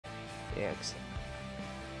Yeah.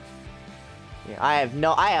 Yeah. I have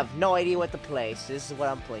no idea what to play. So this is what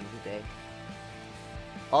I'm playing today.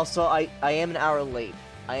 Also, I am an hour late.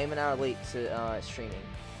 I am an hour late to streaming.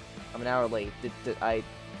 I'm an hour late.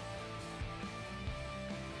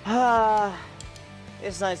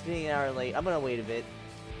 It's nice being an hour late. I'm gonna wait a bit.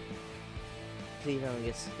 See if anyone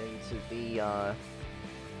gets into the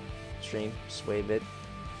stream. Just wait a bit.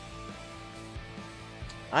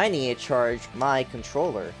 I need to charge my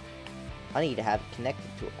controller. I need to have it connected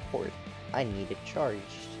to a cord. I need it charged.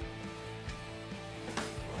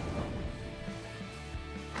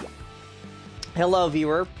 Hello,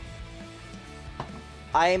 viewer.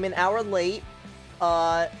 I am an hour late,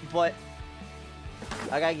 but I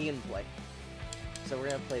gotta get in play. So we're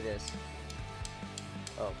gonna play this.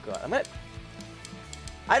 Oh god,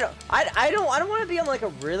 I don't want to be on like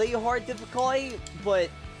a really hard difficulty, but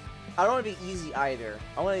I don't want to be easy either.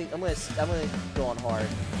 I'm gonna go on hard.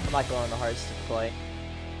 I'm not going on the hardest difficulty.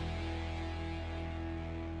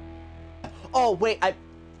 Oh wait,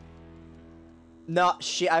 no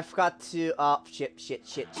shit. I forgot to shit.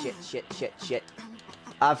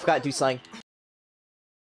 I forgot to do something.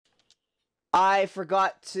 I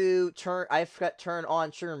forgot to turn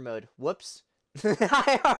on streamer mode. Whoops.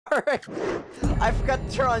 I forgot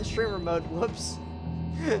to turn on streamer mode. Whoops.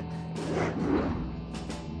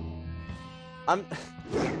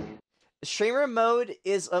 Streamer mode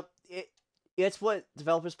is it's what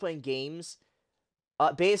developers put in games.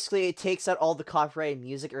 Basically, it takes out all the copyrighted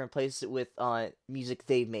music and replaces it with music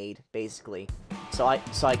they've made. Basically, so I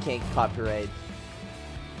can't copyright.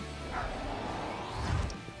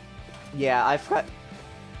 Yeah, I forgot.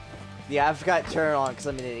 Yeah, I forgot to turn it on because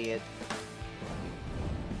I'm an idiot.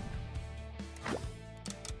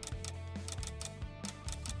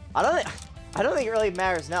 I don't think it really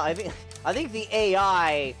matters now. I think the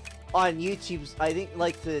AI on YouTube's. I think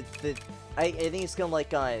like I think it's gonna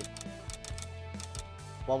like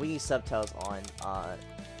well, we need subtitles on. I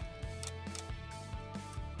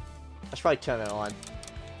should probably turn it on.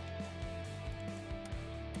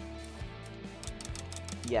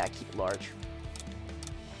 Yeah, keep it large.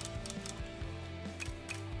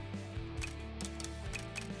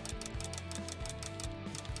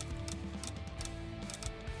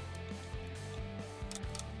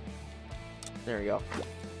 There we go.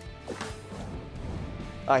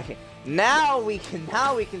 Okay, now we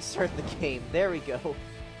can start the game. There we go.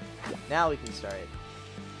 Now we can start it.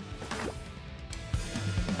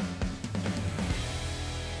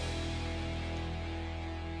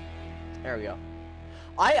 There we go.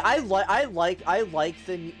 I like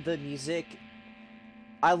the music.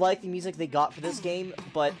 I like the music they got for this game,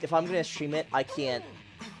 but if I'm gonna stream it, I can't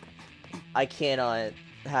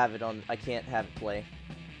have it on. I can't have it play.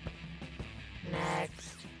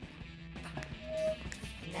 Next.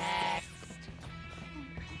 Next.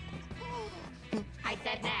 I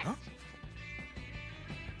said next. Huh?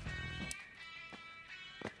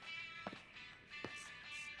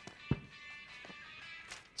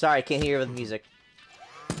 Sorry, I can't hear with the music.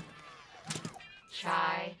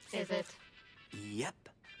 Shy, is it? Yep.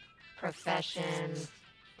 Profession,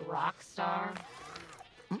 rock star?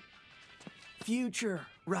 Future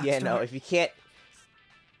rock Yeah, star. no, if you can't...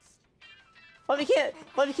 Well, if you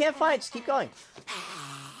can't find it, just keep going.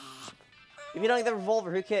 If you don't get the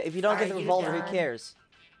revolver, who cares? If you don't get the revolver, who cares?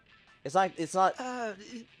 It's not... Yeah.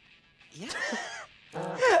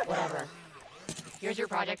 Whatever. Here's your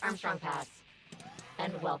Project Armstrong pass.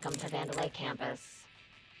 And welcome to Vandalay campus.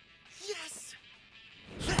 Yes!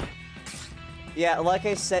 Yeah, like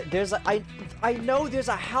I said, there's a... I know there's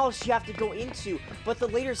a house you have to go into, but the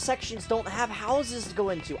later sections don't have houses to go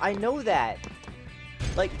into. I know that.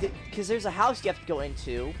 Like, because there's a house you have to go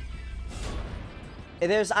into.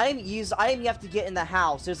 And there's item you have to get in the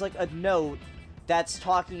house. There's like a note that's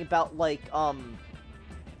talking about like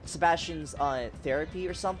Sebastian's therapy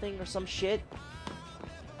or something or some shit.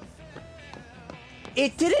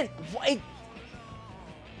 It didn't.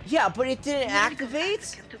 Yeah, but it didn't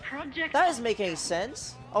activate. That doesn't make any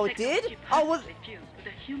sense. Oh, it did? Oh, what? Fused with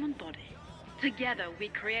the human body. Together, we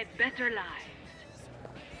create better lives.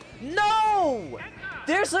 No!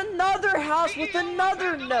 There's another house with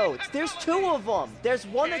another note. There's two of them. There's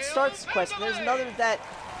one that starts the quest, and there's another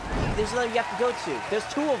you have to go to. There's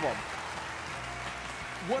two of them.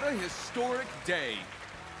 What a historic day.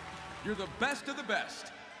 You're the best of the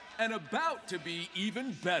best, and about to be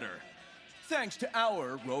even better. Thanks to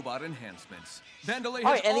our robot enhancements. Vandalay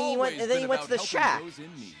has always been about helping those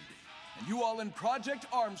in need. And you all in Project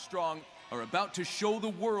Armstrong are about to show the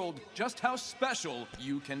world just how special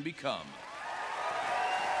you can become.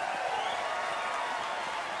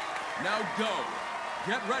 Now go,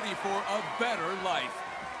 Get ready for a better life.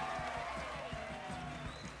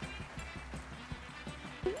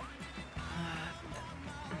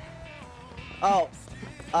 Oh,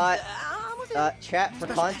 chat, for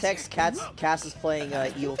context, Cass is playing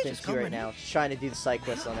Evil Thing 2 right now. She's trying to do the side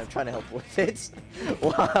quest on it. I'm trying to help her with it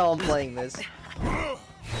while I'm playing this.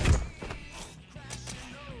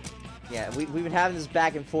 Yeah, we've been having this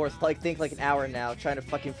back and forth, like, an hour now, trying to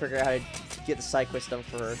fucking figure out how to get the side quest done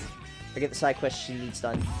for her. Or get the side quest she needs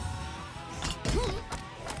done.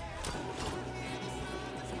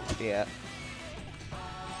 Yeah.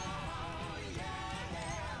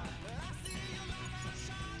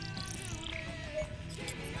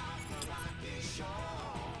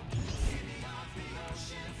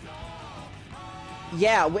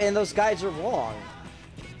 Yeah, and those guys are wrong.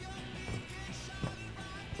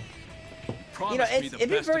 You know, it'd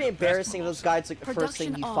be very embarrassing if those guys like the first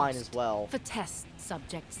thing you find as well. For test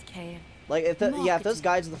subjects, Kay. Like, if those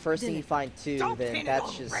guys are the first thing you find too, then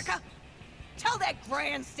that's just... Tell that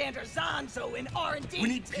grandstander Zanzo in R&D. We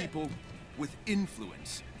need people with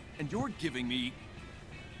influence, and you're giving me...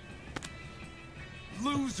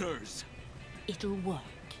 losers. It'll work.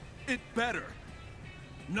 It better.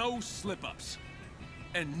 No slip-ups.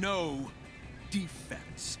 And no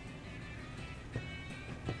defense.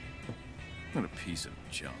 What a piece of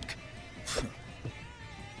junk.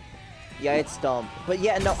 Yeah, it's dumb. But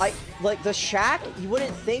yeah, no, like, the shack, you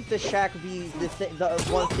wouldn't think the shack would be the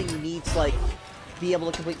one thing you need to, like, be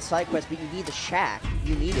able to complete the side quest, but you need the shack.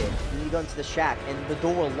 You need it. You need to go into the shack, and the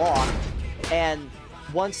door will lock, and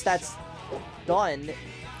once that's done,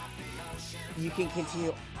 you can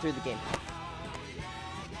continue through the game.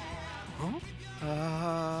 Huh?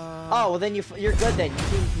 Oh, well then you're good then.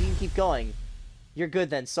 You can keep going. You're good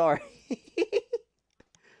then, sorry.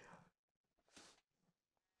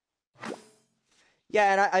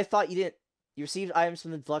 Yeah, and I thought you didn't... You received items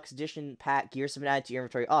from the Deluxe Edition pack. Gears have been added to your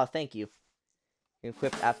inventory. Oh, thank you.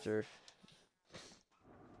 Equipped after...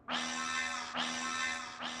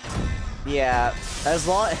 Yeah, as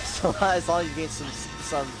long as you gain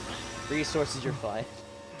some resources, you're fine.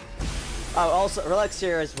 Oh, also, Relax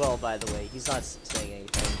here as well, by the way. He's not saying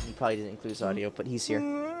anything. He probably didn't include his audio, but he's here.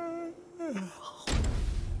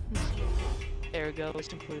 There we go, it's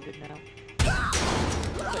included now.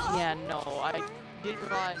 But yeah, no, I didn't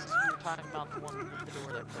realize you were talking about the one with the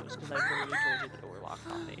door that closed, because I literally told you the door locked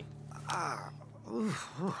on me.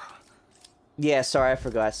 Yeah, sorry, I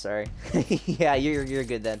forgot, sorry. Yeah, you're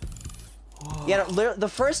good then. Yeah, no, the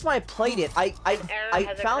first time I played it, I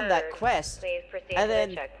found that quest, and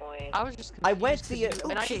then I went to the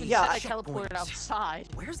and I even said I teleported outside.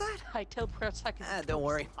 Where's that? I teleported outside. Don't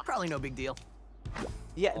worry, probably no big deal.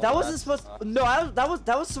 Yeah, that wasn't supposed. No, that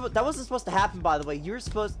wasn't supposed to happen. By the way, you were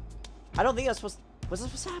supposed. I don't think that was supposed. Was it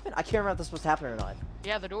supposed to happen? I can't remember if that's supposed to happen or not.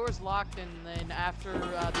 Yeah, the door was locked, and then after the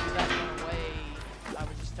guy went away, I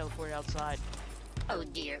was just teleported outside. Oh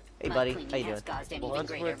dear. Hey buddy, My how you cleaning has doing? caused an even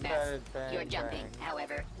greater mess. Your jumping,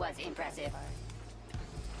 however, was impressive.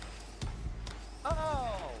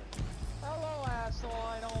 Oh! Hello, asshole.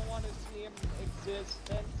 I don't want to see him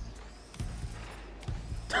existence.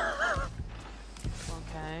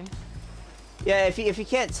 Okay. Yeah, if you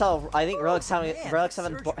can't tell, I think Relic's having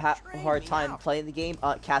a hard time playing the game.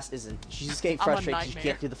 Cass isn't. She's just getting frustrated because she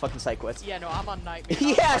can't do the fucking side quest. Yeah, no, I'm on Nightmare.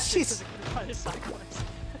 Yeah, she's.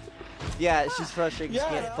 Yeah, she's frustrated because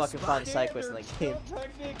she can't fucking find the side quest in the game.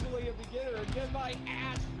 Technically a beginner and get my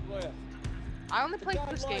ass whipped. I only played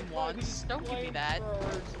this game once. Don't give me that.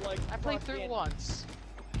 I played through it once.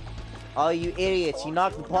 Oh, you idiots! You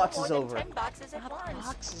knocked the boxes over. 10 boxes at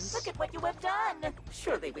once. Look at what you have done.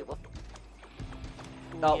 Surely we will.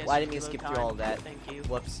 Oh, Yes, I didn't mean to reload skip through time. all of that. Thank you.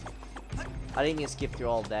 Whoops. I didn't mean to skip through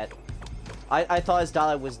all of that. I thought his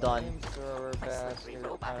dialogue was done.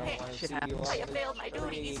 Shit happens. I have failed my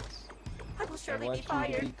duties. I will surely be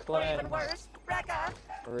fired. Or even worse, Rekka.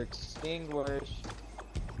 Or extinguished.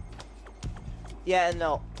 Yeah,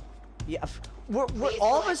 no. Yeah,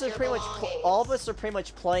 all of us are pretty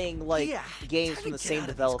much playing like games from the same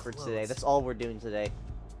developer today. That's all we're doing today.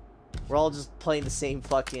 We're all just playing the same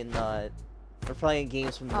fucking we're playing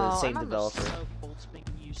games from the same developer. Smoke bolts being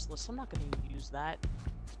useless. I'm not gonna use that.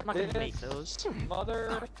 I'm not gonna make those.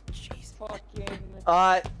 Mother fucking...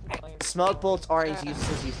 Smoke bolts aren't as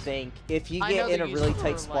useful as you think. If you get in a really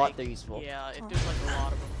tight spot, they're useful. Yeah, if there's like a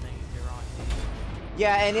lot of them, then you're on.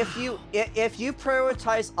 Yeah, and if you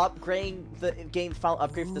prioritize upgrading getting the final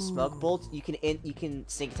upgrade for the smoke bolt, you can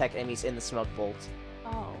sneak attack enemies in the smoke bolt.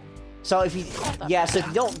 Oh. So if you so if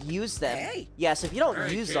you don't use them, so if you don't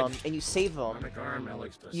use them and you save them,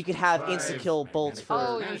 you can have instant kill bolts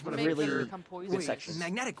for really good sections.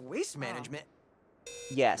 Magnetic waste management?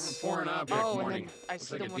 Yes. Foreign object Oh, and warning. then I Looks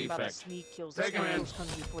see like the a one about the defect. sneak kills. The Take sneak him in. kills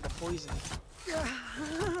comes before the poison.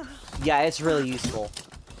 Yeah, it's really useful.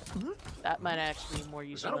 That might actually be more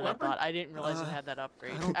useful that a than I weapon? thought. I didn't realize it had that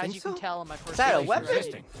upgrade. I don't As think you can so. tell in my first Is that a playthrough,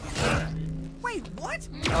 weapon? Wait, what?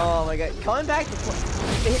 Oh my god, coming back to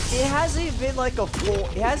it hasn't even been like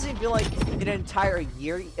it hasn't been like an entire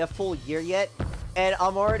year, a full year yet, and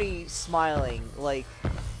I'm already smiling like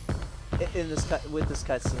in this with this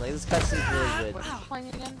cutscene. Like this cutscene is really good. What are you playing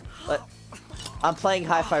again? I'm playing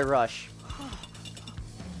Hi-Fi Rush.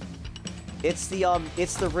 It's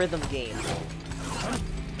the rhythm game.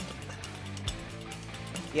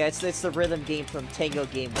 Yeah, it's the rhythm game from Tango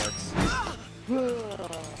Gameworks.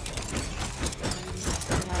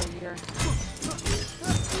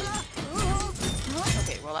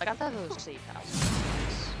 Okay, well I got that little safe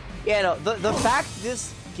house. Yeah, no, the fact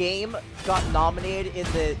this game got nominated in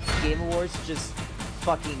the Game Awards is just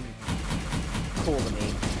fucking cool to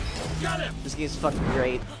me. This game's fucking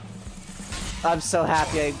great. I'm so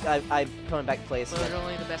happy I'm coming back to play this again.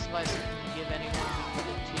 Literally the best advice you can give anyone to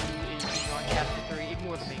is ignore chapter 3,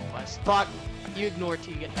 ignore the main quest. Fuck! You ignore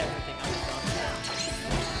 2, you get everything else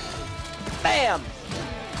done. BAM!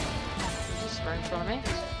 Is this right in front of me?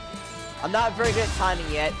 I'm not very good at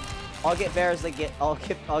timing yet. I'll get better as I get. I'll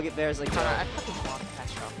get better as I go. I fucking walked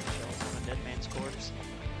past shopping shells on a dead man's corpse.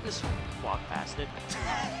 Just walk past it.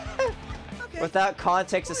 Okay. Without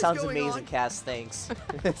context, it What is sounds going amazing, on? Cass. Thanks.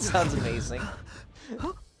 It sounds amazing.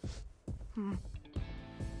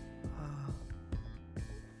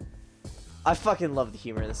 I fucking love the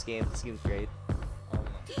humor in this game. This game's great.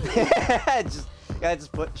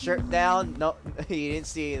 just put shirt down. No, you didn't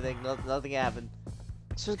see anything. Nothing happened.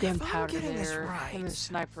 So damn If I'm powder getting this there, right, and the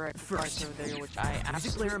sniper at first, over there, which I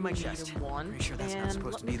music player in my absolutely chest. need one. Pretty sure that's not and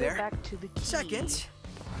supposed let to me be go there. back to the key. Second,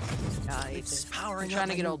 it's powering I'm trying up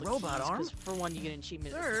to get my all the robot keys, arm. 'cause for one, you get an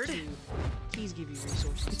achievement. Third, For two, keys give you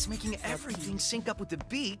resources. It's making everything sync up with the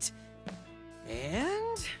beat.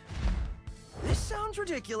 And this sounds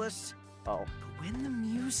ridiculous. Oh. But when the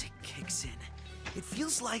music kicks in, it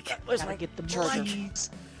feels like Gotta get the charger.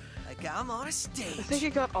 like I'm on a stage. I think I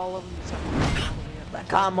got all of them. Except for all the way up.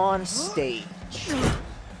 Like I'm on stage.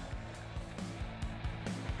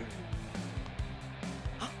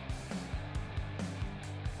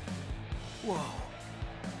 Whoa.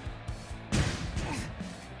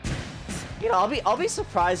 You know, I'll be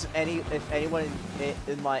surprised if anyone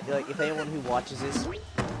if anyone who watches this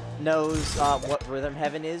knows what Rhythm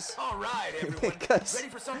Heaven is. All right, everyone. Because Ready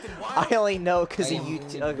for something wild? I only know because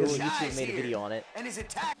YouTube made a here. video on it. And his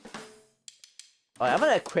attack. Alright, I'm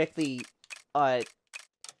gonna quickly,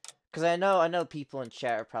 because I know people in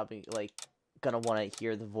chat are probably like gonna want to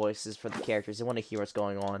hear the voices for the characters. They want to hear what's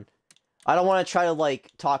going on. I don't want to try to like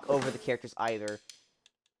talk over the characters either.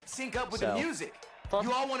 Sync up with the music.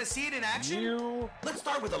 You all want to see it in action? Let's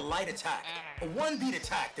start with a light attack. A one-beat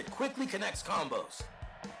attack that quickly connects combos.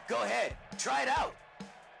 Go ahead, try it out.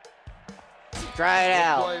 Try it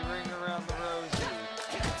out. Boy, ring around the rosy.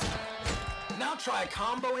 Now try a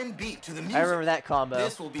combo and beat to the music. I remember that combo.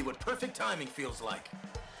 This will be what perfect timing feels like.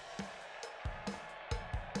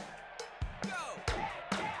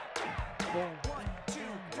 One,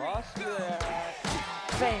 two, lost it.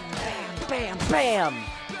 Bam, bam, bam, bam.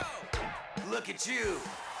 Look at you.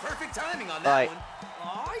 Perfect timing on All that right. one.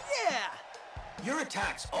 Oh yeah! Your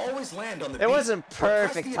attacks always land on the beat. It wasn't but press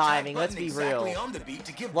perfect the attack timing, let's button be exactly real. on the beat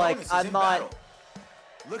to give Like, bonuses I'm in not- battle.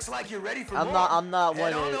 Looks like you're ready for I'm more. not Head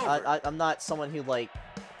one on of over. I'm not someone who like.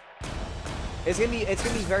 It's gonna be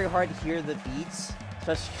very hard to hear the beats,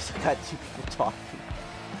 especially because I got two people talking.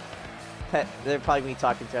 They're probably gonna be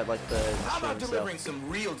talking throughout like the How stream, about delivering some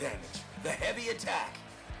real damage? The heavy attack.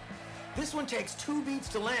 This one takes 2 beats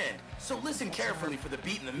to land, so listen carefully for the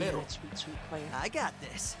beat in the middle. Sweet, sweet plan. I got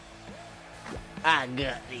this. I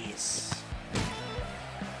got this.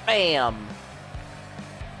 Bam.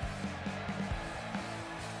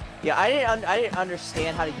 Yeah, I didn't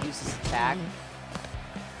understand how to use this attack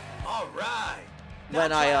All right. Now when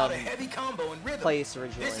try I out a heavy combo in rhythm. played this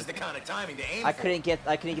originally. This is the kind of timing to aim I for. couldn't get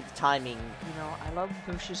the timing. You know, I love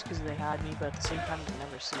bushes because they had me, but at the same time, you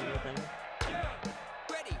never see anything.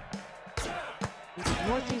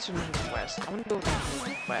 Northeast or northwest? I'm gonna go with the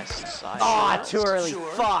northwest side. Ah, too early.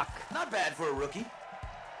 Sure. Fuck. Not bad for a rookie.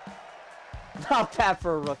 Not bad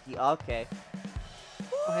for a rookie. Okay.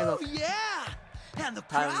 Oh, hey, look. Yeah! And the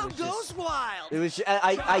Timing crowd was just- goes wild! It was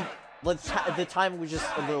the timing was just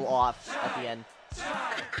a little off at the end.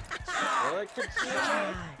 Well, I could see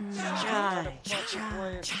you trying to fucking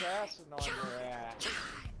play assassin on your ass.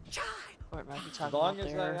 What might be As talking long about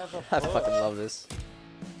as there? I have a I bow. fucking love this.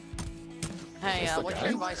 Hey, what's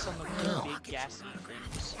your advice on the big gassy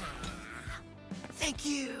things? Thank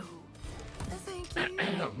you. Thank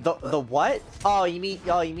you. The what? Oh, you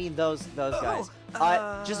mean those guys?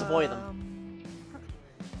 Just avoid them.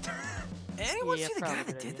 Anyone see the guy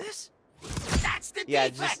that did this? That's the Yeah,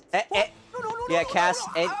 defect. just No, yeah, Cass.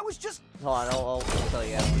 I was just. Hold on, I'll tell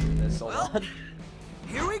you how to do this. Hold on.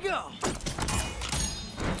 Here we go.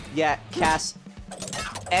 Yeah, Cass.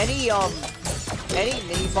 Any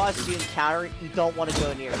mini boss you encounter, you don't want to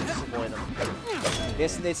go near. Just avoid them.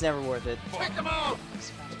 It's never worth it. Pick them out!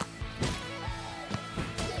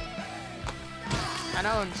 I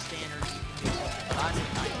know in standard you can do something, but I'm in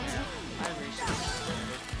nightmare. I recently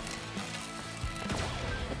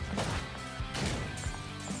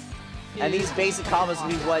And these basic combos will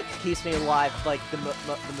be what keeps me alive, like the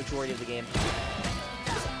majority of the game.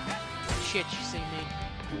 Shit, you see me.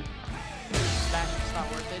 Smash, it's not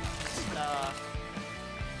worth it.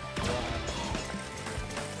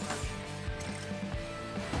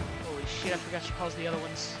 Holy shit, I forgot she calls the other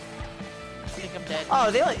ones. I think I'm dead.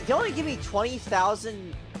 Oh, they only give me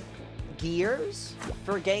 20,000 gears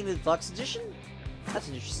for getting the deluxe edition? That's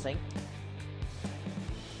interesting.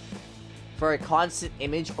 For a constant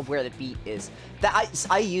image of where the beat is.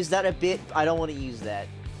 I use that a bit, I don't want to use that.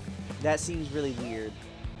 That seems really weird.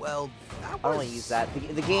 Well, I don't want to use that.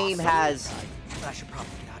 The game has... I should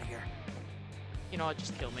probably get out of here. You know what,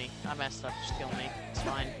 just kill me. I messed up, just kill me. It's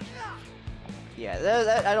fine.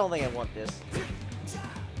 Yeah, I don't think I want this.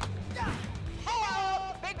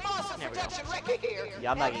 Hello, Big Boss of Production Record here.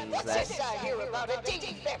 Yeah, I'm not gonna use that. Since I hear about a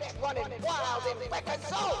defect running wild in Record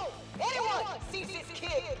Zone, anyone sees this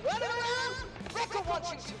kid running around, Record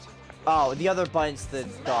wants you to. Oh, the other button's to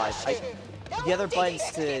dodge. The other button's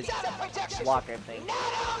to block, I think.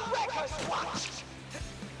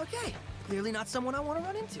 Okay, clearly not someone I want to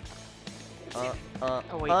run into. Oh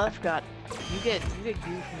wait, I forgot. You get goo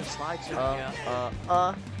from the slides, don't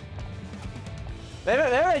you? Maybe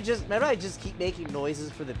I just keep making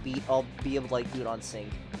noises for the beat. I'll be able to like do it on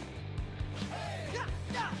sync.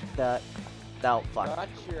 Oh fuck. Got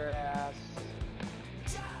your ass.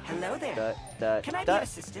 Hello there. Can I be of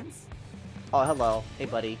assistance? Oh hello, hey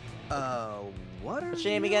buddy. What are What's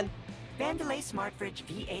your name again? Vandalay Smartfridge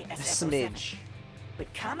VASF. Smidge.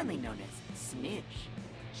 But commonly known as Smidge.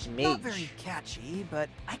 Not very catchy, but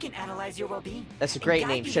I can analyze your well-being. That's a great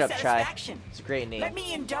name. Shut up, Chai. It's a great name. Let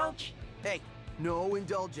me indulge. Hey, no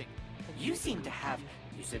indulging. You seem to have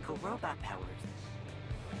musical robot powers.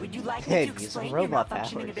 Would you like Hey, me to explain musical your robot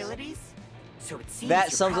malfunctioning powers. abilities? So it seems That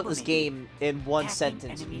your sums up problem this may game in one attacking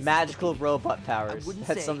sentence. enemies Magical on the robot powers. wouldn't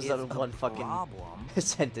That say sums it up in it's a one fucking problem.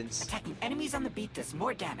 sentence. Attacking enemies on the beat does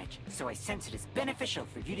more damage, so I sense it is beneficial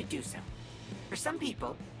for you to do so. For some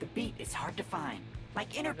people, the beat is hard to find,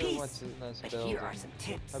 like inner peace. What's in this But building? here are some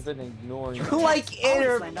tips. I've been ignoring Your you. Like attacks always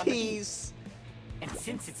inner land on the beat. peace. And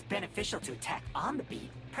since it's beneficial to attack on the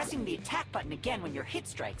beat, pressing the attack button again when your hit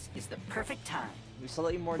strikes is the perfect time. You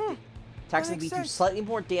slightly more. Attacks on the makes beat do sense. slightly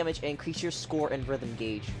more damage and increase your score and rhythm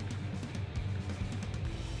gauge.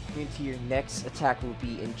 Into your next attack will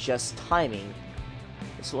be in just timing.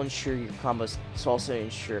 This will ensure your combos. This will also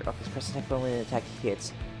ensure. Okay, press attack button when an attack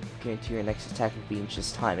hits. Guarantee your next attack will be in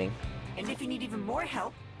just timing. And if you need even more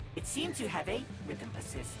help, it seems you have a rhythm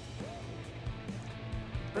assist.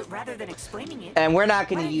 But rather than explaining it, And we're not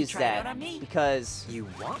going why to don't you use try it out that on me? because You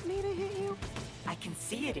want me to hit you? I can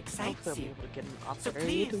see it excites Hopefully you. I'll be able to get an So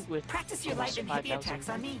upgrade please, with practice your light and heavy 5,000. attacks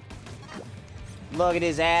on me. look at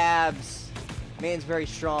his abs. Man's very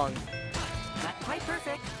strong. Not quite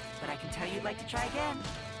perfect, but I can tell you'd like to try again.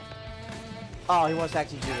 Oh, he wants to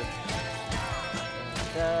actually do it.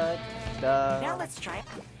 Now let's try it.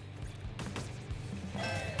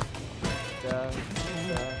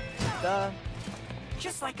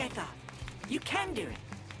 Just like I thought. You can do it.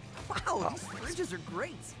 Wow, these fridges are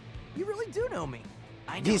great. You really do know me.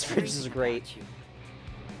 I know These everything fridges are about great. you.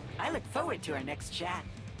 I look forward to our next chat.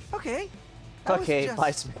 Okay. that was Okay, just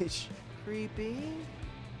bye, Smidge. Creepy.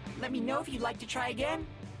 Let me know if you'd like to try again.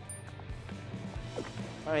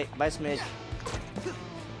 Alright, bye, Smidge.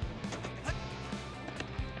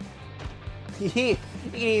 You can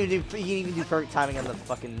even do perfect timing on the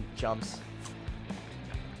fucking jumps.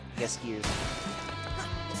 Yes, gears.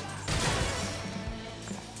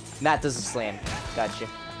 Matt does a slam. Gotcha.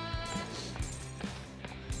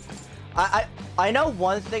 I know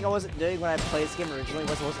one thing I wasn't doing when I played this game originally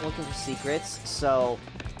was I wasn't looking for secrets, so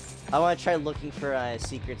I want to try looking for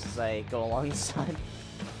secrets as I go along this time.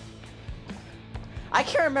 I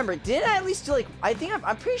can't remember. Did I at least do like? I think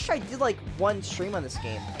I'm pretty sure I did like one stream on this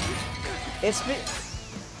game. It's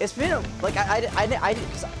been like I did,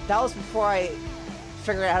 that was before I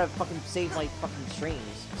figuring out how to fucking save my fucking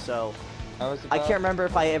streams. So I can't about remember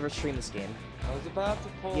if I ever streamed this game. I was about to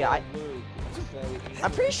pull Yeah, a Luke and say,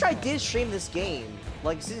 I'm pretty sure I did stream this game.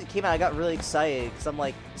 Like, as soon as it came out, I got really excited because I'm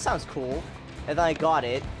like, this sounds cool. And then I got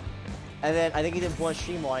it. And then I think I did one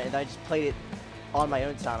stream on it, and I just played it on my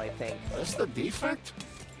own time, I think. That's the defect?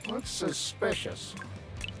 Looks suspicious.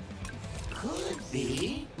 Could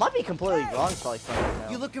be. Might be completely wrong, probably funny right now.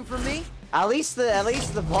 You looking for me? At least the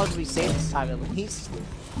vlogs will be saved this time, at least.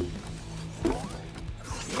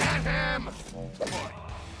 Get him!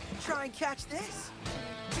 Try and catch this.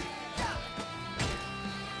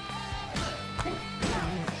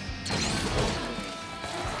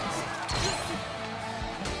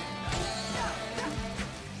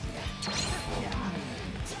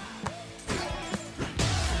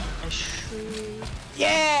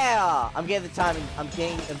 Yeah! I'm getting the timing. I'm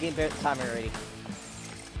getting better at the timing already.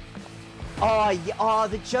 Oh yeah. Oh,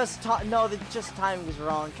 the just timing was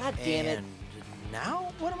wrong. God damn it. And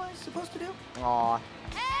now, what am I supposed to do? Aw.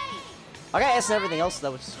 Hey! I got S and everything else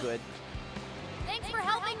though, which is good. Thanks for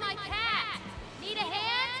helping my cat. Need a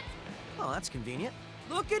hand? Oh, that's convenient.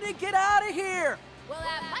 Looking to get out of here! Well,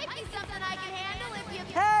 that might be something I can handle if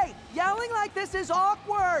you... Hey! Yelling like this is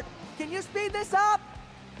awkward! Can you speed this up?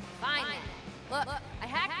 Fine then. Look, I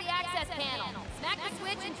hacked the access panel. Smack the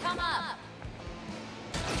switch and come up.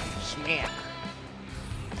 Smack.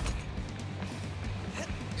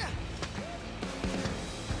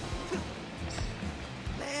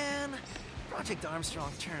 Man, Project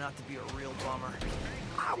Armstrong turned out to be a real bummer.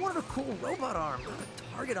 I wanted a cool robot arm, not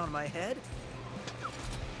a target on my head.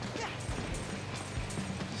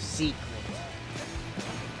 Secret.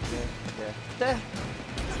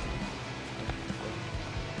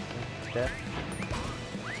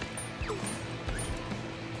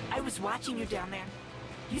 I was watching you down there.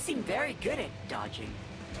 You seem very good at dodging.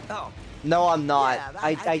 Oh. No, I'm not. Yeah,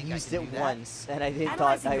 I think used I can it do that. once, and I didn't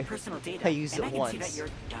Analyzing thought your personal data, I used and it I can once. see that your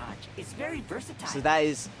dodge is very versatile. So that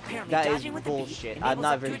is Apparently, that is dodging with the beat bullshit. enables I'm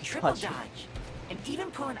not up to very a good triple dodger. dodge, and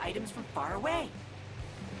even pulling items from far away.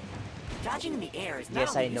 Dodging in the air is not Yes,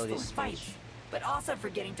 only I know useful this in fights, speech. but also for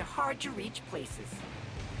getting to hard-to-reach places.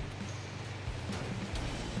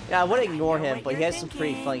 Yeah, I would ignore know him, what but he you're has some pretty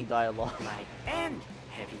thinking. funny dialogue. Light and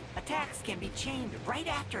heavy attacks can be chained right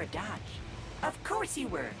after a dodge. Of course you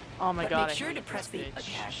were. Oh my but god, make I sure hate to press the this bitch.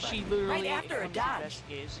 attack She button literally right after a comes to dodge.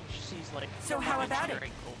 investigates and she sees like So how about it?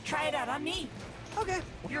 steering wheel. Try it out on me. Okay.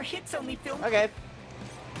 Your hits only fill Okay.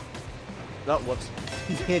 Oh, whoops.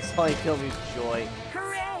 It's only filled me with joy.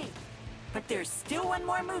 Hooray! But there's still one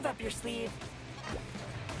more move up your sleeve.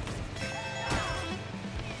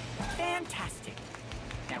 Fantastic.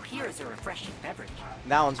 Now here is a refreshing beverage.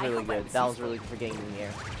 That one's I really hope I good. was That one's useful. really good for getting in the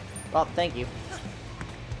air. Well, thank you.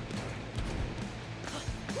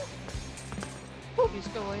 He's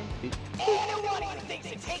going. Anyone who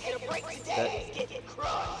thinks of taking a break today is getting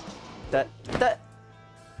crushed. That.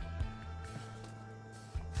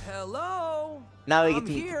 Hello? Now we get I'm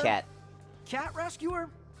to meet here. the cat. Cat rescuer?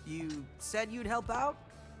 You said you'd help out?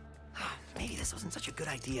 Maybe this wasn't such a good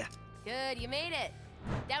idea. Good, you made it.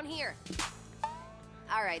 Down here.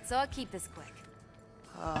 Alright, so I'll keep this quick.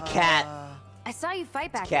 Cat. I saw you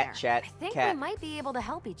fight back cat there. chat. I think Cat. we might be able to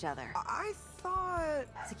help each other. I thought...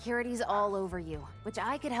 Security's all over you, which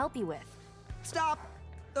I could help you with. Stop!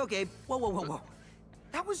 Okay, whoa.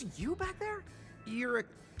 That was you back there? You're a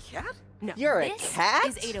cat? No, You're a this cat?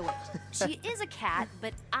 is 808. She is a cat,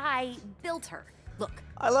 but I built her. Look,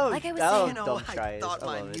 I love like I was oh, saying, You know, don't try I this. thought I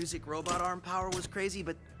my love it. music robot arm power was crazy,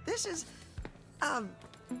 but this is...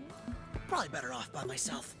 probably better off by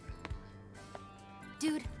myself.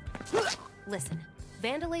 dude, listen.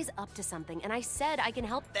 Vandelay's up to something, and I said I can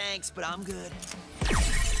help. Thanks, but I'm good.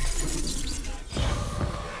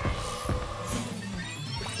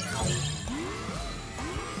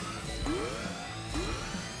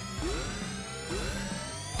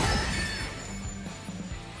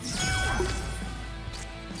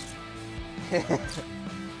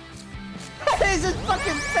 His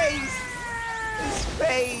fucking face! His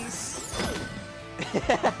face!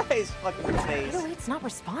 His fucking face. No, it's not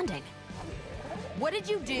responding. What did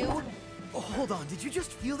you do? Oh, hold on, did you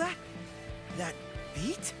just feel that? That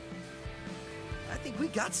beat? I think we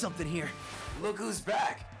got something here. Look who's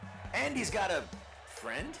back. Andy's got a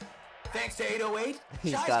friend? Thanks to 808,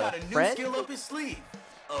 He's Shy's got got a a new friend? skill up his sleeve.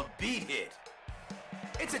 A beat hit.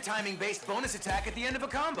 It's a timing-based bonus attack at the end of a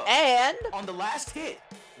combo. And on the last hit,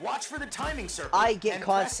 watch for the timing circle. I get and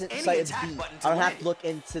constant press sight any of the attack beat. button I don't win have it. to look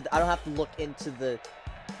into the, I don't have to look into the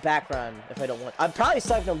background if I don't want. I'm probably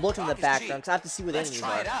still gonna look in the Talk is background cheap. because I have to see where the Let's enemies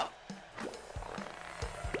try are. it out.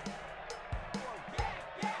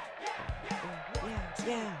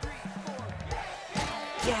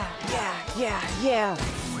 Yeah.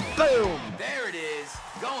 Boom. There it is.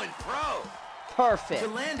 Going pro. Perfect. To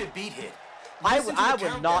land a beat hit, I would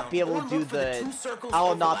not be able to do the. I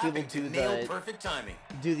will not be able to do the. Perfect timing.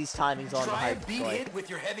 Do these timings on the Try a hype. beat hit with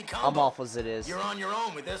your heavy combo. I'm off as it is. You're on your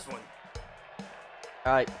own with this one.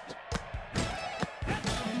 All right.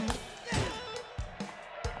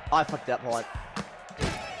 Oh, I fucked up. Hold on.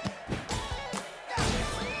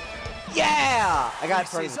 Yeah! I got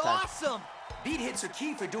it This is time. awesome. Beat hits are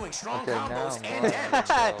key for doing strong Okay, combos now and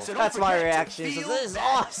damage. So that's my forget to reaction. So feel this is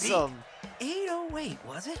that awesome. 808,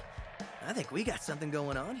 was it? I think we got something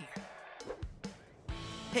going on here.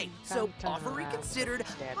 Hey, so offer reconsidered.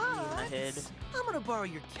 I'm gonna borrow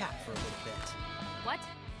your cat for a little bit. What?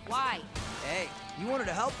 Why? Hey, you wanted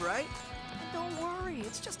to help, right? Don't worry,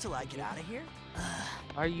 it's just till I get out of here.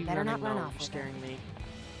 Are you Better not running run while off you're with scaring me?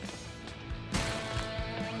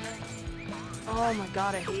 Oh my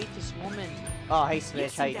god, I hate this woman. Oh, hey You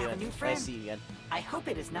Smish, how seem you to have a doing? new Nice friend. to see you again. I hope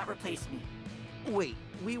it has not replaced me. Wait,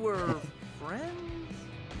 we were friends?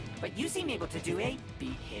 But you seem able to do a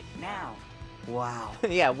beat hit now. Wow.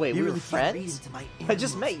 Yeah, wait, You we were really can't read friends? into my I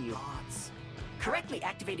just innermost met you. thoughts. Correctly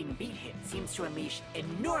activating a beat hit seems to unleash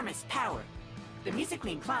enormous power. The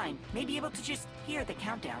musically inclined may be able to just hear the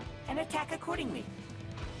countdown and attack accordingly.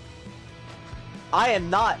 I am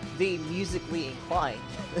not the musically inclined.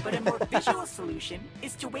 But a more visual solution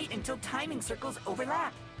is to wait until timing circles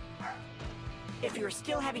overlap. If you're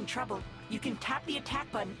still having trouble, you can tap the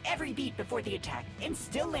attack button every beat before the attack and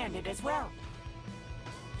still land it as well.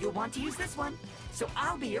 You'll want to use this one, so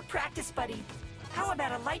I'll be your practice buddy. How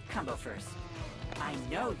about a light combo first? I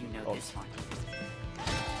know you know this one.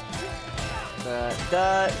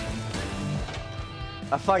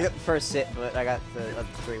 I fucked up the first hit, but I got the other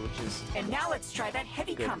three, which is... And now let's try that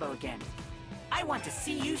heavy good. combo again. I want to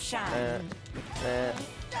see you shine.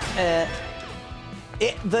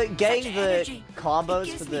 Getting the energy, combos it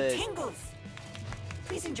gives for me the... tingles.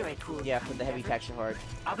 Please enjoy a cool. Yeah, for the heavy texture hard.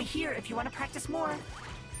 I'll be here if you want to practice more.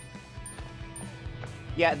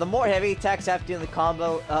 Yeah, the more heavy attacks I have to do in the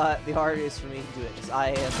combo, the harder it is for me to do it, because I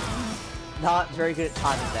am not very good at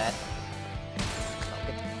timing that.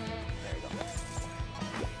 There we go.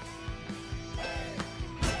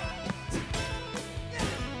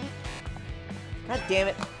 God damn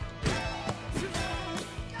it.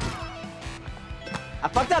 I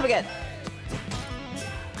fucked up again!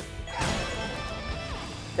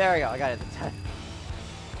 There we go, I got it this time.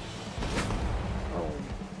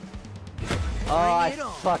 Oh, I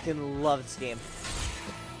fucking love this game.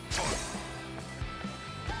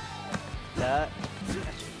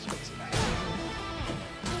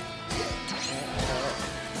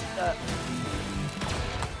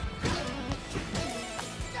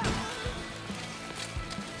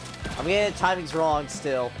 I'm getting the timings wrong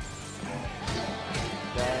still.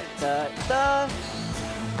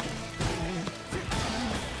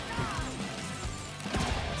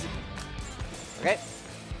 Okay.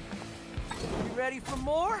 You ready for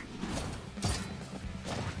more?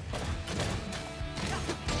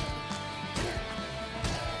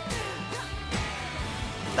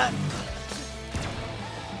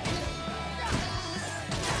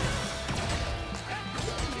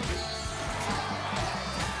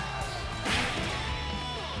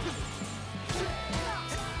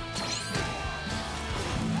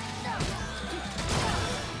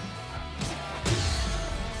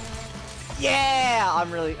 Yeah, I'm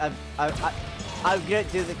good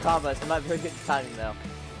at doing the combos. I'm not very good at timing though.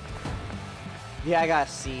 Yeah, I gotta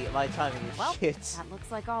see. My timing is Well, shit. that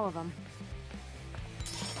looks like all of them.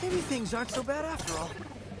 Maybe things aren't so bad after all.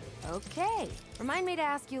 Okay. Remind me to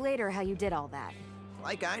ask you later how you did all that.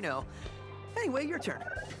 Like I know. Anyway, your turn.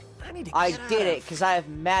 I need to I get did out it of because I have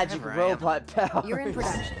magic wherever I am. robot powers. You're in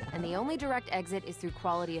production, and the only direct exit is through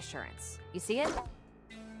quality assurance. You see it?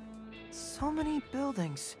 So many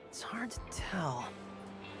buildings. It's hard to tell.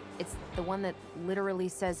 It's the one that literally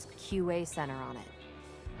says QA Center on it.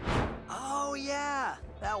 Oh yeah,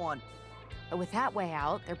 that one. With that way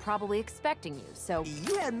out, they're probably expecting you, so...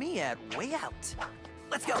 You had me at way out.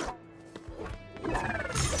 Let's go.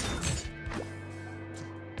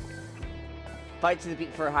 Fight to the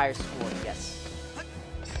beat for a higher score, yes.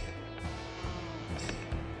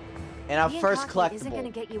 And our Being first cocky isn't collectible. gonna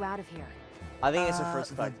get you out of here. I think it's the first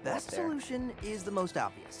The collectible. best there. solution is the most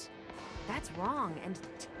obvious. That's wrong and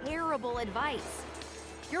terrible advice.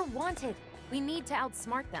 You're wanted. We need to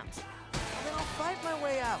outsmart them. Then I'll fight my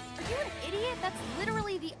way out. Are you an idiot? That's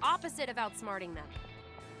literally the opposite of outsmarting them.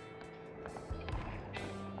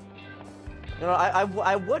 You know,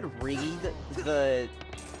 I would read the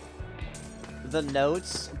the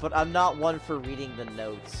notes, but I'm not one for reading the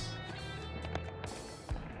notes.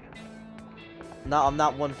 No, I'm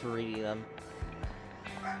not one for reading them.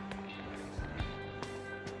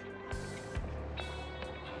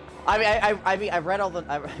 I mean, I read all the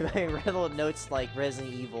I read all the notes like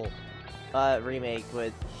Resident Evil remake,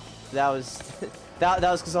 but that was that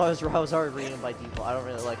was because I was already reading them by default. I don't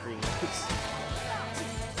really like reading notes.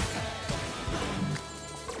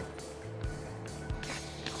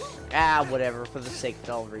 Ah, whatever. For the sake of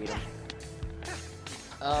it, I'll read them.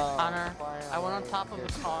 Connor, I went on top of a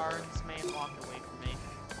car and this man walked away from me.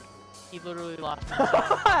 He literally lost himself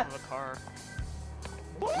on top of a car.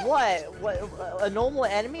 What? What? A normal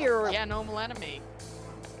enemy or? Yeah, normal enemy.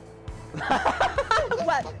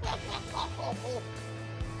 What?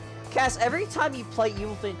 Cass, every time you play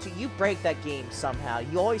Evil Within 2, you break that game somehow.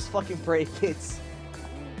 You always fucking break it.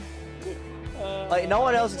 Like no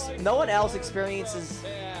one else experiences.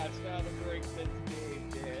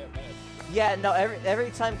 Yeah, no.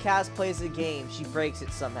 Every time Cass plays a game, she breaks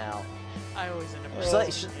it somehow. I always end up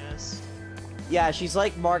breaking yes. Yeah, she's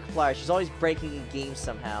like Markiplier. She's always breaking a game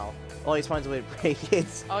somehow. Always finds a way to break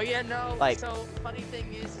it. Oh yeah, no. Like, so funny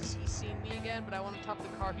thing is he's seen me again, but I went on top of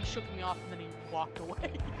the car. He shook me off and then he walked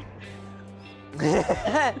away.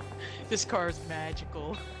 This car is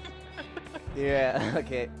magical. Yeah.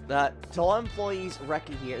 Okay. To all employees,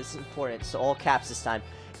 Rekka here. This is important. So all caps this time.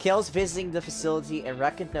 Kale's visiting the facility, and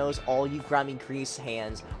Rekka knows all you grimy grease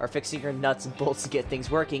hands are fixing her nuts and bolts to get things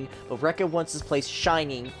working, but Rekka wants this place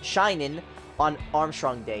shining on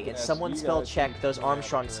Armstrong Day, and someone spell check those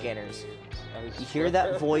Armstrong scanners. You hear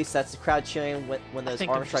that voice? That's the crowd cheering when those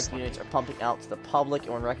Armstrong units are pumping out to the public,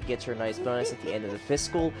 and when Rekka gets her nice bonus at the end of the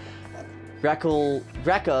fiscal.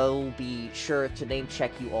 Rekka will be sure to name check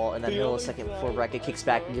you all in that millisecond before Rekka kicks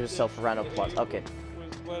back and gives herself a round of applause. Okay.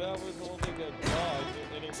 When I was holding a dog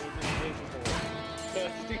and it was invisible.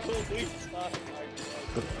 That's the only time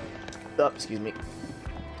I Oh, excuse me.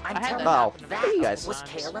 I'm I had telling Oh, you, hey, you that guys. was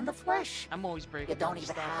Kale in the flesh. I'm always breaking. You don't even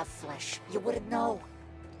stuff. have flesh. You wouldn't know.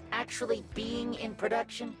 Actually being in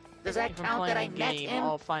production, does that If I'm count that I playing a met game, him?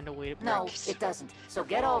 I'll find a way to break No, it. it doesn't. So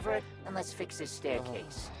get over it and let's fix this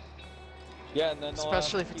staircase. Yeah, and then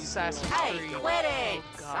Especially if it's Assassin's Hey, Creed. quit it!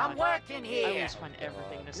 Oh, God. I'm working I here. always find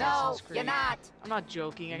everything in No, Assassin's Creed. you're not. I'm not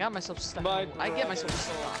joking. I got myself stuck. My I get myself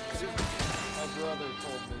stuck. My brother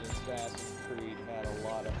told me Assassin's Creed had a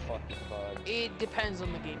lot of fucking bugs. It depends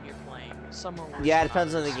on the game you're playing. Some are worse. Yeah, it than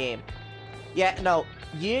depends on the others. game. Yeah, no,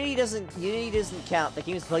 Unity doesn't count. That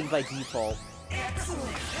game is buggy by default. That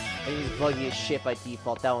game is buggy as shit by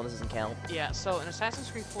default. That one doesn't count. Yeah, so in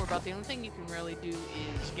Assassin's Creed 4, about the only thing you can really do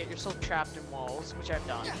is get yourself trapped in walls, which I've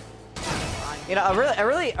done. You know,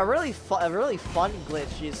 a really fun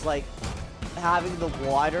glitch is like having the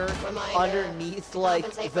water underneath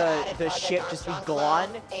like the ship just be gone,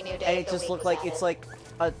 and it just look like it's like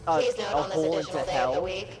a hole into hell.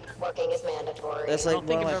 Working is mandatory. That's I like don't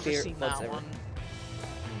think one of I've my ever favorite seen parts that ever. one.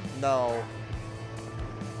 No.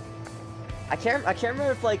 I can't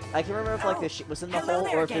remember if like the ship was in the hello hole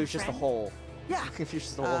there or if it again, was just a friend. hole. Yeah. If it was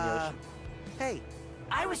just a hole in the ocean. Hey.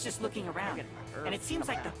 I was just looking around, and it seems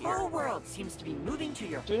like the whole world seems to be moving to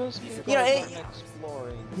your... You know,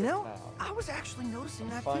 exploring You know, I was actually noticing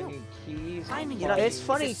that too. finding keys. Finding You know, keys it's is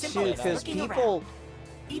funny as simple too as because looking people. around.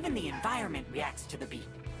 Even the environment reacts to the beat.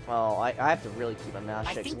 Well, I have to really keep my mouth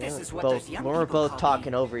I shut. 'Cause think when this is what both those young when we're people both call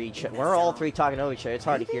talking me. over each other, when we're all three talking over each other, it's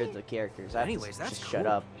hard to hear the characters. I have Anyways, to that's just shut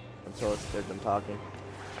cool. up until they're done talking.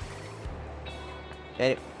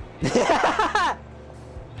 Anyway.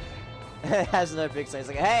 Has another big sign. It's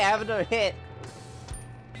like, hey, I have another hit.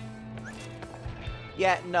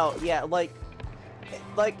 Yeah, no, yeah, like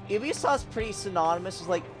Ubisoft's pretty synonymous with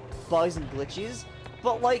like bugs and glitches,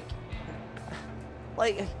 but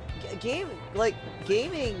gaming,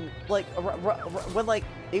 when like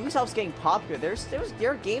Ubisoft's getting popular,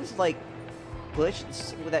 there are games with like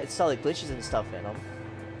glitches that sell like glitches and stuff in them.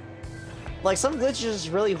 Like some glitches is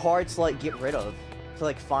really hard to like get rid of, to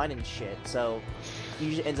like find and shit. So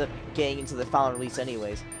usually ends up getting into the final release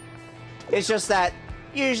anyways. It's just that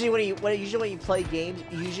usually when you play games,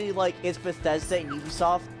 usually like it's Bethesda and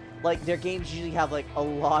Ubisoft, like their games usually have like a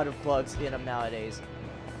lot of bugs in them nowadays.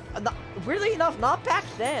 Weirdly enough, not back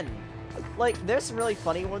then. Like there's some really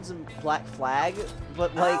funny ones in Black Flag,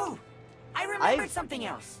 but like I remembered something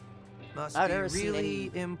else. Must I've be never seen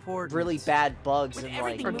really any important. really bad bugs With in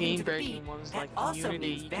everything like For moving to the game-breaking beat, ones that like also Unity,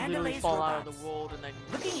 means you can literally Vandelay's fall out of robots. the world and then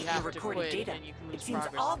Looking you at have your to recorded quit data, and you can it lose seems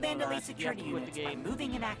progress all and all that. Vandelay You have security to quit units the are game.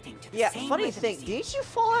 moving and acting to the yeah, same funny rhythm thing, as you. didn't you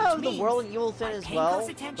fall out of Which the means, world in Evil Within by as paying well? close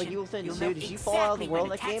attention, Like Evil Within you'll 2, know did you fall out of the exactly world in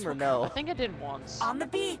when that game or attacks will no? I think I did once. On the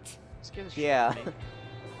beat. Scared the shit Yeah. out of me.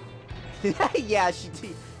 Yeah,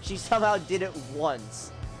 she somehow did it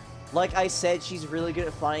once. Like I said, she's really good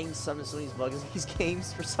at finding some of these bugs in these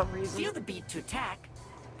games for some reason. Feel the beat to attack.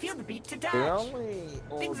 Feel the beat to dodge. The only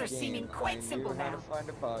old Things are game seeming quite simple how now. to find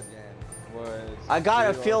a bug in was I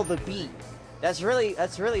gotta Zero feel the Three. beat. That's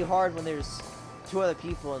really hard when there's 2 other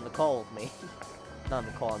people in the call with me. Not in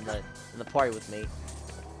the call, in the party with me.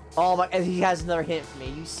 Oh my, and he has another hint for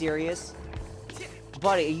me. Are you serious?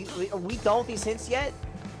 Buddy, are we done with these hints yet?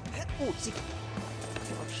 Oh, see.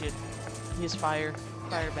 Oh shit. He has fire.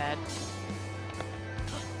 Fire bad.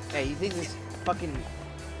 Hey, you think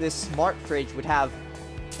this smart fridge would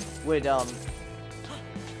be done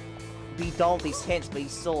with these hints, but he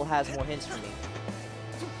still has more hints for me.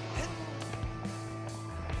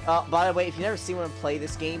 By the way, if you've never seen anyone play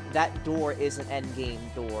this game, that door is an endgame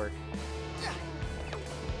door.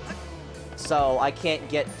 So I can't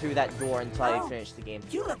get through that door until I finish the game.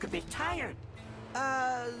 You look a bit tired.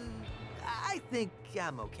 I think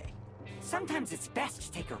I'm okay. Sometimes it's best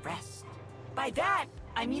to take a rest. By that,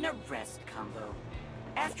 I mean a rest combo.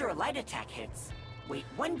 After a light attack hits, wait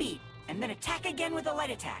 1 beat, and then attack again with a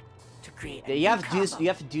light attack to create a You have to do this. You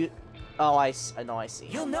have to do. Oh, I know. I see.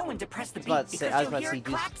 You'll know when to press the I beat was because about you'll to hear say a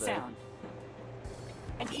do clap something. sound.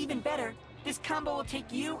 And even better, this combo will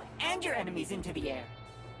take you and your enemies into the air.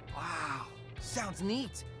 Wow, sounds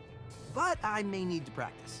neat. But I may need to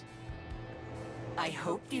practice. I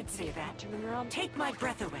hoped you'd say that. Take my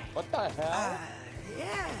breath away. What the hell?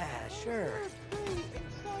 Yeah, sure.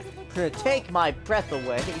 Take my breath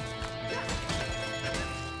away.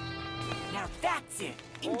 Now that's it.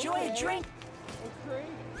 Enjoy a drink. A crate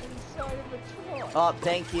inside of a truck. Oh,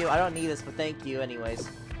 thank you. I don't need this, but thank you anyways.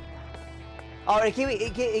 Oh, it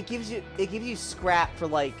gives you scrap for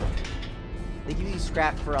like. It gives you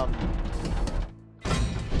scrap for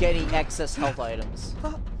getting excess health items.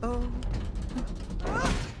 Uh-oh.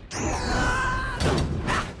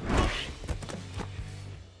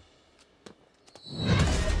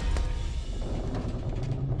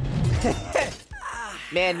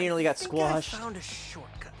 Man, nearly got I squashed. found a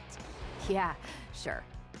shortcut. Yeah, sure.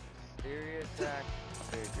 Area attack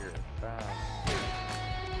figure found.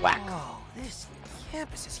 Whack. Oh, this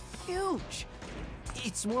campus is huge.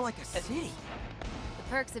 It's more like a city. The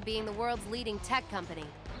perks of being the world's leading tech company.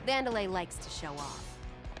 Vandalay likes to show off.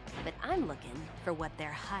 But I'm looking for what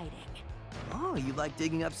they're hiding. Oh, you like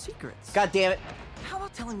digging up secrets. God damn it. How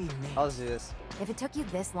about telling me your name? I'll just do this. If it took you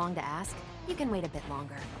this long to ask, you can wait a bit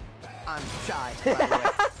longer. I'm shy, by the way.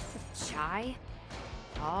 Shy?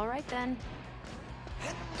 All right then.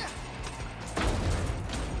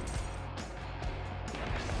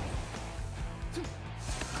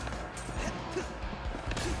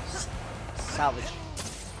 Salvage.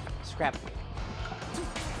 Scrap.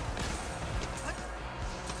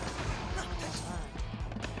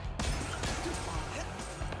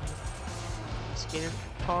 Skater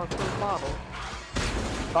car per model.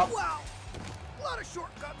 Wow! A lot of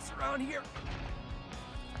shortcuts around here.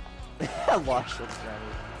 I lost shit around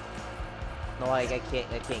here. No, I can't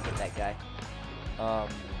get that guy.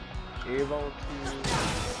 Able to get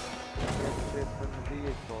shit from the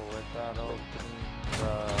vehicle without opening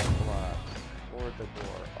the glass or the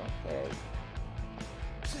door. Okay.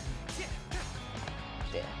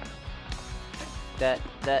 Yeah. That.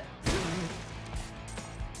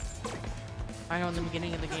 I know in the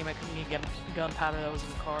beginning of the game I couldn't get gunpowder that was in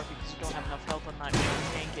the car because you don't have enough health on that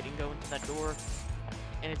tank it and go into that door.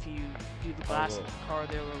 And if you do the glass in the car,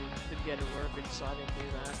 they would get it working, so I didn't do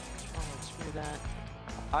that. Oh, screw that.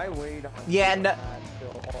 I wait on Yeah, no.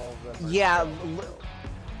 until all of them are Yeah. dead.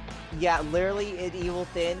 Yeah, literally in Evil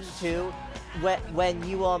Thin too. When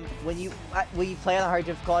you play on the hard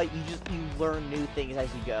difficulty, you learn new things as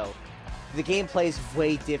you go. The game plays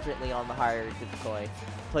way differently on the higher difficulty. It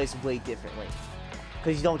plays way differently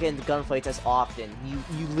because you don't get into gunfights as often. You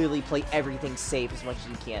literally play everything safe as much as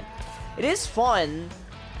you can. It is fun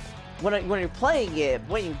when you're playing it.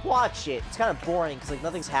 When you watch it, it's kind of boring because like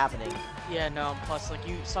nothing's happening. Yeah, no, plus like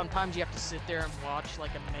sometimes you have to sit there and watch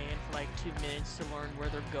like a man for like 2 minutes to learn where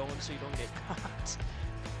they're going so you don't get caught.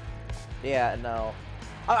 Yeah, no.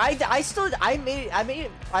 I made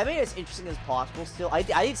it as interesting as possible. Still, I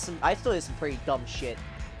still did some pretty dumb shit,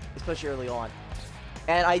 especially early on,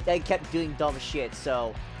 and I kept doing dumb shit.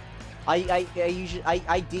 So, I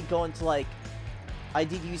did go into like, I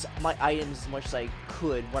did use my items as much as I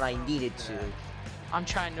could when I needed to. I'm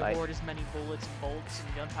trying to hoard as many bullets and bolts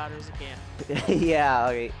and gunpowder as I can. Yeah.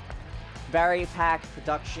 Okay. Battery pack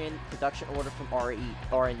production order from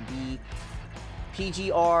R&D.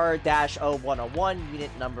 PGR-0101,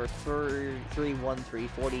 unit number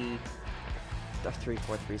 31340.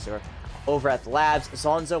 3430. Over at the labs,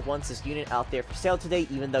 Zonzo wants his unit out there for sale today,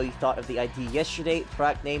 even though he thought of the idea yesterday.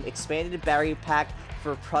 Product name, expanded battery pack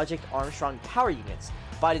for Project Armstrong power units.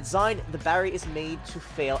 By design, the battery is made to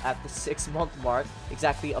fail at the 6-month mark,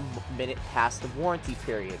 exactly a minute past the warranty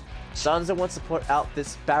period. Zonzo wants to put out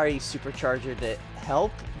this battery supercharger to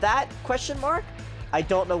help that, question mark? I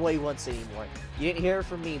don't know what he wants anymore. You didn't hear it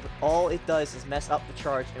from me, but all it does is mess up the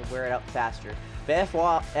charge and wear it out faster. But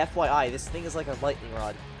FYI, this thing is like a lightning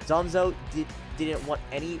rod. Zonzo didn't want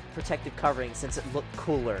any protective covering since it looked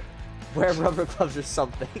cooler. Wear rubber gloves or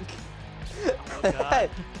something. Oh,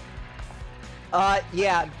 God.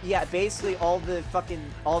 Yeah, basically all the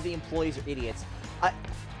employees are idiots.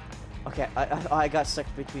 I got stuck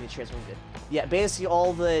between the chairs. We're good. Yeah, basically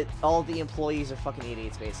all the employees are fucking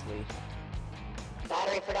idiots, basically.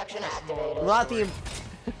 Battery production activated. Not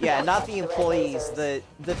the employees, the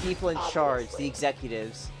people in charge, the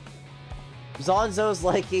executives. Zonzo's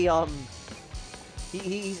like a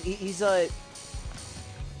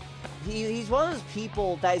he's one of those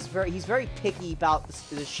people that is he's very picky about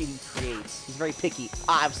the shit he creates. He's very picky.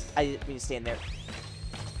 I didn't mean to stand there.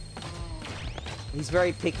 He's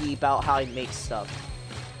very picky about how he makes stuff.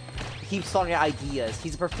 He keeps throwing out ideas.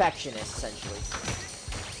 He's a perfectionist, essentially.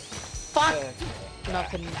 Fuck!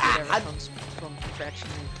 Nothing good ever comes from perfection.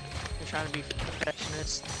 You're trying to be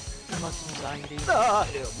perfectionist. Unless anxiety.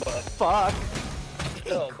 Fuck!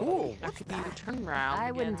 Hey, cool. After you turn around.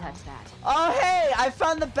 I wouldn't touch that. Oh, hey! I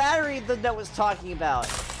found the battery the note was talking about.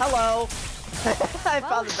 Hello! I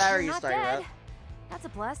found the battery you're talking about. That's a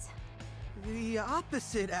plus. The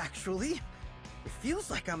opposite, actually. It feels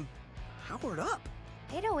like I'm powered up.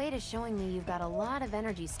 808 is showing me you've got a lot of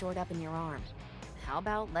energy stored up in your arm. How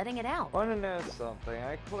about letting it out? Wanna know something?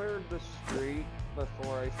 I cleared the street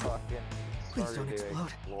before I fucking started to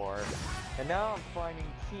explore. And now I'm finding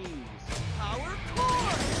keys. Power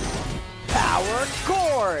cord! Power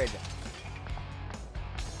cord!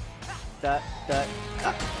 What?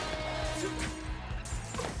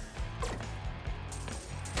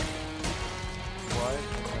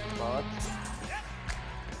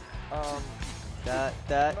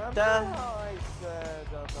 Remember how I said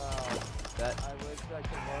about that I wish I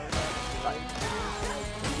could learn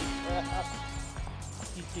how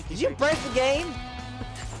to Did you break the game?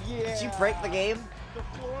 Yeah. Did you break the game? The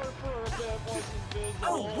floor for a bit wasn't visible.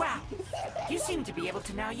 Oh, wow! You seem to be able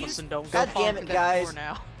to now use... Listen, don't God damn it, guys.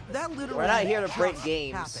 Now. That literally We're not here to break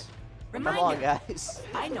games. Come on, guys.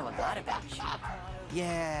 I know a lot about you.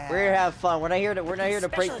 Yeah. We're here to have fun. We're not here to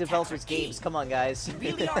break developers' games. Come on, guys. You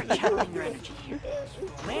really are channeling your energy here.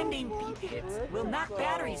 Landing beep hits will knock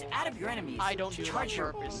batteries out of your enemies. I don't do charge it your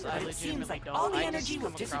on purpose. but I it seems like don't. all the I energy just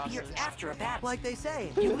will come across disappear as- after a battle. Like they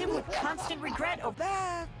say. You live with constant regret of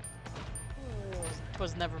that.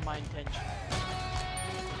 Was never my intention.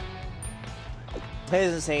 He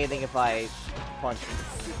doesn't say anything if I punch him.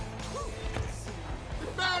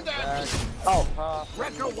 Found that! Oh.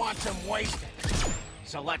 Wrecker wants him wasted.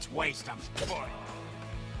 So let's waste him.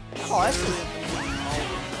 Oh, that's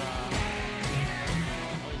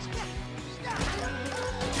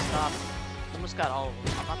Stop. Almost got all of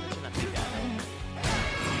them. I'm not mentioning that big guy.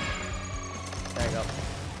 There you go.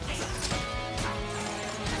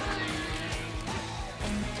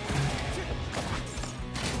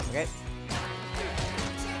 Okay.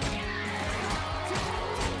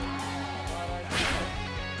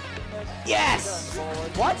 Yes!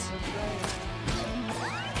 What?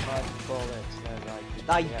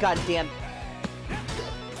 Ah, you goddamn.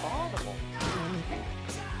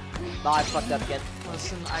 Oh, I fucked up again.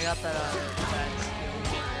 Listen, I got that skill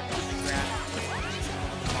where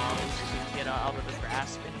get out of the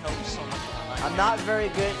grasp. It helps so much. I'm not very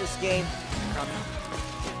good at this game.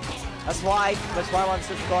 That's why I want to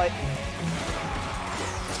switch fight.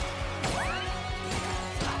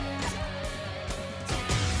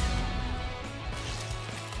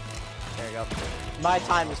 There you go. My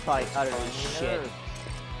time was probably utterly shit.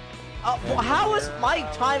 Oh, well, how was my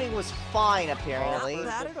timing was fine apparently. Not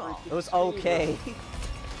bad at all. It was okay.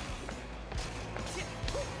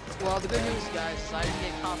 Well, the good news, guys, is I didn't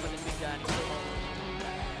get caught by the big guy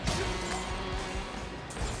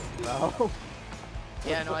anymore. No.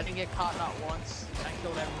 Yeah, no, I didn't get caught not once. I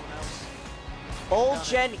killed everyone else. Old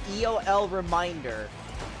Gen EOL reminder.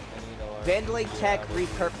 Vandalay Tech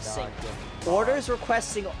repurposing. Orders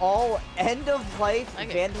requesting all end-of-life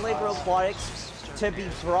Vandalay robotics to be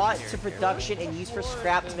brought to production and used for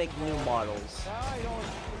scrap to make new models.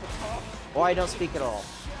 Or I don't speak at all.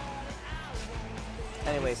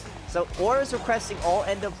 Anyways, so orders requesting all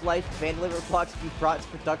end-of-life Vandalay blocks be brought to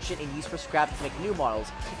production and used for scrap to make new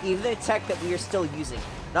models, even the tech that we are still using.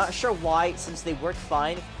 Not sure why, since they work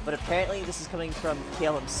fine, but apparently this is coming from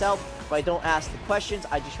Kale himself, but I don't ask the questions,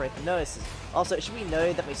 I just write the notices. Also, it should be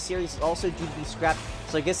noted that my series is also due to be scrapped,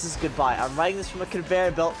 so I guess this is goodbye. I'm writing this from a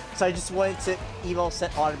conveyor belt, so I just wanted to email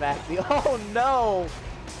sent automatically. Oh no!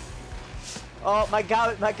 Oh, my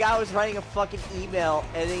guy was writing a fucking email,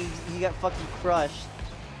 and then he got fucking crushed.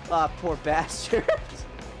 Ah, poor bastard.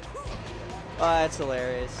 Oh, that's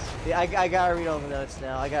hilarious. Yeah, I gotta read all the notes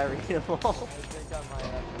now. I gotta read them all. I think I might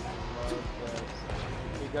have to reload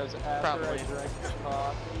this. Because after I drank the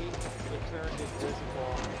coffee, it turned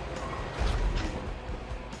invisible.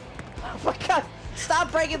 Oh my god!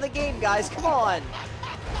 Stop breaking the game, guys! Come on!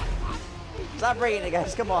 Stop breaking it,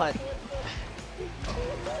 guys! Come on!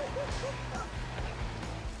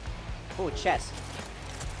 Oh, chest.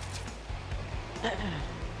 Look,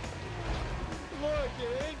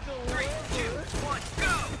 it ain't delivered. 3, 2, 1,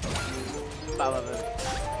 go!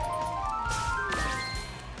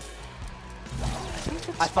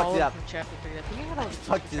 I fucked it up. From chapter 3. I think I gotta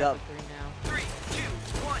Fucked it up. 3, 2,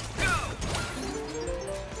 1, go!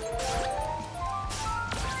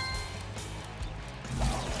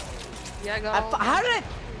 Yeah, I got How did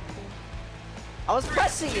I was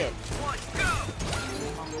pressing it! 1, go!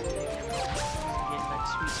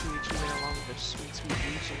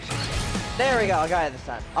 There we go, I got it this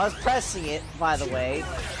time. I was pressing it, by the way.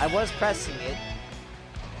 I was pressing it.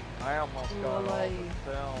 I almost got all the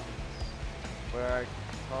films where I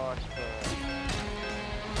can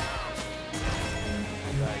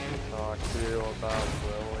talk to about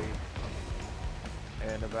Lily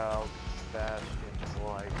and about Sebastian's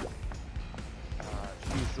life.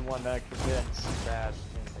 She's the one that convinced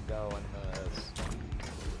Sebastian to go in this.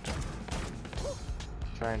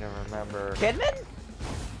 Trying to remember. Kidman?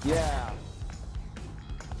 Yeah.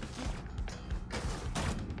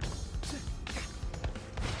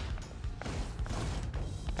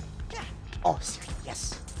 Oh, seriously,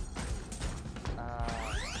 yes.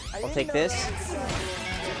 I'll take this. Otherwise,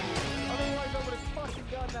 I would have fucking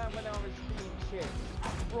done that when I was being chased.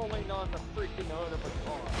 Rolling on the freaking hood of a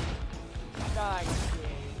car. Nice game.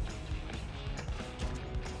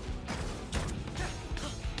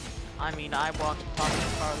 I mean, I walked and talked to the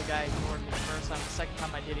car, the guy ignored me the first time, the second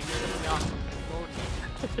time I did, he cut me off and ignored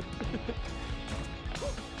me.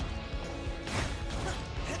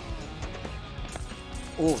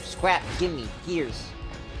 Oh, scrap, gimme, gears.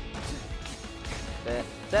 Da.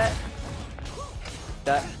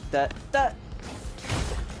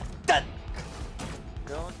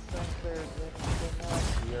 Don't think there's anything else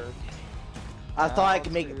here. I thought I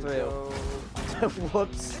could make it through.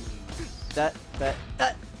 Whoops. That.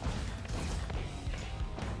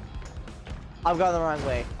 I've gone the wrong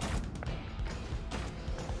way.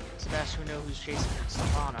 Sebastian, we know who's chasing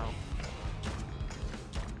Stefano.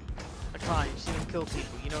 Like, fine, you see him kill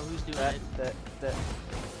people, you know who's doing it.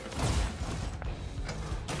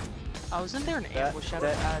 Oh, isn't there an ambush out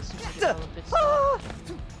as soon as you get the pit stop?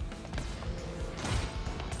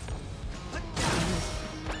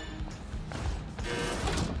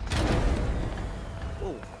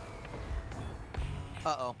 Ooh.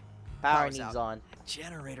 Uh-oh. Power Power's needs out. on.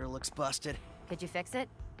 Generator looks busted. Could you fix it?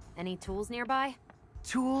 Any tools nearby?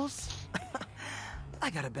 Tools? I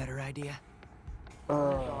got a better idea.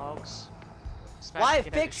 Dogs. Why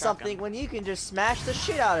fix something when you can just smash the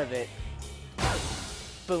shit out of it?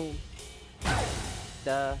 Boom.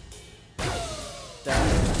 The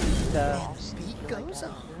beat goes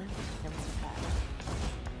on.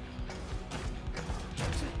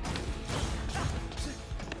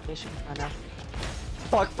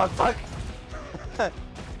 Fuck.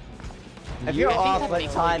 If you're off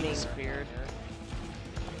with timing,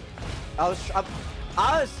 I was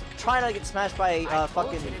trying not to get smashed by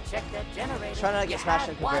fucking. Trying not to get smashed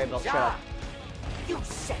in a conveyor belt. Shut up. You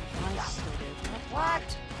said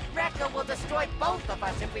what? Rekka will destroy both of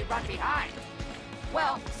us if we run behind.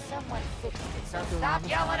 Well, someone fixed it, so stop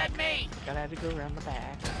yelling at me. Gotta have to go around the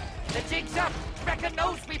back. The jig's up. Rekka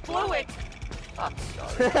knows we blew it. I'm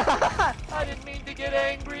sorry. I didn't mean to get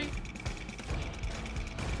angry.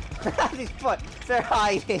 They're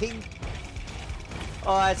hiding.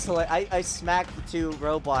 Oh, that's hilarious. I smacked the two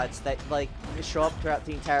robots that like show up throughout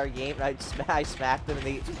the entire game, and I smacked them,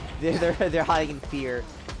 and they're hiding in fear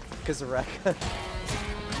because of Rekka.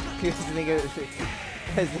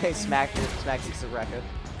 Because they smacked because of Rekka.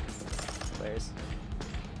 Players.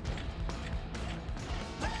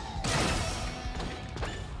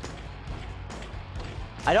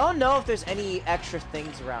 I don't know if there's any extra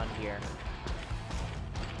things around here.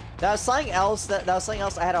 That was something else. That was something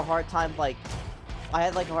else. I had a hard time like. I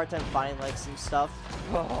had like a hard time finding like some stuff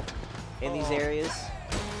in these areas.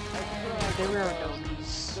 There were no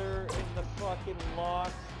They're in the fucking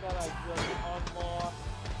locks that I just unlocked.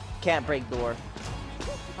 Can't break door.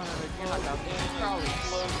 You're not down there. Probably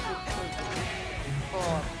close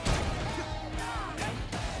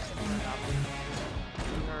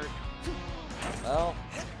Well,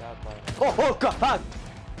 got my... Oh god!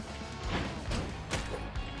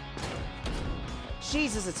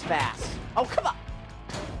 Jesus, it's fast. Oh, come on!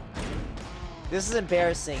 This is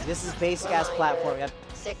embarrassing. This is basic ass platforming.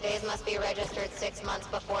 Sick days must be registered 6 months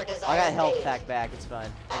before desired I got a health date. pack back. It's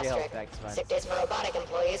fine. I got a health pack. It's fine. Sick days for robotic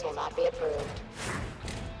employees will not be approved.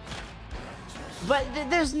 But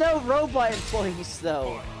there's no robot employees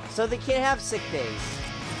though, so they can't have sick days.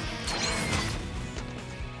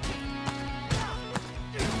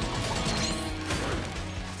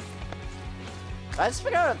 I just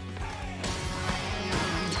figured out.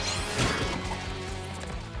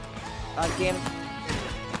 Damn it.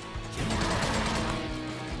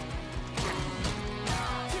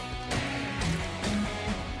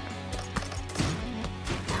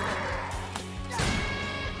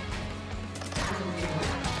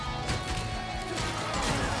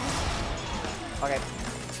 Okay.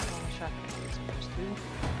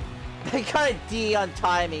 I got a D on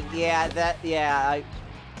timing. Yeah, I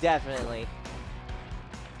definitely.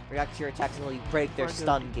 React to your attacks until you break their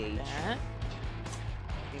stun gauge.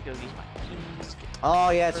 Oh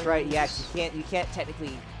yeah, that's right. Yeah, 'cause you can't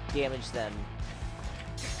technically damage them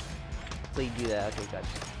until you do that. Okay, gotcha.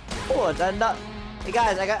 Oh, not. Hey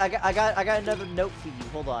guys, I got another note for you.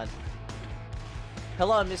 Hold on.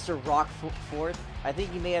 Hello, Mr. Rockford. I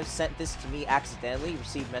think you may have sent this to me accidentally.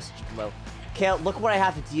 Received message below. Kale, look what I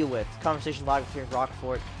have to deal with. Conversation log between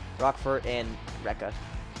Rockford and Rekka.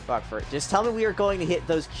 Rockford. Just tell me we are going to hit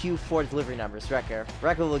those Q4 delivery numbers. Rekka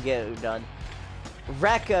will get it done.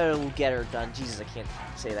 Rekka will get her done. Jesus, I can't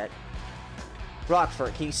say that.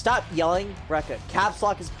 Rockford, can you stop yelling? Rekka, caps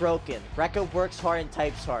lock is broken. Rekka works hard and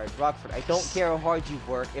types hard. Rockford, I don't care how hard you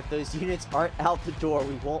work. If those units aren't out the door,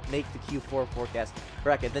 we won't make the Q4 forecast.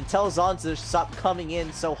 Rekka, then tell Zonzo to stop coming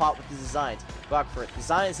in so hot with his designs. Rockford,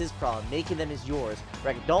 design is his problem. Making them is yours.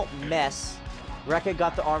 Rekka, don't mess. Rekka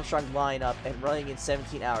got the Armstrong line up and running in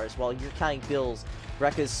 17 hours. While you're counting bills,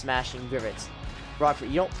 Rekka's smashing rivets. Rockford,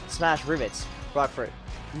 you don't smash rivets. Rockford,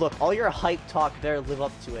 look, all your hype talk better live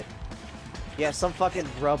up to it. Yeah, some fucking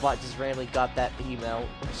robot just randomly got that email,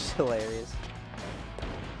 which is hilarious.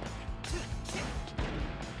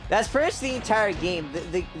 That's pretty much the entire game.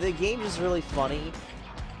 The game is really funny.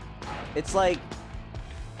 It's like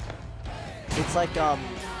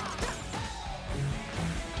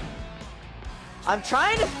I'm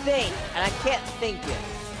trying to think, and I can't think it.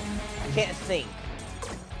 I can't think.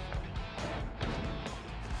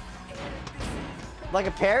 Like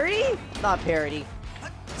a parody? Not parody.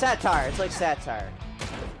 Satire. It's like satire.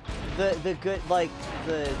 The good, like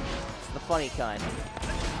the funny kind.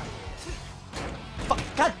 Fuck!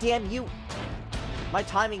 God damn you! My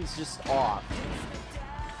timing's just off.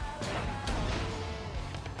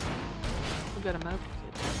 We got a mouth.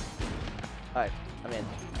 Alright, I'm in.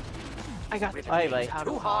 I got it. Alright, buddy.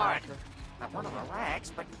 Too hard. I want to relax,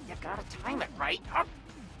 but you gotta time it right.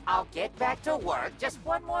 I'll get back to work. Just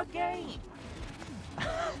one more game.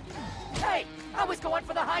 Hey, I was going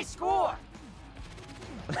for the high score.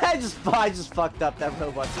 I just fucked up that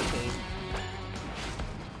robot's game.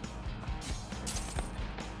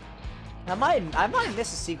 I might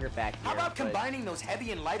miss a secret back here. How about combining those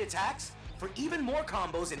heavy and light attacks for even more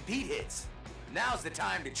combos and beat hits? Now's the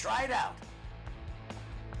time to try it out.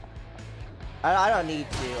 I don't need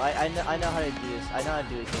to. I know how to do this. I know how to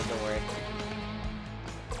do this. Don't worry.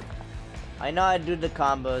 I know how to do the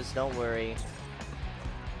combos. Don't worry.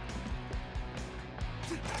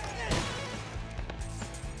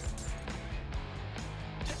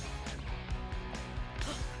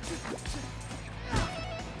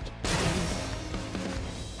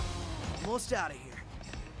 Almost out of here.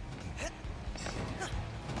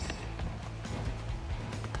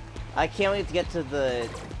 I can't wait to get to the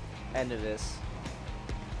end of this.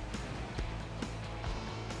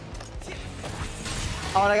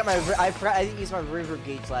 Oh, and I got my. I forgot. I didn't use my river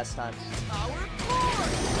gauge last time.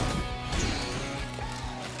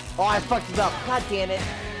 Oh, I fucked it up. God damn it.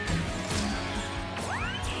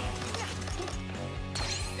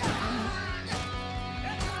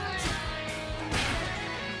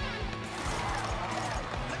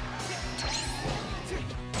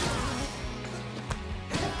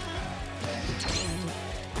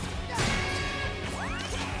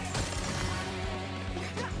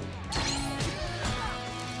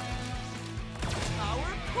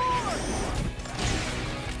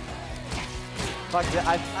 Fuck it,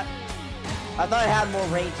 I thought I had more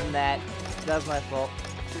range than that. That was my fault.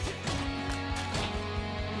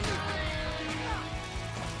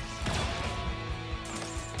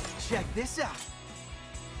 Check this out.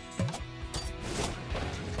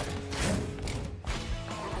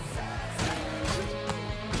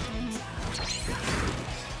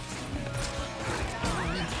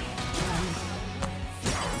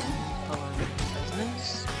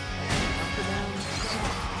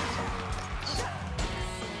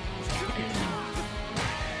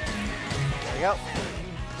 There we go.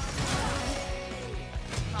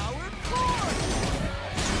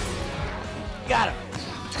 Got him.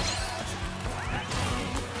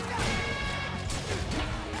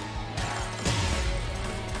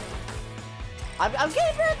 I'm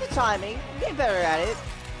getting better at the timing. I'm getting better at it.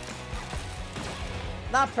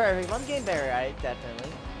 Not perfect, but I'm getting better at it,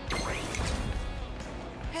 definitely.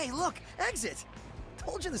 Hey, look! Exit!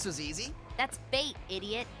 Told you this was easy. That's bait,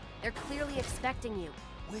 idiot. They're clearly expecting you.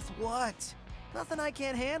 With what? Nothing I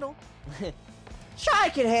can't handle. Shy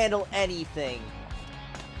can handle anything.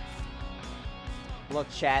 Look,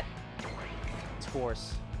 chat. It's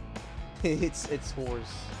horse. it's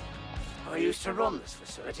horse. I used to run this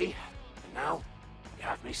facility, and now you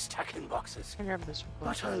have me stacking boxes. I grab this one.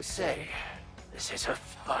 But I'll say, this is a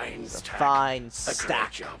fine stack. Fine A stack.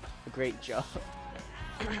 great job. A great job.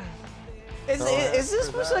 Is this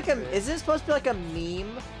supposed to like is this supposed to be like a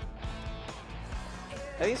meme?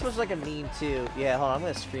 I think it's supposed to be like a meme too. Yeah, hold on, I'm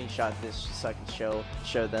gonna screenshot this just so I can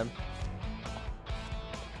show them.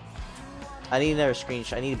 I need another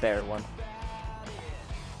screenshot. I need a better one.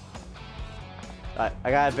 Alright,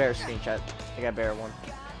 I got a better screenshot. I got a better one.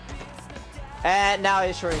 And now I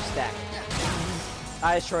destroy his stack.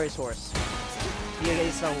 I destroy his horse.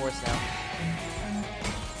 He's no horse now.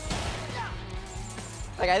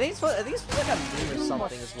 Like I think it's supposed to be like a meme or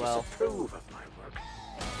something as well. Disapprove of my work.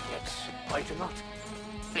 Yet I do not.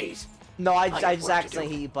 Please. No, I just have work to accidentally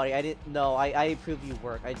do. hit you, buddy. I didn't. No, I approve your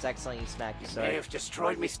work. I just accidentally smacked you. You Sorry. may have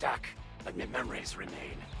destroyed me stack, but my memories remain.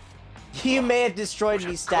 You may have destroyed What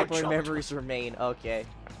me, a stack, good but job. memories remain. Okay.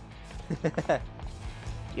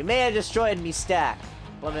 You may have destroyed me, stack,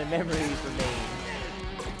 but my memories remain.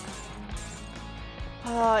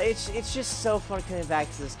 It's just so fun coming back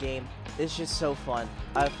to this game. It's just so fun.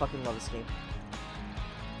 I fucking love this game.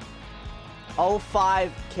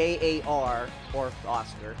 05KAR, or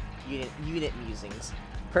Oscar, unit musings.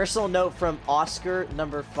 Personal note from Oscar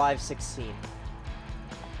number 516.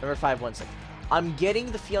 Number 516. I'm getting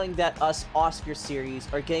the feeling that us Oscar series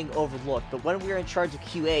are getting overlooked, but when we were in charge of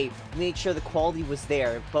QA, we made sure the quality was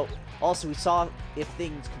there, but also we saw if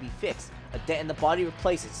things could be fixed. A dent in the body,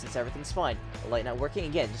 replace it since everything's fine. A light not working,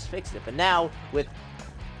 again, just fix it. But now, with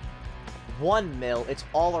 1 mil, it's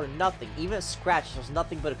all or nothing. Even a scratch, there's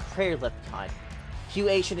nothing but a crater left behind.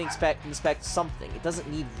 QA should inspect something. It doesn't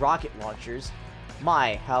need rocket launchers.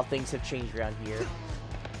 My, how things have changed around here.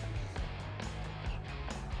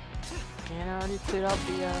 And I already cleared out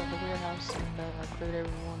the warehouse and cleared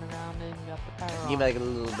everyone around it and got the power on. Give me like a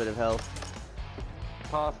little bit of health.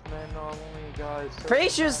 Hoffman, normally guys. Pretty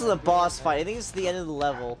sure this is the boss fight. I think it's the end of the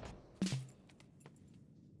level.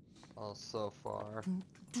 Oh, so far.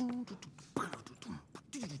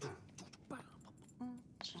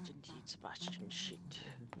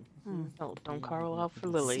 No, don't carve out for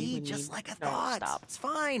Lily. See, We just need- like I no, thought. Stop. It's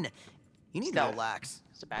fine. You need to relax.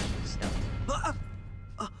 It's a bad stuff.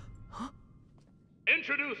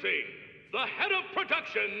 Introducing the head of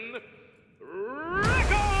production,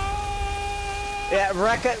 Rekka! Yeah,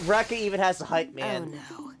 Rekka even has a hype man.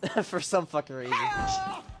 Oh no. For some fucking reason.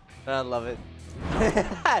 I love it.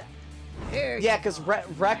 Yeah, because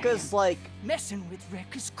Rekka's like... Messing with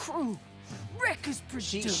Rekka's crew. Rekka's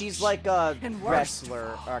producer. She's like a And worst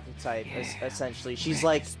wrestler archetype, essentially. She's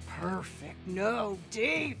like... perfect, no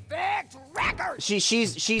defect record.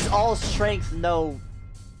 She's all strength, no...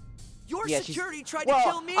 Your yeah, security tried well, to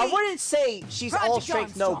kill me. I wouldn't say she's all Project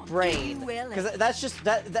strength, no Armstrong, brain, you will because that's just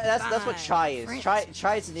that's what Chai is. Fine.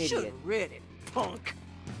 Chai's an idiot. Should've read it, punk.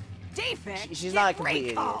 Defect. She's not a complete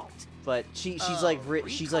idiot, recalled. but she's like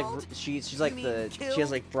she's like she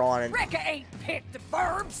has like brawn and Rekka ain't picked the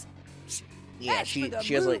verbs. yeah That's for the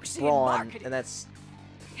she has like mooks in brawn marketing. and that's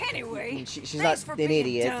Anyway, she's not thanks for an being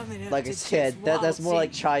idiot. dumb enough Like I to said, just that's more waltz like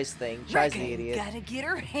in. Chai's thing. Chai's Rekka the ain't idiot. gotta get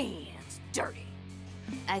her hands dirty.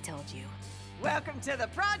 I told you. Welcome to the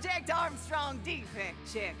Project Armstrong defect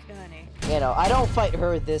check, honey. You know, I don't fight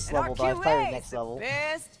her at this And level, but our I fight her QA's at next the level.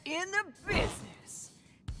 Best in the business.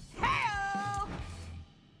 Hell.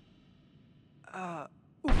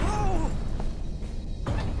 Whoa.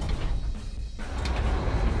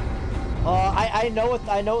 I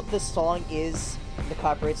know what this song is the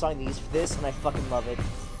copyright song they use for this, and I fucking love it.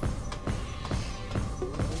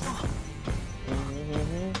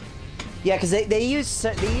 Yeah, because they use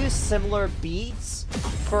similar beats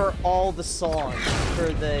for all the songs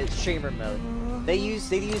for the streamer mode. They use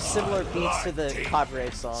similar beats to the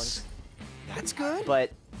copyright songs. That's good.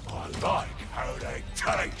 But I like how they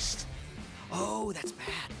taste. Oh, that's bad.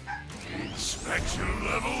 Inspection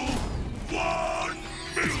level 1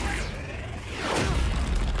 million.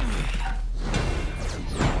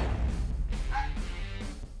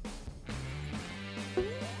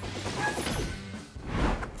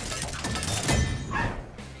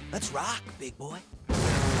 Let's rock, big boy.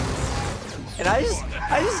 And I just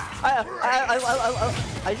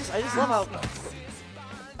love how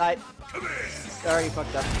I already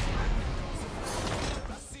fucked up.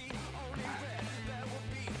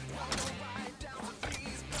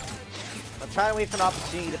 I'm trying to wait for an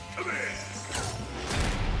opportunity to...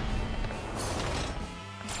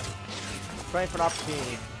 Trying for an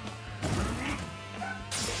opportunity.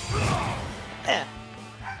 Eh.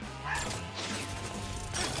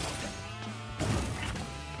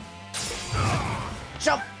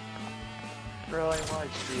 Jump! Really like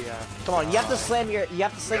the Come on, you have to slam your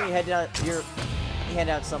head down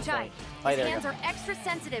at some point. Oh, His there you hands go. are extra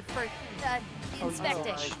sensitive for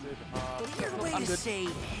inspecting. Weird way to say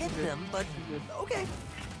hit them, but okay.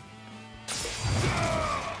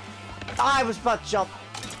 I was about to jump.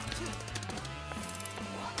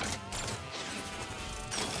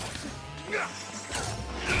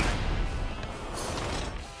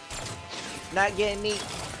 Not getting me.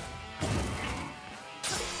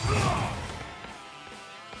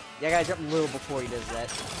 Yeah, I gotta jump a little before he does that.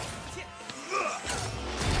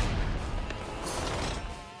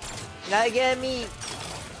 Not getting me.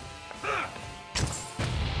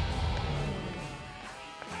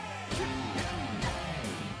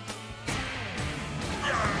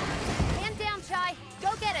 Hand down, Chai. Go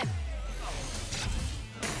get him.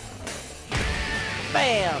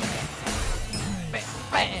 Bam!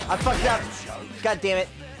 Bam! I fucked up. God damn it.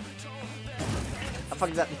 I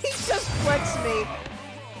fucked up. He just flexed me.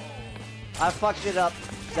 I fucked it up.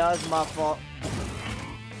 That was my fault.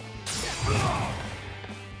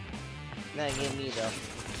 Not getting me though.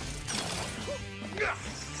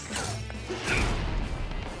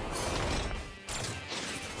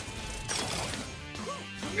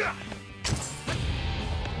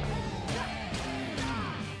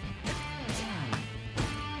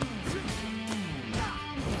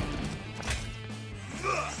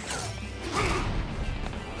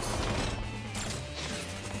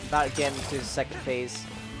 About getting to the second phase.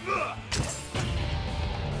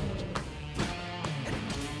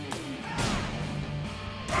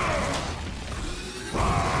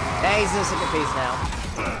 Yeah, he's in the second phase now.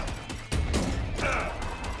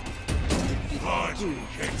 I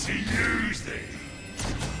get to use these.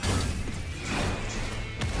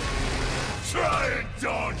 Try and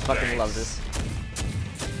dodge Fucking this. love this.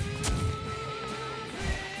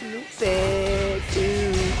 Big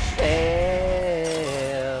to fail.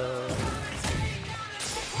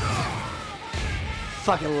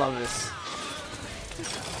 Fucking love this.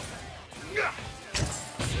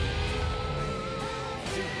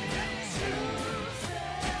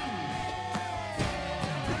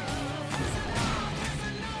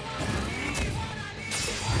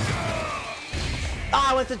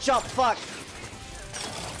 Ah, I went to jump, fuck.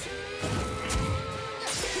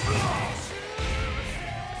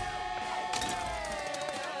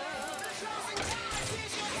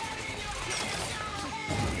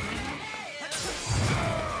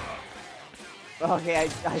 Okay, I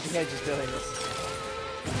think I just barely missed.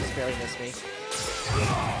 Just barely missed me.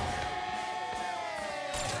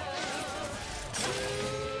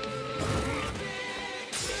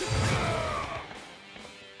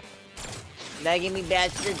 Nagging me,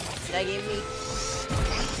 bastard. Nagging me.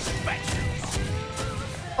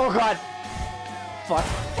 Oh god. Fuck,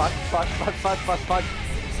 fuck, fuck, fuck, fuck, fuck, fuck.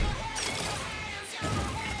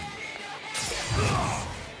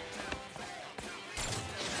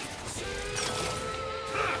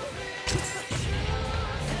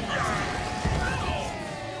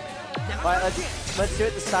 Alright, let's do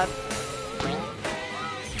it this time.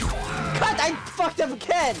 God, I fucked up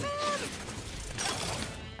again!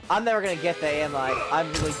 I'm never gonna get that, am I?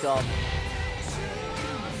 I'm really dumb.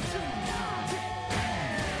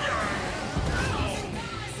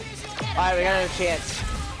 Alright, we got another chance.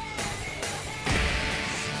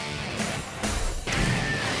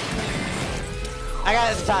 I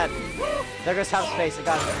got it this time. There goes half space, I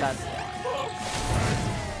got it this time.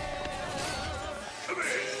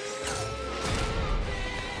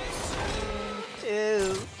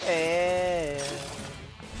 Too fair.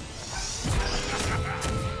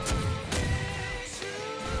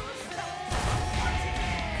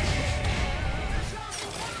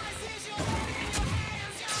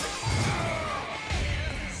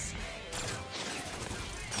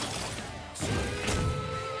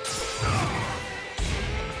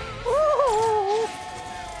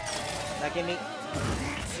 Not get me.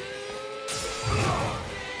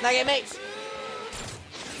 Not get me.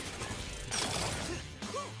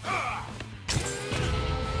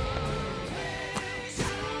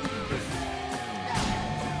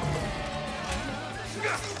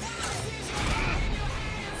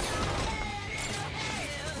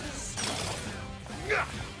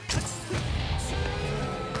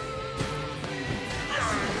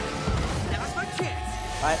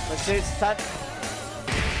 Alright, let's do this time.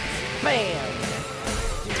 Bam!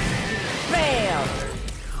 Bam!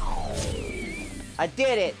 I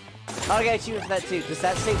did it! I'll get you for that too. Does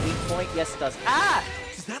that say weak point? Yes, it does. Ah!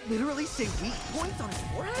 Does that literally say weak point on his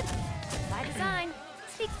forehead? By design,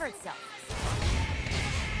 speaks for itself.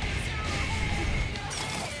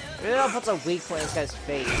 Maybe I'll put a weak point in this guy's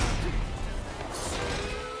face.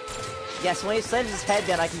 Yes, when he slams his head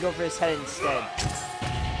down, I can go for his head instead.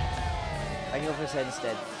 I can go for his head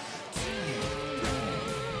instead.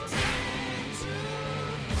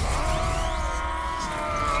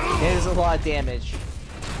 It is a lot of damage.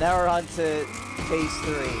 Now we're on to phase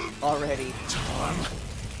 3 already. Time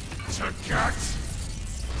to get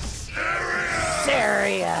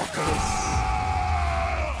serious.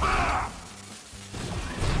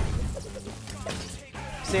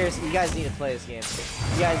 Seriously, you guys need to play this game.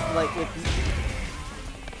 You guys, like, if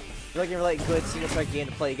you're looking for, like, good single-player game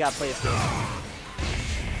to play, you gotta play this game.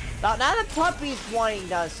 Now the puppy's whining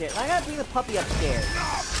downstairs. I gotta bring the puppy upstairs.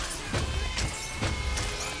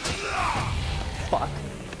 Fuck.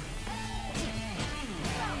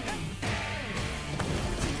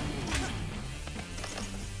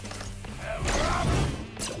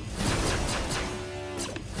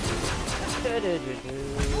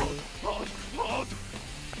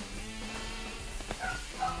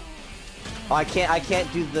 Oh, I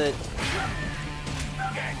can't do the...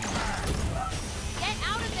 Get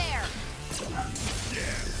out of there!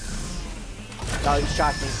 Oh, he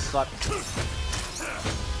shot me. Fuck.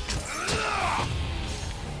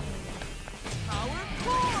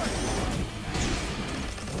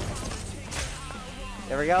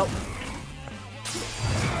 There we go.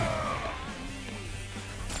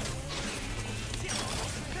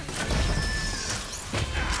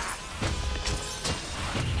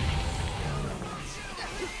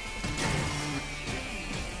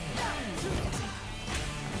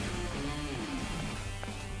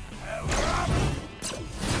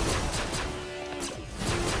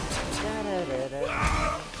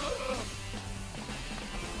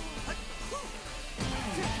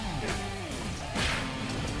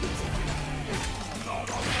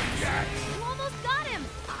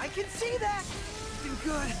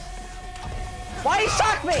 Why he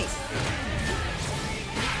shocked me?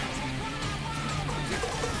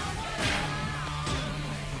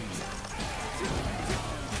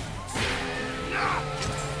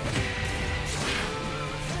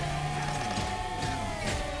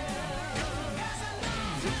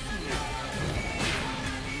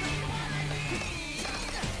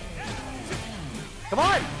 Come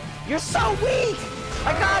on! You're so weak!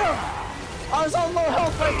 I got him! I was on low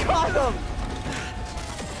health, but I got him!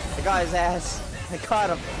 I got his ass. I caught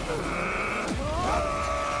him.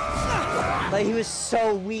 Like, he was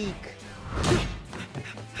so weak.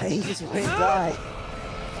 He just wouldn't die.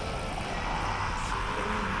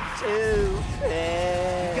 Too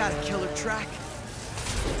bad. You got a killer track.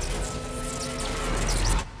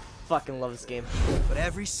 Fucking love this game. But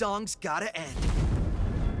every song's gotta end.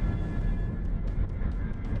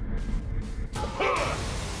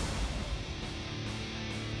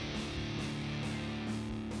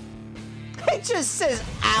 It just says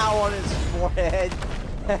ow on his forehead.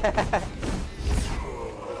 It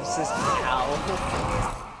says ow.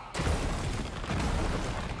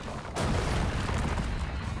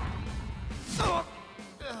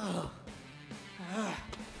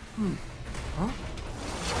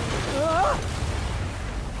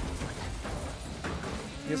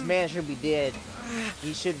 This man should be dead.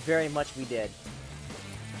 He should very much be dead.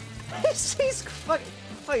 He's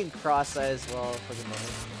fucking cross-eyed as well. Fucking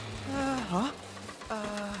moment.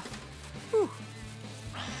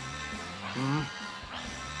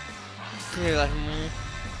 You're like,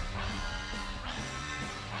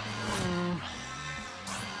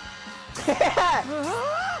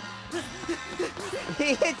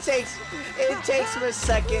 it takes him a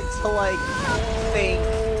second to like think.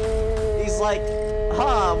 He's like,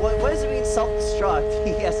 huh, what does it mean self-destruct?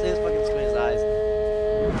 He has to fucking squint his eyes.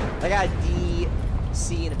 I got a D,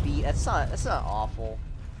 C, and a B. That's not awful.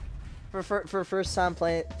 For first time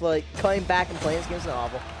playing, like coming back and playing this game is not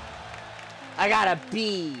awful. I got a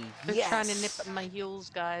B. They're Yes. trying to nip at my heels,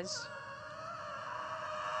 guys.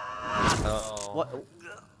 Oh. What?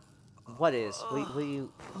 What is? Will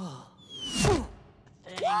you?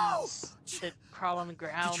 Things that crawl on the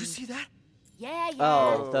ground. Did you see that? Yeah, yeah.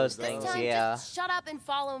 Oh, those This things, time, yeah. just shut up and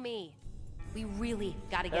follow me. We really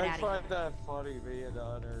gotta get out I of here. find that funny, me and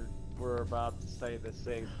Hunter were about to say the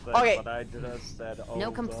same thing, Okay. but I just said, oh,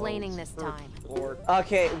 No complaining those this time. Or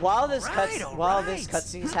Okay, while this Alright, this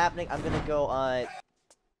cutscene is happening, I'm gonna go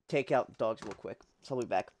take out dogs real quick. So I'll be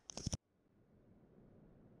back.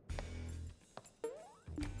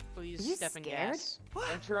 Please Are you step in scared? gas.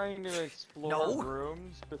 I'm trying to explore No.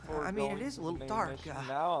 rooms before I mean, going it is to a the little main dark, mission. uh,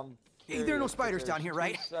 Now I'm Hey, there are no curious, spiders but down there's here, two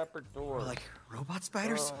right? separate Or doors. like robot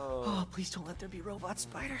spiders? Oh. Oh, please don't let there be robot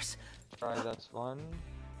spiders. Try this one.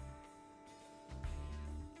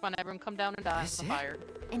 Come on, everyone, come down and die Is in the it? fire.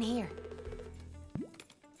 In here.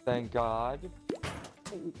 Thank God.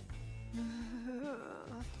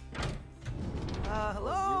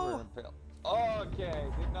 Hello? Oh, you were impaled. Oh, okay,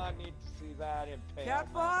 did not need to see that impalement.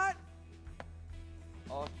 Catbot?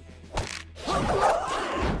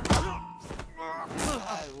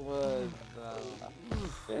 I was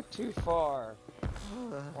a bit too far.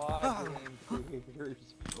 Why, Game Theaters?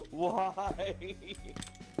 Why?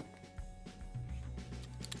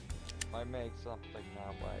 I make something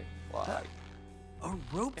that way. Why? A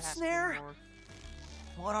rope There has to be snare? more.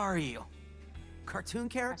 What are you? Cartoon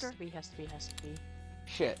character? Has to be.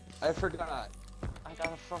 Shit, I forgot. I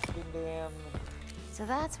got a fucking damn So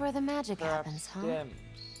that's where the magic craft happens, huh? stems.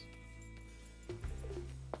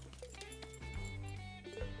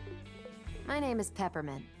 My name is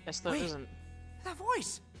Peppermint. Yes, that Wait. isn't. That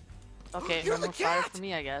voice! Okay, You're no the more fire cat! for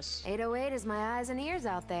me, I guess. 808 is my eyes and ears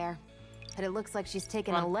out there. But it looks like she's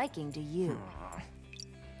taken Come a on. liking to you.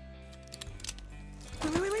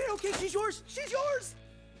 Wait, okay, she's yours! She's yours!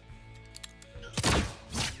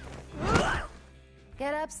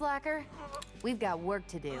 Get up, slacker. We've got work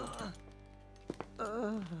to do.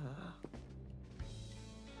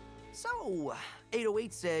 So,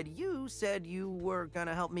 808 said you were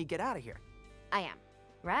gonna help me get out of here. I am.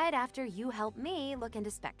 Right after you help me look into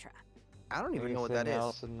Spectra. I don't even know what that Anything is.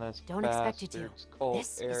 else in this Don't expect you to. bastard's cult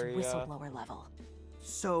This area? is whistleblower level.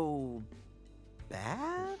 So...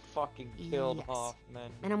 bad? Fucking killed Yes.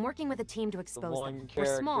 Hoffman. And I'm working with a team to expose one them.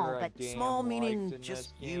 We're small, character I but damn Small liked meaning in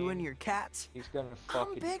just this you and game. your cats? He's gonna I'm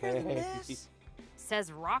fucking bigger than pay. this. Says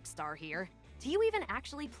Rockstar here. Do you even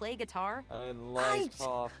actually play guitar? I like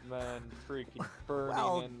Hoffman freaking burning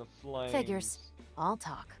Well, in the flames. Figures. I'll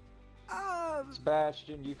talk.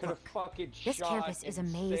 Sebastian, you could have fucking This shot campus is a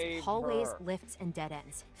and maze of saved hallways, her. lifts, and dead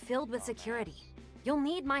ends, filled with security. You'll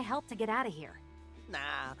need my help to get out of here.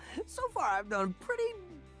 Nah, so far I've done pretty...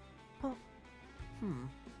 well,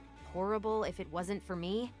 Horrible if it wasn't for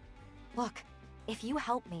me? Look, if you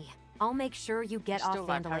help me, I'll make sure you get You're off still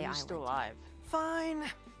alive. How Vandalay are you Island. still alive? Fine.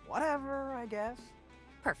 Whatever, I guess.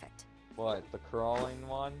 Perfect. What, the crawling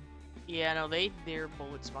one? Yeah, no, they're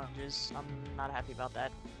bullet sponges. I'm not happy about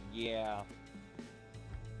that. Yeah.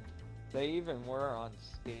 They even were on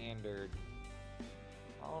standard.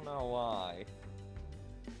 I don't know why.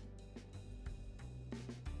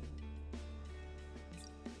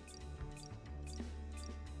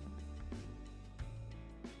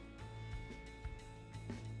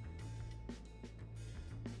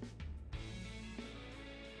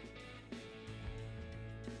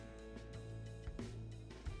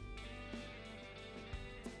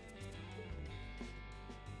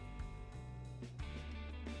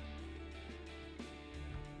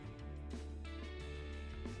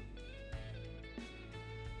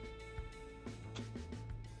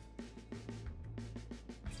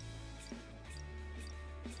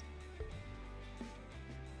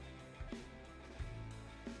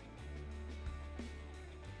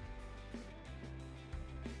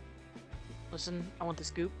 Listen, I want the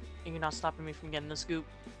scoop, and you're not stopping me from getting the scoop.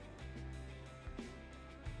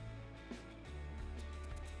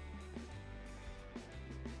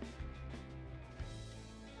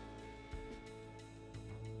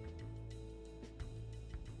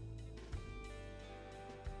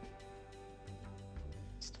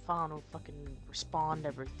 Stefan will fucking respond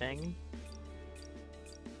everything.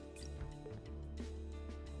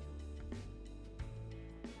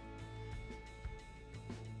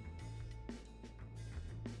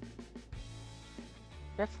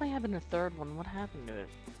 Definitely having a third one. What happened to it?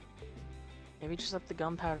 Maybe just left the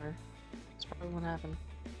gunpowder. That's probably what happened.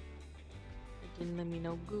 It didn't let me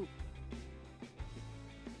know goop.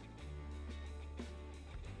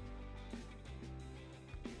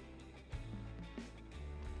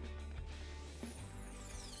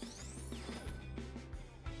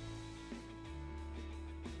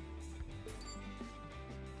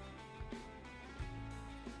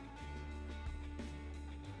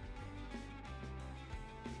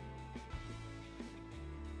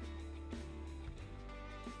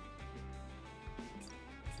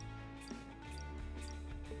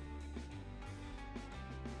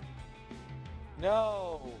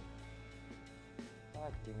 No!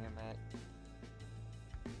 God damn it.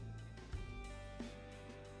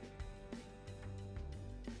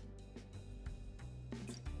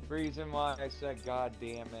 The reason why I said god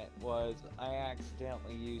damn it was I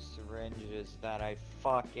accidentally used syringes that I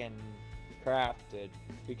fucking crafted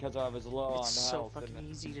because I was low on health. It's so fucking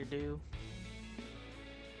easy to do.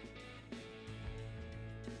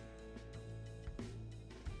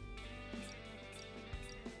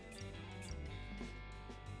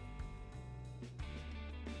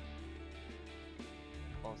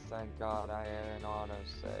 Oh, thank God I had an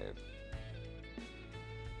autosave.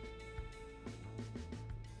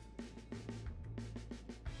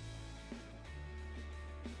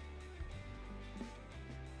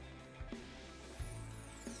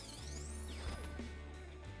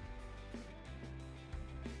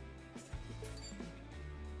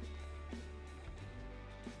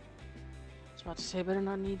 I was about to say, I better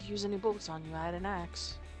not need to use any bolts on you. I had an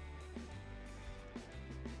axe.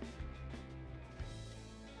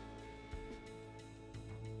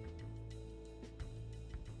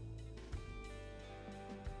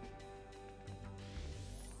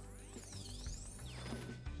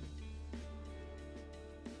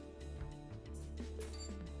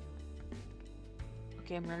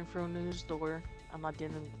 Okay, I'm running for a news door. I'm not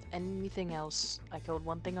dealing with anything else. I killed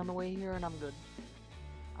one thing on the way here and I'm good.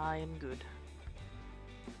 I am good.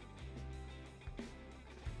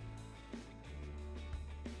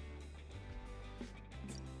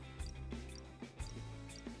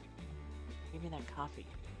 Give me that coffee.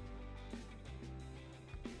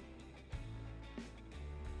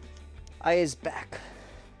 I is back.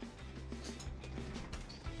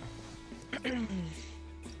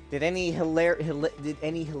 Did any hilarity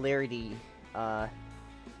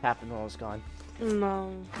happen while I was gone?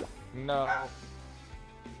 No. No.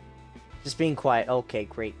 Just being quiet. Okay,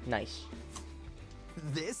 great, nice.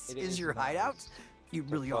 This is your hideout? You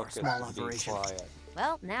really are a small operation.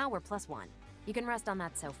 Well, now we're +1. You can rest on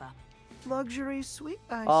that sofa. Luxury suite,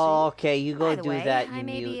 I see. Oh, okay, you go By the do way, that. I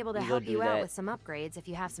may be able to help you out with some upgrades if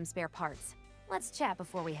you have some spare parts. Let's chat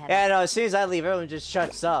before we head Yeah, out. no, as soon as I leave, everyone just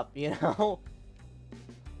shuts up, you know?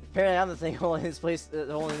 Apparently I'm the thing holding this place,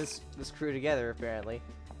 holding this crew together, apparently.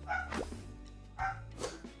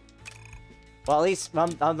 Well, at least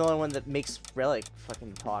I'm the only one that makes Relic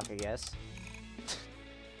fucking talk, I guess.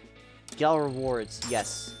 Get all rewards,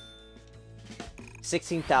 yes.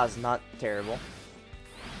 16,000, not terrible.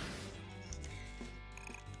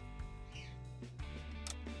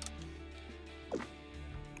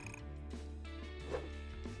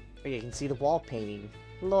 Oh, you can see the wall painting.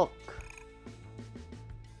 Look.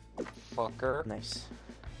 Fucker. Nice.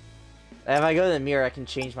 And if I go to the mirror, I can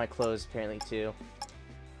change my clothes, apparently, too.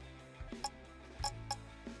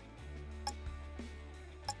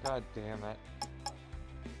 God damn it.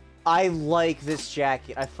 I like this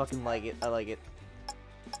jacket. I fucking like it. I like it.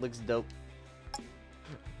 Looks dope.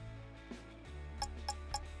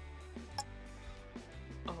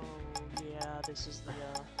 Oh, yeah, this is the,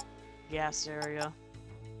 gas area.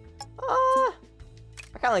 I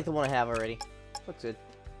kinda like the one I have already. Looks good.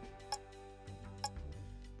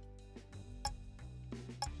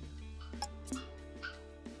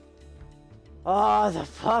 Oh, the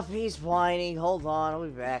puppy's whining. Hold on, I'll be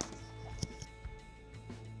back.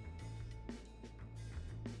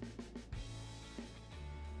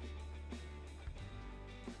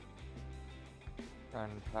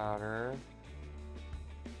 Gunpowder.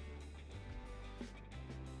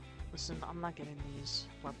 Listen, I'm not getting these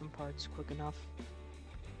weapon parts quick enough.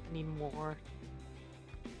 I need more.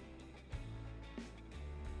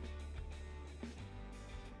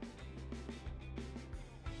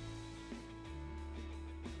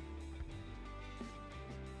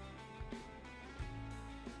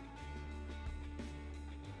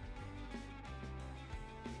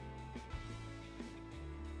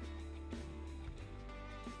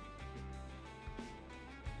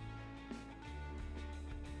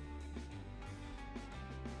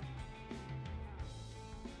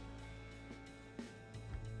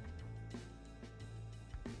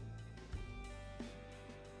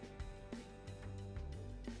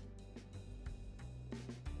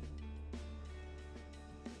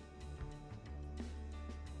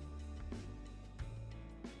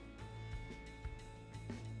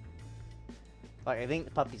 Alright, I think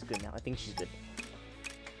the puppy's good now. I think she's good.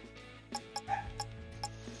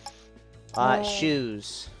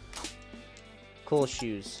 Shoes. Cool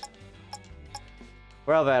shoes.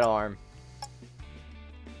 Where about that arm?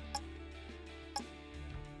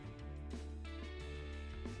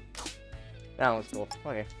 That looks cool.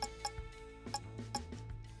 Okay.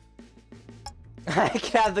 I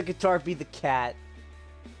can have the guitar be the cat.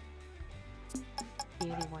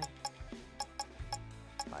 Anyway.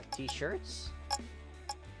 T-shirts.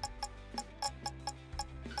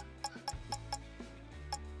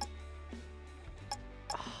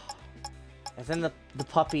 And then the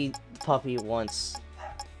puppy wants.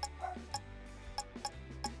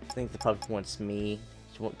 I think the puppy wants me.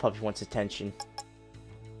 The puppy wants attention.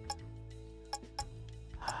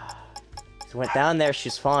 She went down there.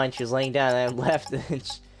 She's fine. She was laying down, and I left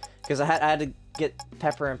because I had to get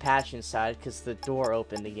Pepper and Patch inside because the door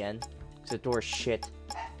opened again. The door's shit.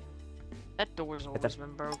 That door's always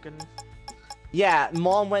been broken. Yeah,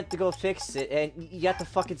 Mom went to go fix it, and you have to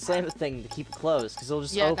fucking slam the thing to keep it closed, because it'll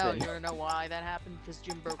just open. Yeah, no, you wanna know why that happened? Because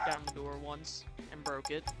Jim broke down the door once, and broke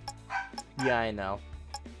it. Yeah, I know.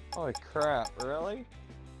 Holy crap, really?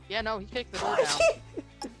 Yeah, no, he kicked the door down.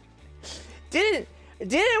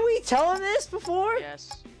 Didn't we tell him this before?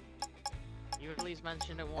 Yes. You at least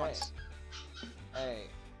mentioned it once. Hey,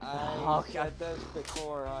 I said this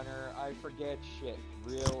before, Hunter. I forget shit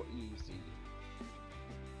real easy.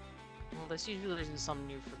 Well, this usually isn't something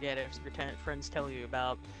you forget if your friends tell you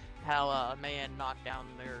about how a man knocked down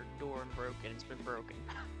their door and broke it. It's been broken.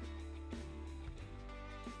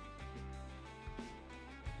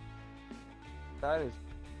 That is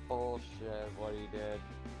bullshit what he did.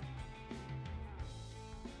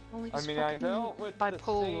 Well, I mean, I dealt with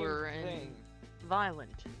bipolar the same and thing.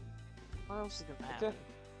 violent. What else is gonna happen?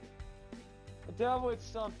 I dealt with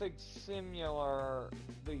something similar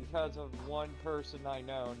because of one person I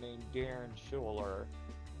know named Darren Schuler.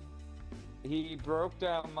 He broke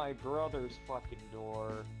down my brother's fucking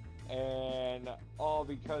door, and all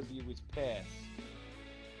because he was pissed.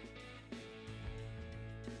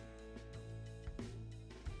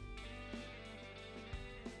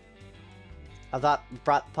 I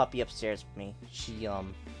brought the puppy upstairs with me. She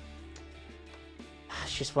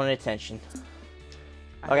just wanted attention.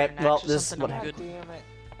 Okay, well, this is what happened. God damn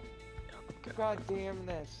it. God damn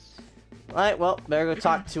this. Alright, well, better go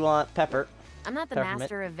talk to, Pepper. I'm not the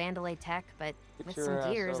master of Vandalay tech, but with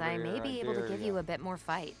some gears, I may be able to give you a bit more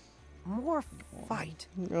fight. More fight?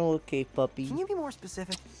 Okay, puppy. Can you be more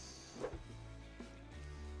specific?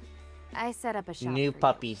 I set up a shop New for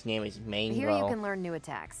puppy's name is Mango. Here you can learn new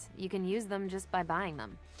attacks. You can use them just by buying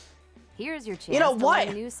them. Here's your chance You know to what?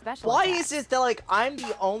 learn new special Why attacks. is it that, like, I'm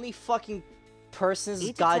the only fucking person in this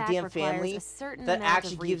Each attack goddamn requires family a certain that amount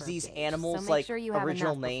actually of gives reverb these gauge, animals, so make like, sure you have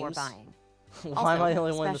original enough before names? buying. Why am I the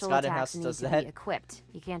only one in this special goddamn attacks house that need does to be that? equipped.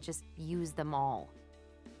 You can't just use them all.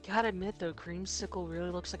 Gotta admit though, Creamsicle really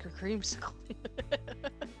looks like a creamsicle.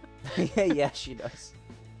 Yeah, she does.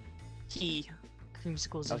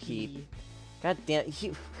 Creamsicle's Oh, a he. God damn,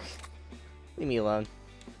 leave me alone.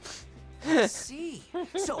 See?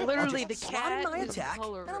 So Literally, I'll the just slot in cat my is the attack,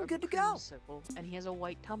 color and I'm of good a to go. creamsicle, and he has a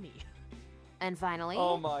white tummy. And finally,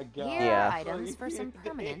 Oh my god. here Yeah. are items for some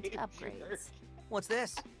permanent upgrades. What's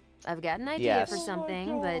this? I've got an idea Yes. for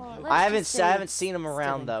something, but let's I just say haven't it's seen him still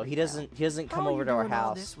around in though. He doesn't come How are over you to our doing all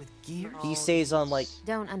house. this with gears? He stays on like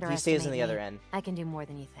Don't underestimate he stays on the other me. end. I can do more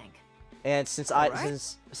than you think. And since Alright.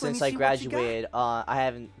 since Let me I see what you got. graduated, I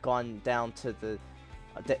haven't gone down to the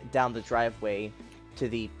down the driveway to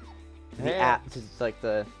the Yeah. to like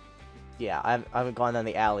the I haven't gone down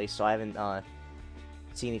the alley, so I haven't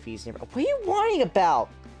seen if he's near. What are you whining about?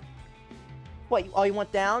 What? Oh, you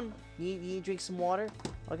want down? You need to drink some water?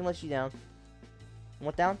 I can let you down. You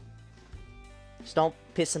want down? Just don't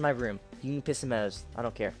piss in my room. You can piss in Meadows. I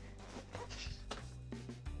don't care.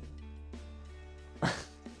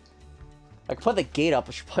 I could put the gate up,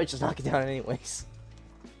 but should probably just knock it down anyways.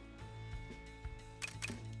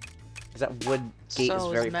 Because that wood gate is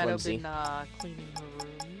very Meadow flimsy. been cleaning her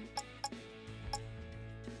room?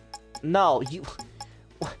 No, you...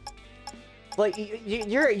 Like,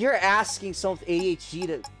 you're asking someone with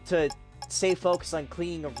ADHD to stay focused on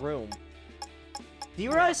cleaning a room. Do you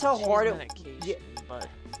realize how She's hard it... medication, but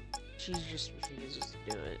she just refuses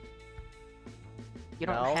to do it. You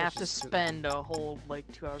don't No, have it's to just- spend a whole,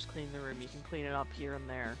 like, 2 hours cleaning the room. You can clean it up here and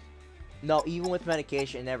there. No, even with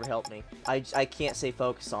medication, it never helped me. I can't stay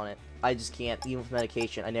focused on it. I just can't. Even with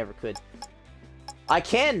medication, I never could. I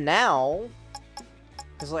can now,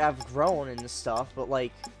 because like I've grown and stuff. But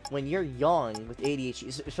like when you're young with ADHD,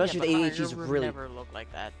 especially Yeah, with but ADHD, is your room really. never looked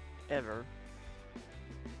like that ever.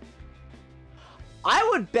 I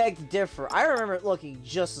would beg to differ. I remember it looking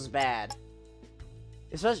just as bad.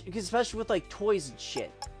 Especially with like toys and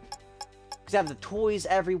shit. Because I have the toys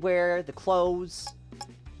everywhere, the clothes.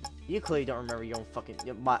 You clearly don't remember your own fucking.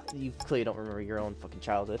 You clearly don't remember your own fucking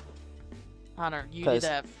childhood. Hunter, you did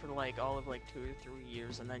that for like all of like 2 or 3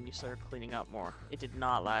 years, and then you started cleaning up more. It did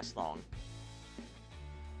not last long.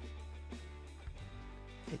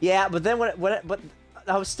 Yeah, but then but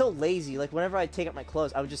I was still lazy. Like whenever I take out my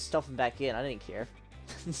clothes, I would just stuff them back in. I didn't care.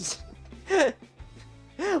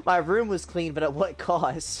 My room was clean, but at what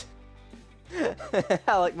cost?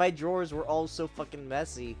 Like my drawers were all so fucking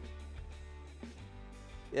messy.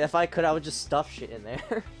 If I could, I would just stuff shit in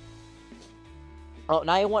there. Oh,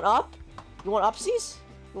 now you want up? You want upsies?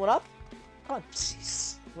 You want up? Come on.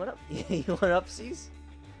 You want up? You want upsies?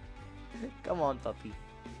 Come on, puppy.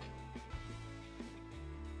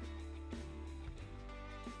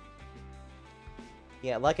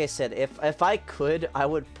 Yeah, like I said, if I could, I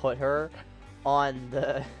would put her on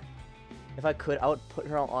the... If I could, I would put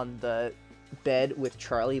her on the bed with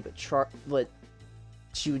Charlie, but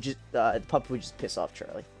she would just... the puppy would just piss off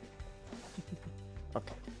Charlie.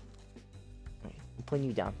 Okay. I'm putting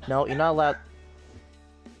you down. No, you're not allowed...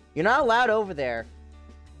 You're not allowed over there.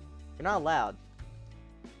 You're not allowed.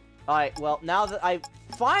 Alright, well, now that I'm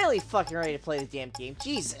finally fucking ready to play the damn game.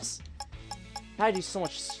 Jesus! I do so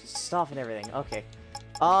much stuff and everything. Okay.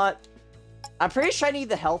 I'm pretty sure I need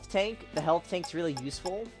the health tank. The health tank's really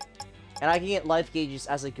useful. And I can get life gauges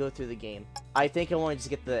as I go through the game. I think I want to just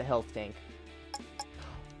get the health tank.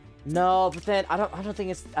 No, but then I don't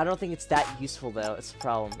think it's that useful though. It's a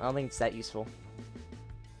problem. I don't think it's that useful.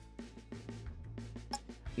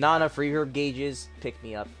 Not enough reverb gauges. Pick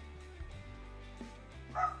me up.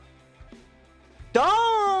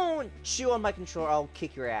 Don't chew on my controller. I'll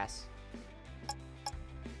kick your ass.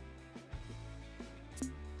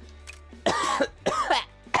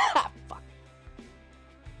 Fuck.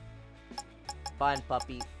 Fine,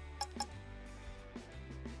 puppy.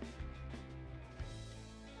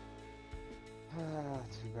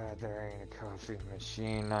 Too bad there ain't a coffee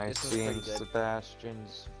machine. I see in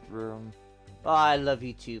Sebastian's room. Oh, I love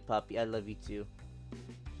you too, puppy. I love you too.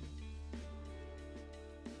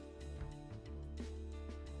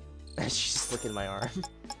 She's just licking my arm.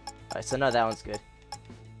 Alright, so no, that one's good.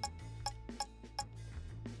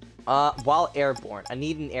 While airborne. I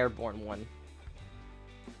need an airborne one.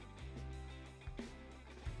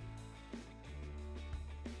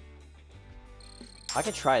 I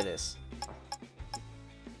can try this.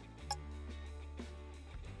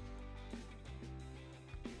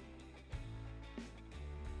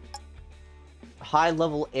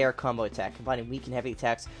 High-level air combo attack. Combining weak and heavy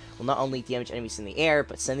attacks will not only damage enemies in the air,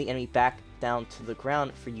 but send the enemy back down to the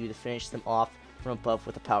ground for you to finish them off from above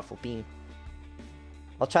with a powerful beam.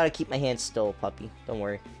 I'll try to keep my hands still, puppy. Don't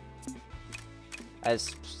worry.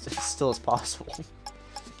 As still as possible.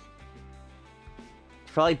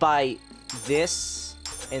 Probably buy this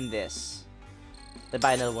and this. Then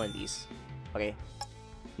buy another one of these. Okay.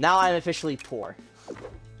 Now I'm officially poor.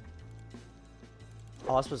 Oh,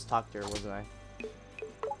 I was supposed to talk to her, wasn't I?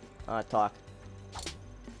 Talk.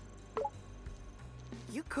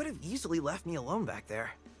 You could have easily left me alone back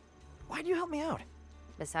there. Why'd you help me out?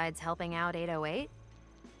 Besides helping out 808?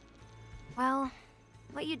 Well,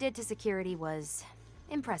 what you did to security was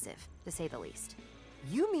impressive, to say the least.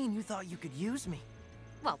 You mean you thought you could use me?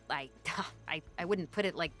 Well, I wouldn't put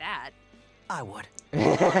it like that. I would.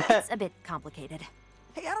 It's a bit complicated.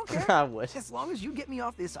 Hey, I don't care. I would. As long as you get me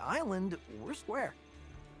off this island, we're square.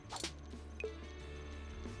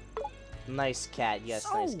 Nice cat. Yes,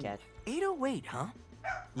 so, nice cat. 808, huh?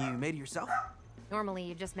 You made it yourself? Normally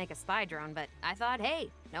you just make a spy drone, but I thought,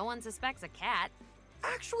 hey, no one suspects a cat.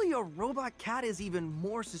 Actually, a robot cat is even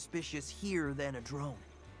more suspicious here than a drone.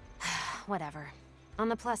 Whatever. On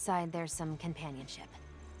the plus side, there's some companionship.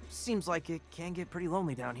 Seems like it can get pretty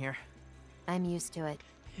lonely down here. I'm used to it.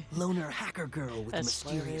 Loner hacker girl with a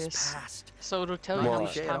mysterious hilarious. past. So to tell you how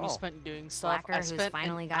much time you spent doing stuff, Slacker I who's spent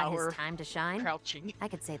finally an got hour his time to shine. crouching. I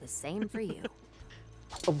could say the same for you.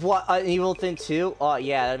 What? An evil thing too? Oh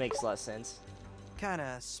yeah, that makes a lot of sense.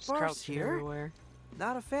 Kinda sparse here. Everywhere.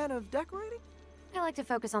 Not a fan of decorating? I like to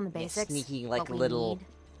focus on the basics. Sneaky like what we little. need.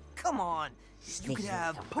 Come on. You could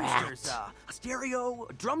have posters, a stereo,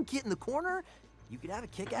 a drum kit in the corner. You could have a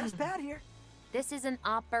kick-ass pad here. This is an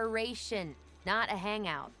operation, not a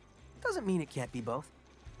hangout. Doesn't mean it can't be both.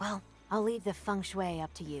 Well, I'll leave the feng shui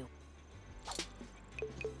up to you.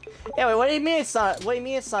 Yeah, wait, what do you mean it's not? What do you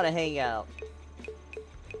mean it's not a hangout?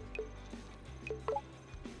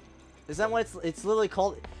 Is that what it's literally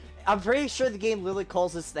called? I'm pretty sure the game literally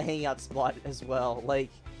calls this the hangout spot as well. Like,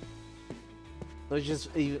 which is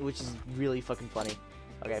really fucking funny.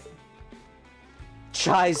 Okay.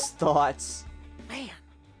 Chai's thoughts. Man,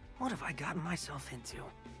 what have I gotten myself into?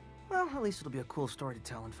 Well, at least it'll be a cool story to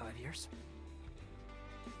tell in 5 years.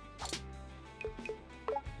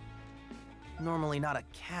 Normally not a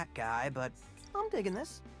cat guy, but I'm digging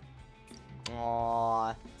this.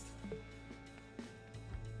 Aww.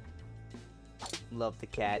 Love the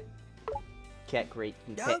cat. Cat great.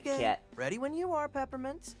 Okay. Cat. Ready when you are,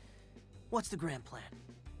 Peppermint. What's the grand plan?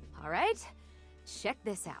 All right, check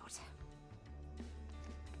this out.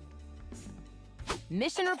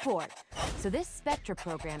 Mission report. So this Spectra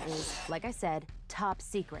program is, like I said, top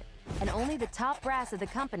secret. And only the top brass of the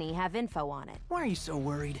company have info on it. Why are you so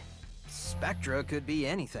worried? Spectra could be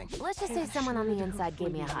anything. Let's just say someone on the inside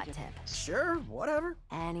gave me a hot tip. Sure, whatever.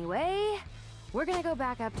 Anyway, we're gonna go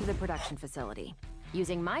back up to the production facility.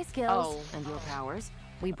 Using my skills and your powers,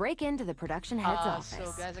 we break into the production head's office.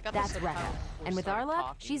 So guys, I got That's this Rekka. And with our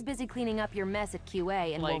luck, she's busy cleaning up your mess at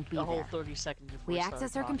QA and like won't be a whole there. 30 seconds before We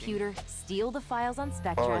access her computer, steal the files on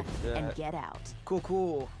Spectra, and get out.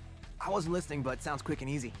 Cool. I wasn't listening, but sounds quick and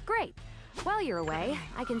easy. Great. While you're away,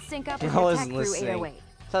 I can sync up with I your wasn't tech through listening. 808.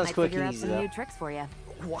 Sounds Might quick figure and out easy, some though. new tricks for you.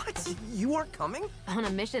 What? You aren't coming? On a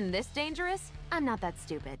mission this dangerous? I'm not that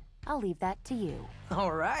stupid. I'll leave that to you.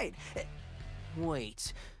 All right.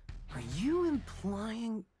 Wait. Are you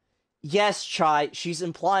implying... Yes, Chai. She's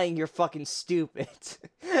implying you're fucking stupid.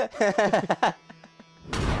 You're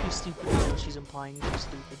stupid. She's implying you're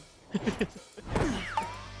stupid.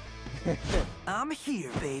 I'm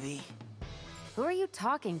here, baby. Who are you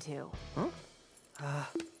talking to? Huh?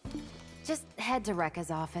 Just head to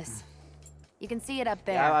Rekka's office. You can see it up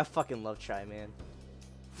there. Yeah, I fucking love Chai, man.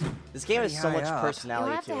 This game has so much You'll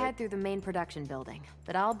personality have to to head it. through the main production building,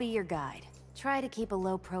 but I'll be your guide. Try to keep a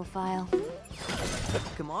low profile.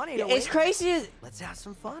 Come on, Yeah, it's crazy to... Let's have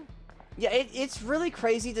some fun. Yeah, it's really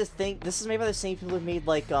crazy to think this is made by the same people who made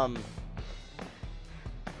like who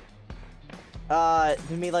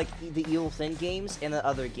made like the Evil Thin games and the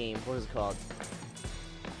other game. What is it called?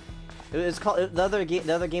 It was called the other game.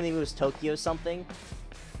 The other game they made was Tokyo something.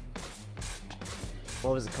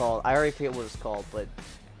 What was it called? I already forget what it was called, but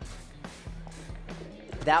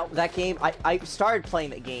that game I started playing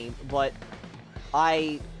that game, but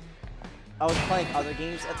I was playing other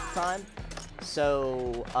games at the time,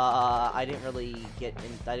 so I didn't really get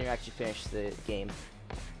in. I didn't actually finish the game.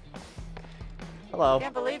 Hello.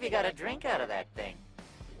 Can't believe you got a drink out of that thing.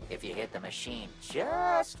 If you hit the machine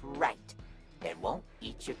just right, it won't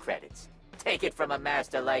eat your credits. Take it from a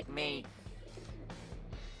master like me.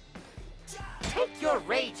 Take your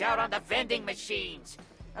rage out on the vending machines.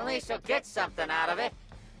 At least you'll get something out of it.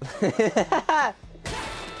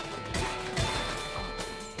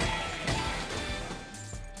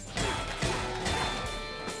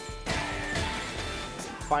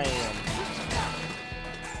 Bam.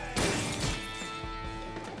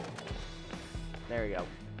 There we go.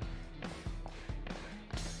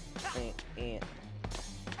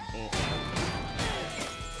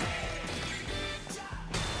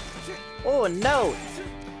 Oh, a note!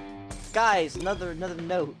 Guys, another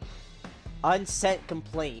note. Unsent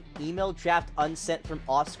complaint. Email draft unsent from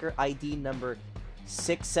Oscar ID number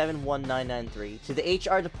 671993. To the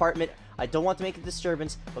HR department, I don't want to make a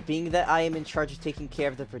disturbance, but being that I am in charge of taking care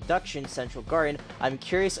of the production Central Garden, I'm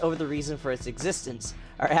curious over the reason for its existence.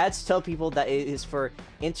 Our ads tell people that it is for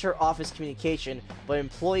inter-office communication, but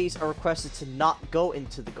employees are requested to not go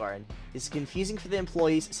into the garden. It's confusing for the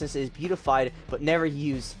employees since it is beautified but never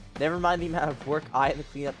used. Never mind the amount of work I and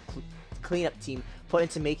the cleanup team put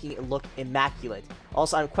into making it look immaculate.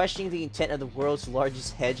 Also, I'm questioning the intent of the world's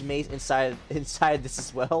largest hedge maze inside this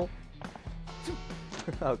as well.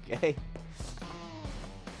 Okay.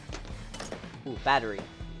 Ooh, battery.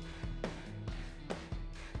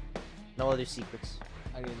 No other secrets.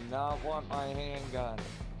 I do not want my handgun.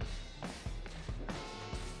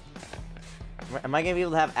 Am I gonna be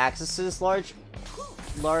able to have access to this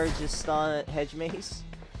largest hedge maze?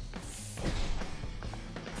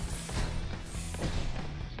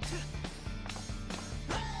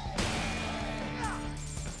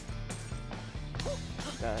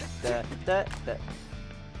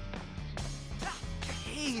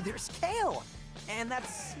 Hey, there's Kale! And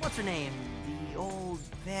that's, what's her name? The old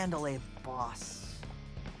Vandalay boss.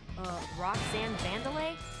 Roxanne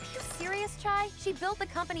Vandalay? Are you serious, Chai? She built the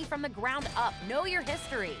company from the ground up. Know your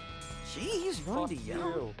history. Jeez, young to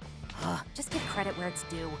young. Just give credit where it's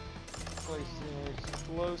due.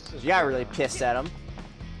 You got really pissed at him.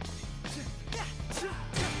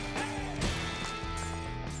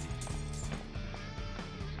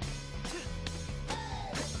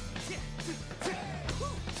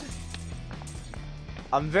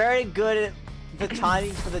 I'm very good at the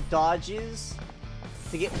timing for the dodges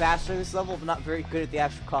to get faster at this level, but not very good at the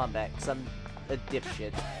actual combat, because I'm a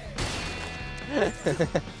dipshit.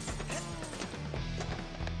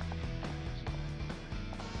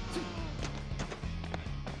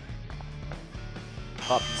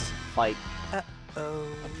 Ups, fight. Uh-oh.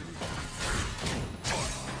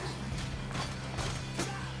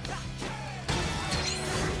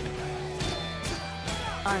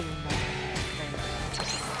 I remember.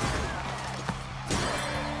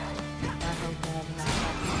 I hope that never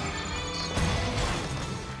happens.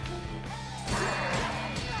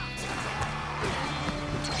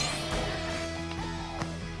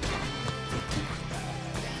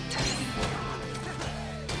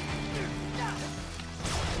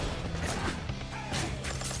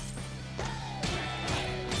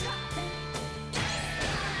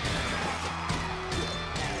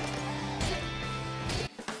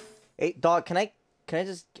 Hey, dog, can I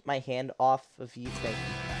just get my hand off of you? Thank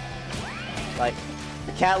you. Like,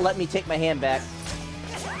 the cat let me take my hand back.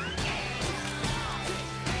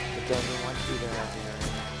 It doesn't want you there.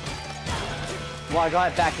 Well, I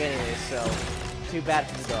got it back anyway, so too bad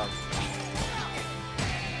for the dog.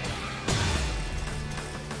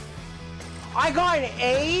 I got an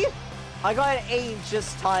A? I got an A in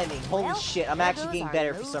just timing. Holy shit, I'm actually getting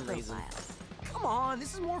better for some reason. Come on,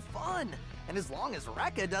 this is more fun. And as long as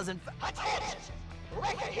Rekka doesn't... Attention!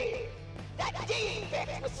 Rekka here! That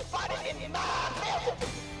defect was spotted in my building!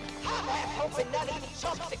 I'm hoping none of you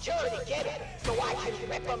chump security get it, so I can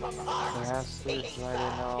rip them apart! Bastards I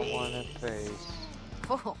did not want to face.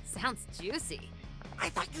 Oh, sounds juicy. I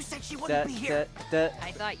thought you said she wouldn't be here.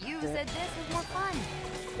 I thought you said this was more fun.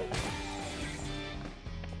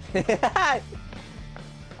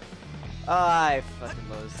 I fucking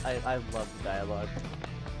love. I love the dialogue.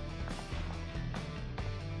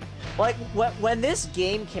 Like when this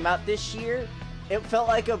game came out this year, it felt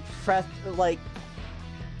like a like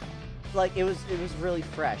it was really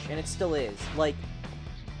fresh, and it still is. Like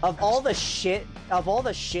of all the shit like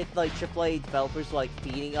AAA developers were, like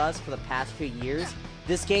feeding us for the past few years,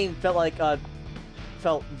 this game felt like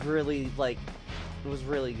felt really like it was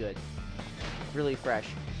really good, really fresh.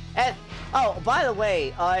 And oh, by the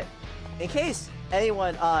way, in case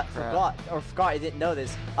anyone forgot or didn't know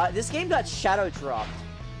this, this game got shadow dropped.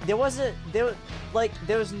 There was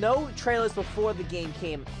no trailers before the game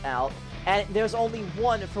came out, and there's only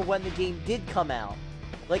one for when the game did come out.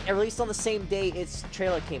 Like, at least on the same day its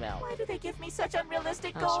trailer came out. Why do they give me such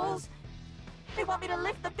unrealistic goals? They want me to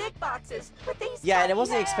lift the big boxes with these. Yeah, and it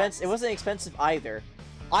wasn't expensive. It wasn't expensive either.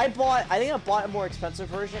 I think I bought a more expensive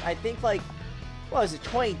version. I think like, what was it,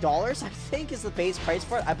 $20? I think is the base price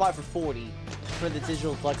for it. I bought it for $40 for the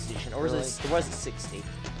digital deluxe edition, or was it $60?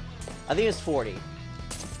 I think it was $40.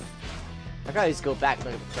 I gotta just go back and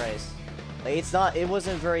look at the price. Like, it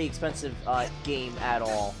wasn't a very expensive game at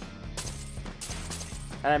all.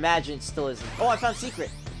 And I imagine it still isn't. Oh, I found secret!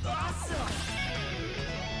 Awesome!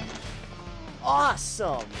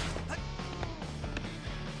 Awesome!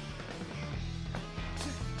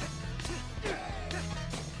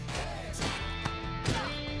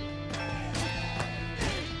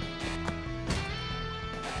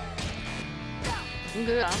 I'm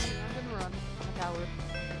good. I'm gonna run. I'm a coward.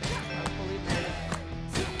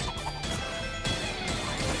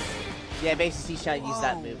 Yeah, basically he's trying to use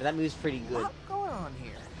that move, and that move's pretty good. What's going on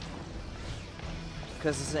here?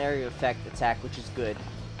 Because it's an area effect attack, which is good.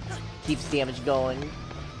 Keeps damage going,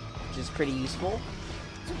 which is pretty useful.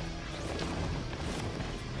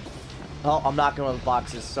 Oh, I'm knocking one of the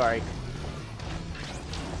boxes, sorry.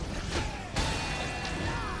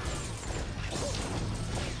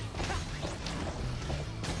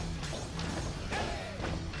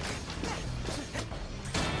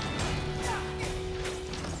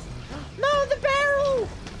 No, the barrel!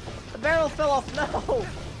 The barrel fell off, no!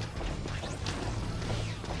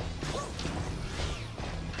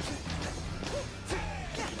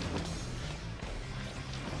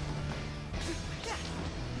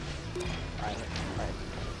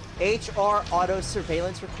 HR auto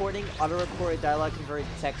surveillance recording, auto recorded dialogue converted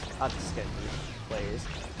to text players.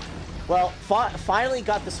 Well, finally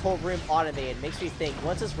got this whole room automated. Makes me think,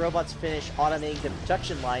 once this robot's finished automating the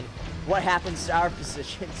production line, what happens to our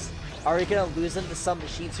positions? Are we gonna lose them to some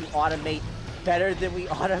machines who automate better than we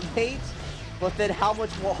automate? But then how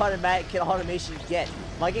much more automatic can automation get?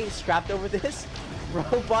 Am I getting scrapped over this?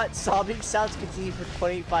 Robot sobbing sounds continue for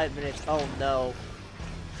 25 minutes. Oh no.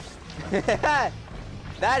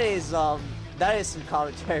 That is some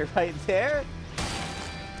commentary right there.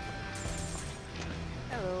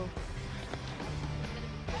 Hello.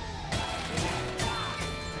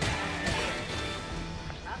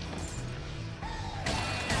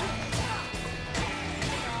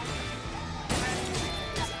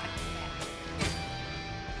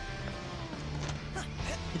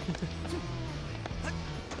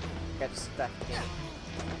 Got stuck again.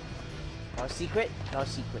 No secret? No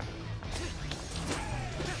secret.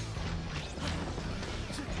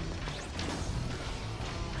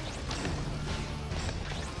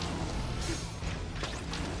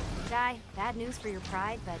 guy, bad news for your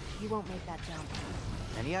pride, but you won't make that jump.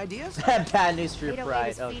 Any ideas? Bad news for your 808 pride.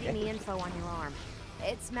 is feeding Okay. me info on your arm.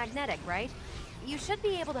 It's magnetic, right? You should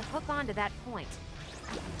be able to hook onto that point.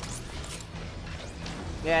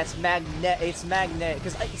 Yeah, it's magnet. It's magnetic.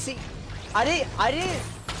 Cause see, I didn't.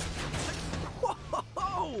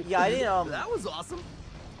 Whoa! Yeah, I didn't. That was awesome.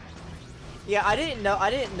 Yeah, I didn't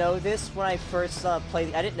know this when I first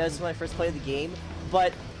played. I didn't know this when I first played the game.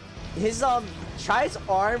 But his Chai's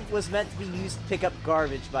arm was meant to be used to pick up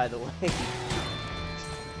garbage. By the way.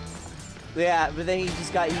 Yeah, but then he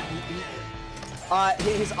just got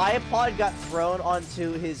his iPod got thrown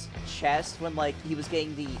onto his chest when like he was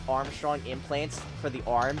getting the Armstrong implants for the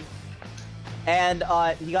arm, and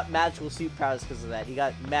he got magical suit powers because of that. He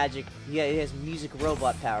got magic. Yeah, he has music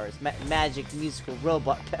robot powers, magic musical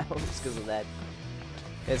robot powers because of that.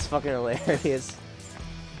 It's fucking hilarious.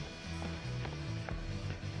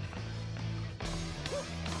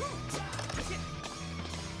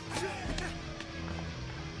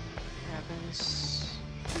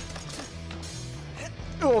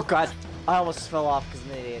 Oh god, I almost fell off because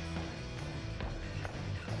I'm an idiot.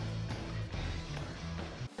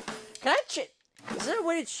 Can I is there a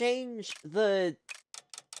way to change the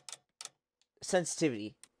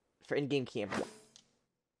sensitivity for in-game camera?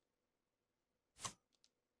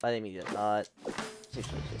 I didn't mean to do that.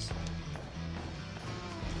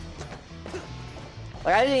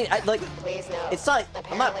 Like it's not,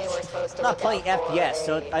 I'm not playing FPS,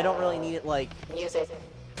 so I don't really need it like,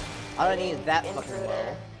 I don't need it that fucking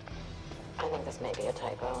low. I think this may be a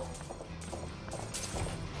typo.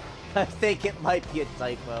 I think it might be a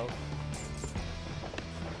typo.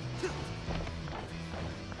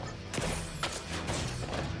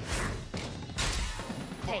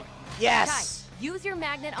 Hey. Yes! Kai, use your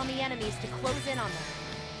magnet on the enemies to close in on them.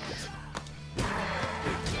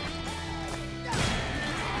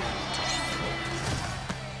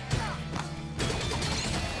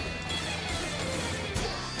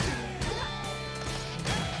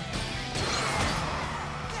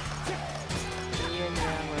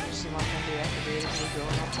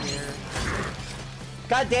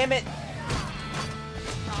 God damn it!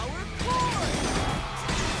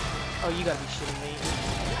 Oh, you gotta be shitting me.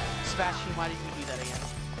 Sebastian, why did you do that again?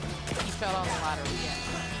 You fell on the ladder again.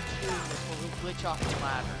 We'll glitch off the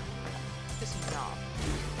ladder. Piss me off.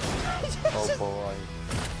 Oh boy.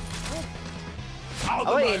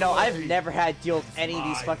 Oh, you know, I've never had to deal with any of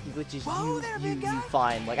these fucking glitches you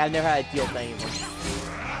find. Like, I've never had to deal with any of them.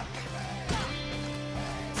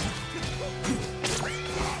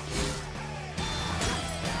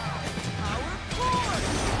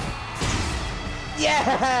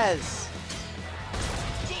 Yes!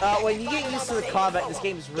 When you get used to the combat, this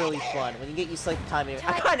game is really fun. When you get used to like the timing.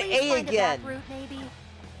 I got an A again!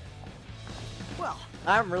 Well,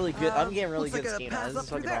 I'm really good. I'm getting really good at this game now. This is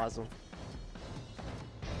fucking awesome.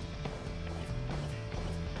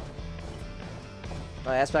 Oh,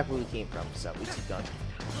 that's back where we came from, so we keep going.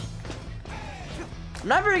 I'm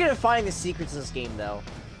not very good at finding the secrets in this game, though.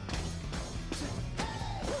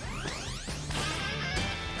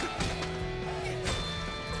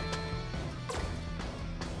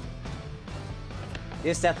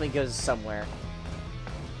 This definitely goes somewhere.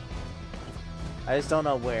 I just don't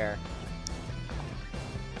know where.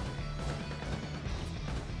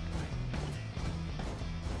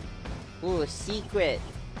 Ooh, a secret!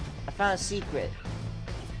 I found a secret.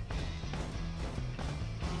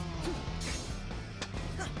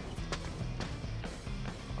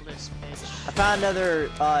 I found another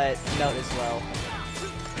note as well.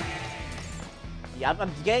 Yeah,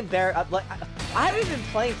 I'm getting better. I haven't been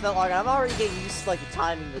playing for that long. I'm already getting used to like the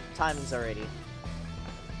timings already.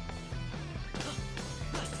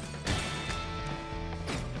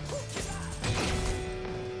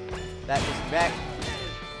 That is back.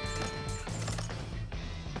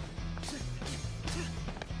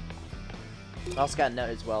 I also got a note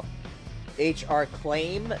as well. HR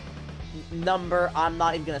claim number, I'm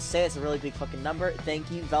not even gonna say it. It's a really big fucking number.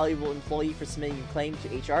 Thank you, valuable employee, for submitting your claim to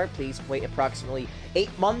HR. Please wait approximately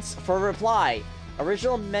 8 months for a reply.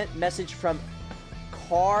 Original message from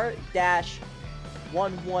car-11E,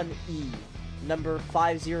 number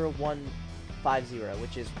 50150,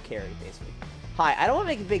 which is Carrie, basically. Hi, I don't want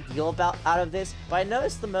to make a big deal out of this, but I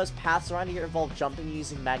noticed the most paths around here involve jumping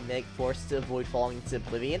using magnetic force to avoid falling into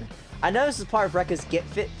oblivion. I know this is part of Rekka's Get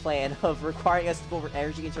Fit plan of requiring us to put more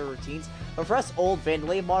energy into our routines, but for us old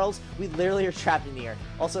Vandelay models, we literally are trapped in here.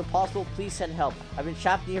 Also, if possible, please send help. I've been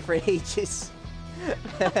trapped in here for ages.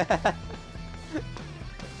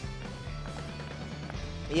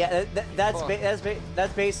 Yeah, that's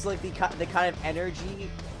basically the kind of energy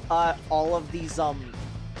all of these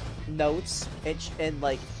notes and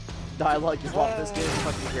like dialogue you want this game is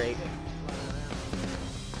fucking great.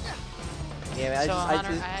 Yeah, man, So I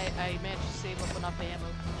Hunter, I managed to save up enough ammo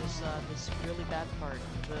for this really bad part.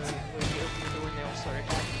 Where you open the door and they all start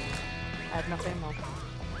attacking you. I have enough ammo.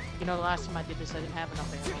 You know, the last time I did this, I didn't have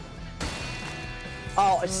enough ammo.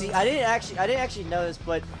 Oh, see, I didn't actually know this,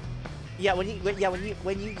 but yeah, when you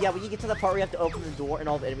get to the part where you have to open the door and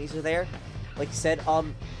all the enemies are there, like you said,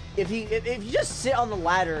 if you just sit on the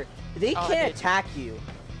ladder, they can't attack you.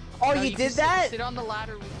 Oh, no, you did that? Sit on the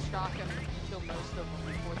ladder with shotgun and kill most of them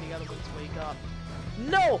before the other ones wake up.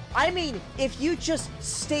 No, I mean, if you just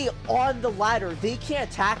stay on the ladder, they can't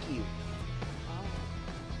attack you.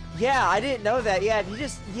 Yeah, I didn't know that. Yeah,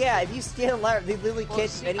 if you stay on the ladder, they literally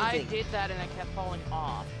can't do anything. I did that and I kept falling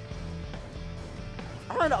off.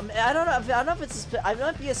 I don't know if it's I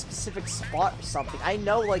might be a specific spot or something. I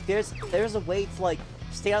know like there's a way to like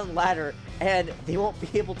stay on the ladder and they won't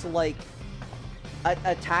be able to like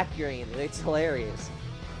attack you or anything. It's hilarious.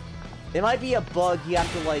 It might be a bug you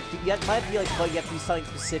have to like. Might be like a bug you have to do something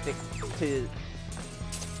specific to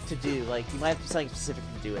do. Like you might have to do something specific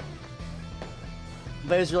to do it.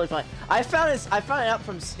 But it was really fun. I found it out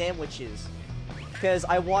from Sandwiches, because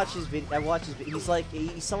I watch his video.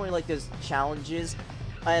 He's someone who like does challenges,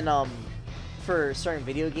 and for certain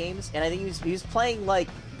video games. And I think he was playing like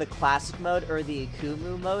the classic mode or the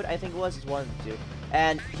Akumu mode. I think it was one of the two.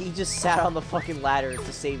 And he just sat on the fucking ladder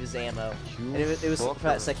to save his ammo. And it was for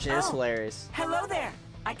that section. It was hilarious. Hello there.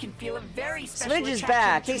 I can feel a very special Smidge is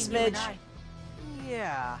back. Hey, attraction between you Smidge. and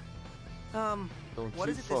Yeah. What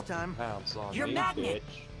is it this time? Your magnet.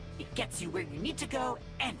 It gets you where you need to go,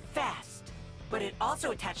 and fast. But it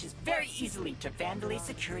also attaches very easily to Vandalay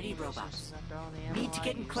security robots. Need to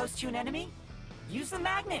get in close to an enemy? Use the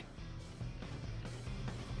magnet.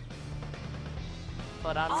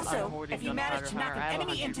 But I'm Also, if you manage to knock an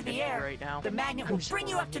enemy into the air, right now. the magnet will bring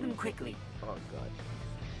you up to them quickly. Oh god.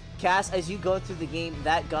 Cass, as you go through the game,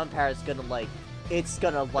 that gunpowder is gonna like, it's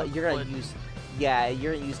gonna like, you're gonna use, yeah,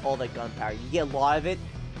 you're gonna use all that gunpowder. You get a lot of it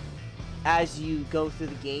as you go through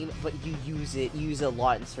the game, but you use it a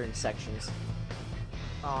lot in certain sections.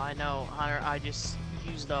 Oh, I know, Hunter. I just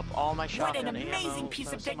used up all my shotgun What an amazing ammo, piece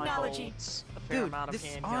of most my technology. bolts, a fair Dude, amount of this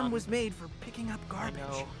handgun. arm was made for picking up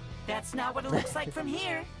garbage. That's not what it looks like from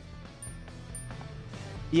here.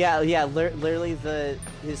 Yeah, literally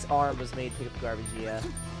his arm was made to pick up garbage, yeah.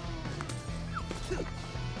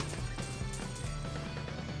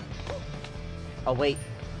 Oh, wait.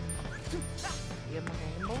 You have my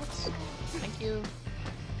handgun bullets? Thank you.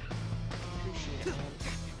 Appreciate it, man.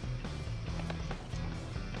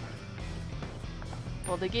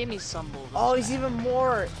 Well, they gave me some bullets. Oh, he's even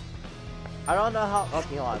more. I don't know how.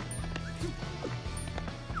 Okay, hold on.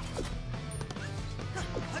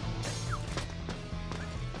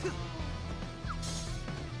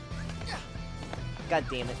 God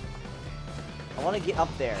damn it. I want to get up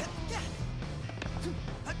there.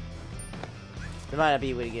 There might not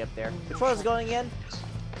be a way to get up there. Which way is going again?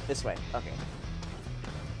 This way. Okay.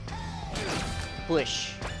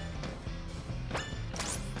 Push.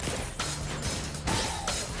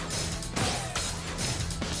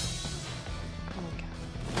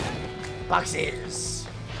 Boxes!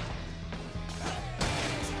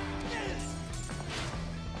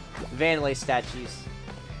 Vandalay statues.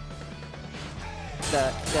 Da.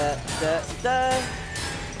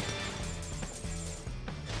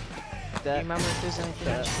 Do you remember if there's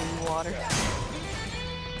anything in clean water?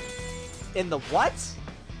 In the what?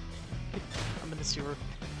 I'm in the sewer.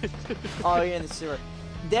 Oh, you're in the sewer.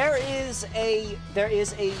 There is a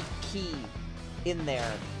key in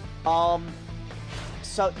there.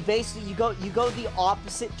 So basically you go the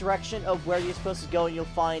opposite direction of where you're supposed to go and you'll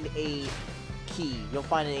find a key. You'll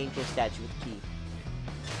find an angel statue with a key.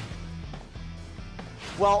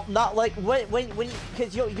 Well, not like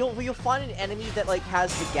because you'll find an enemy that like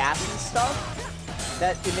has the gas and stuff,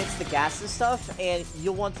 that emits the gas and stuff, and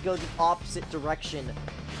you'll want to go the opposite direction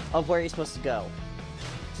of where you're supposed to go.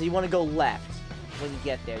 So you want to go left when you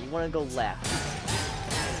get there. You want to go left.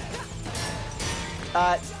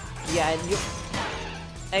 Yeah,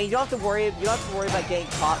 and you don't have to worry about getting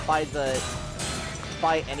caught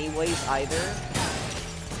by anyways either,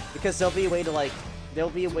 because there'll be a way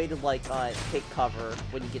to take cover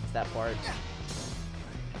when you get to that part.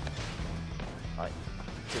 Alright,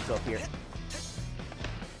 let's go up here.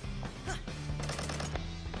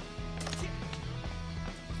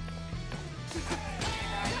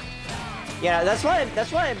 Yeah, that's what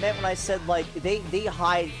I meant when I said like they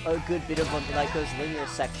hide a good bit of them in like those linear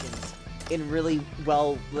sections in really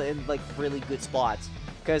really good spots.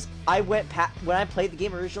 Because when I played the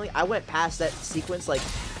game originally, I went past that sequence like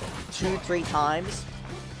 2-3 times.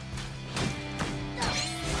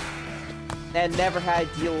 And never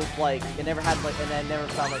had to deal with, like, and I never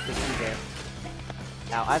found, like, the key there.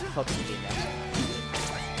 Now, I have to focus on the game now.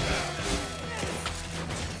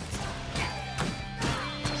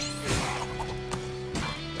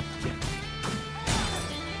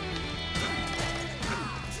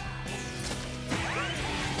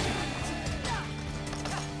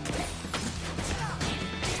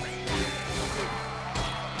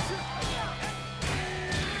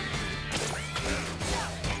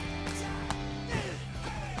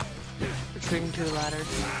 Retreating to the ladder.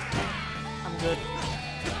 I'm good.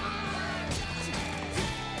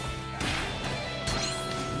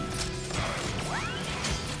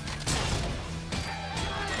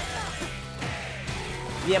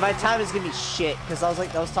 Yeah, my time is gonna be shit because I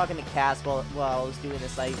was talking to Cass while I was doing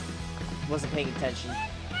this. I wasn't paying attention.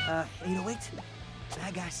 808.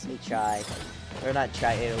 Bad guys. Let me try, or not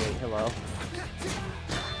try 808. Hello.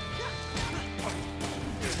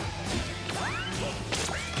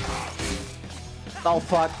 Oh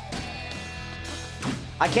fuck!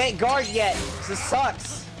 I can't guard yet. This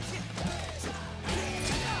sucks.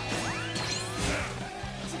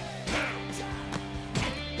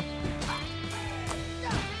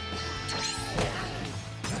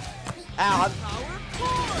 Ow!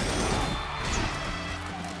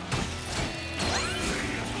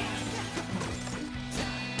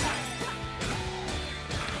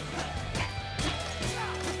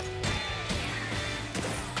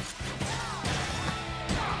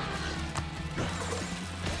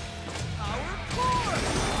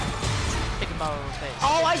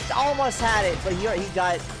 Oh, I almost had it, but he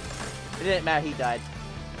died. It didn't matter, he died.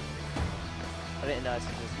 I didn't know. It's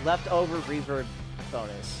just leftover reverb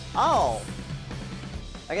bonus. Oh!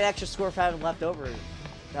 I get extra score for having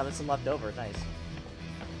some leftover. Nice.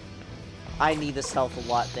 I need this health a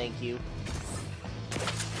lot, thank you.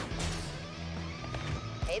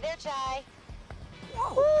 Hey there, Chai.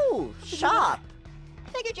 Whoa! Ooh, shop!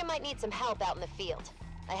 Figured you might need some help out in the field.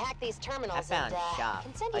 I hacked these terminals and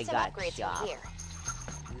can send you some upgrades from here.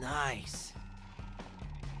 Nice.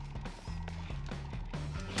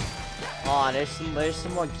 Oh, there's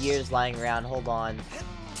some more gears lying around. Hold on.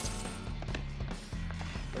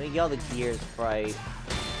 Let me get all the gears before I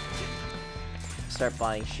start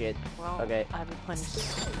buying shit. Well, okay. I replenished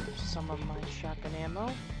some of my shotgun ammo.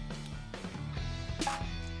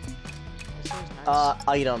 This is nice.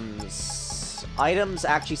 Items. Items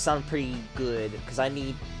actually sound pretty good because I'm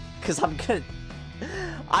gonna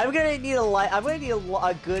need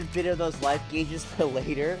a good bit of those life gauges for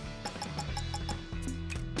later.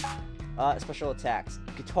 Special attacks.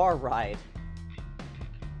 Guitar ride.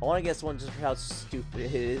 I want to get this one just for how stupid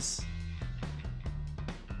it is.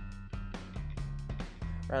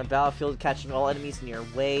 Around the battlefield, catching all enemies in your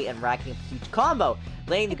way and racking up a huge combo.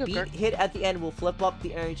 Laying the beat hit at the end will flip up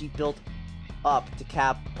the energy built up to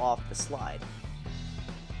cap off the slide.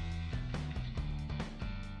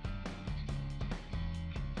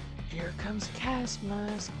 Here comes Cass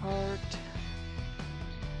Mask part.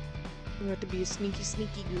 We have to be a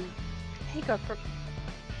sneaky goo. Hey, Gopher.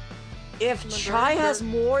 If Chai has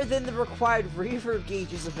more than the required reverb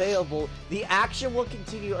gauges available, the action will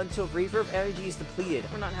continue until reverb energy is depleted.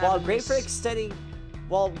 While great for extending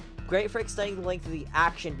the length of the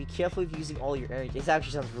action, be careful of using all your energy. This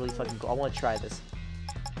actually sounds really fucking cool. I want to try this.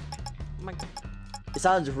 Oh my... It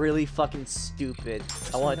sounds really fucking stupid.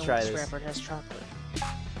 I want to try this. This rapper has chocolate.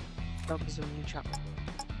 Is a new chocolate.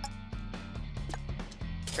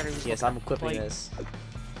 Yes, I'm equipping this.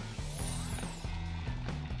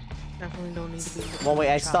 Definitely don't need to be. Well, wait,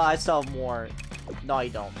 I still have more. No, I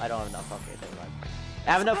don't. I don't have enough. Okay, never mind.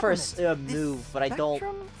 I have enough for a move, but I don't.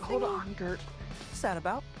 Hold on, Gert. What's that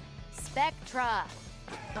about? Spectra.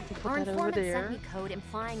 Our that over informant there. sent me code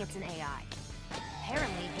implying it's an AI.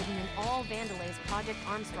 Apparently hidden in all Vandelay's Project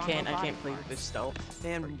Armstrong I robotic can't play with parts. this stealth.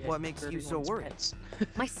 And what makes you so worried?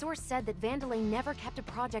 My source said that Vandelay never kept a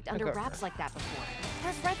project under got wraps her. like that before.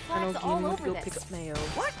 There's red I know flags Gina all went to over go pick this. up mayo.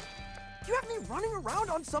 What? You have me running around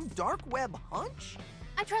on some dark web hunch?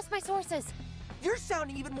 I trust my sources. You're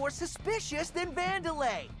sounding even more suspicious than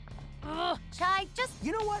Vandelay. Ugh, Chai, just...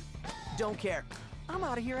 You know what? Don't care. I'm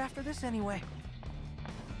out of here after this anyway.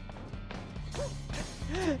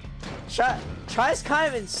 Chai's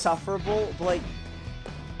kind of insufferable, but like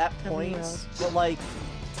at points, but like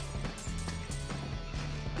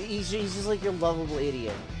he's just like your lovable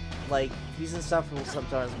idiot. Like he's insufferable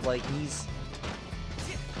sometimes, but like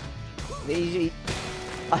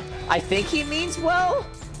I think he means well.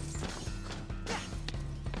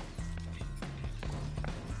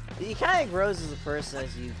 He kind of grows as a person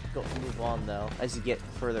as you move on, though, as you get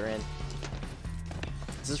further in.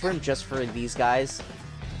 Is this room just for these guys?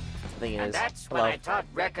 I think it is. And that's when I taught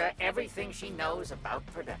Rekka everything she knows about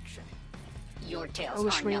production. Your tales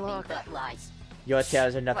are nothing but lies. Your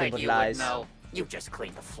tales are nothing Like but you lies. would know. You just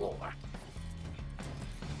cleaned the floor.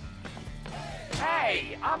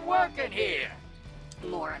 Hey, I'm working here.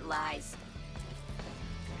 More lies.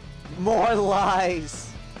 More lies.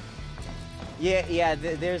 Yeah.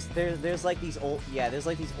 There's like these old. Yeah, there's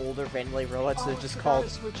like these older Vanillay robots that are just called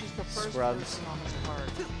scrubs.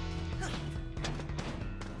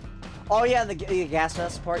 Oh yeah, the gas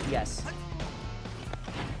mask part. Yes.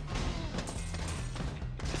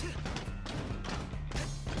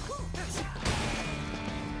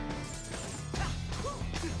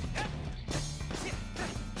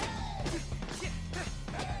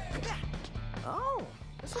 Oh,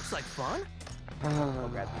 this looks like fun. I'll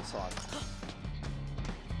grab this song.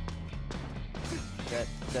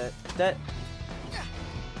 That.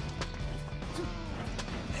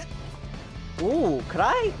 Ooh, could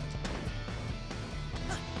I?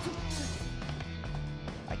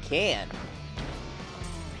 I can.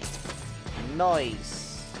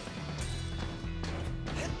 Nice.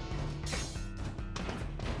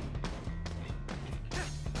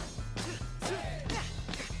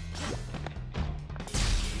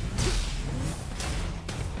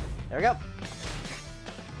 There we go.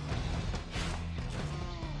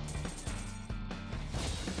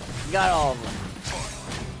 Got all of them.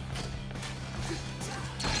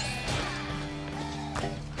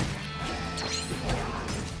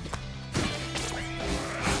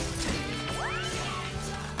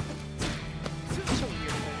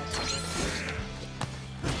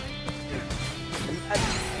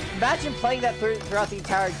 Imagine playing that throughout the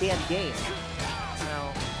entire damn game.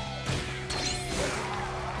 No.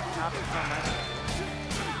 Not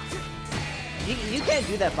You can't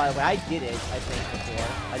do that, by the way. I did it, I think, before.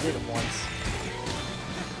 I did it once.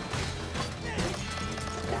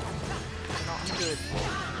 Not good.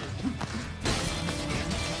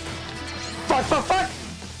 Fuck!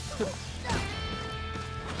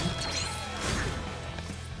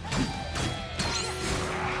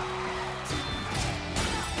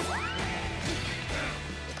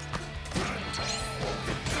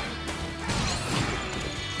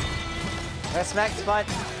 That smack spot.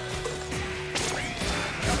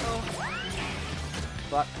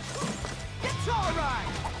 Fuck. It's alright.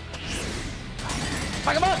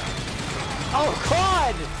 Fuck him up! Oh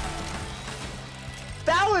god!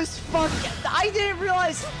 That was fucking. I didn't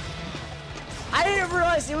realize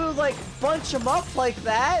it would like bunch him up like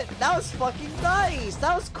that. That was fucking nice.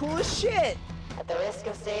 That was cool as shit. At the risk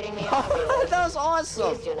of stating the obvious, that was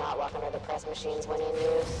awesome. Please do not walk under the press machines when in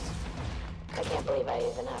use. I can't believe I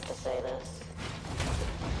even have to say this.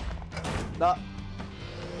 No.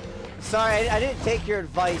 Sorry, I didn't take your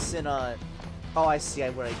advice in Oh, I see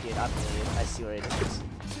what I did. I'm an idiot. I see what I did.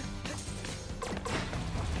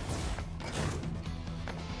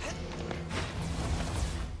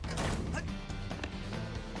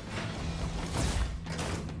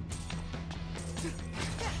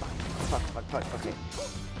 Fuck, okay.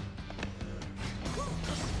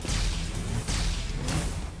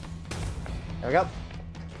 There we go.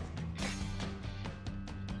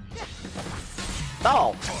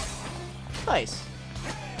 Oh! Nice.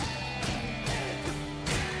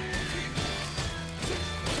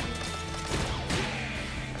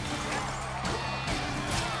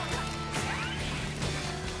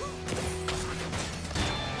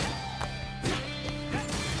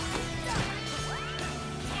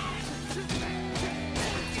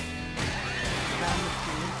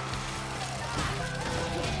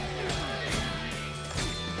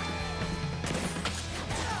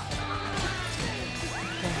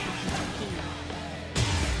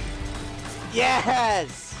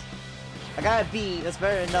 Yes! I got a B. That's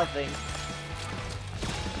better than nothing.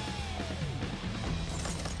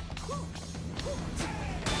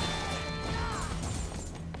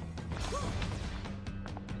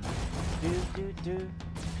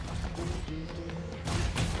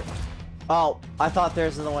 Oh, I thought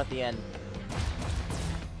there's another one at the end.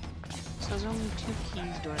 So there's only 2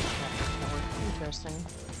 keys during the network. Interesting.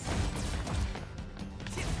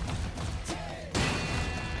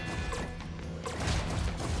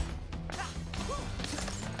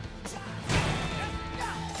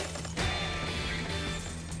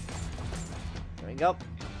 There we go.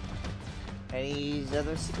 Any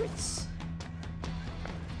other secrets?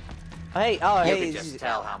 Hey, oh, You hey. can just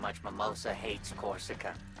tell how much Mimosa hates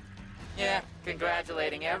Corsica. Yeah,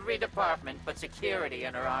 congratulating every department but security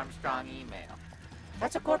in her Armstrong email.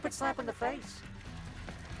 That's a corporate slap in the face.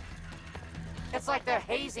 It's like they're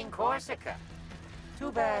hazing Corsica.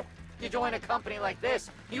 Too bad. You join a company like this,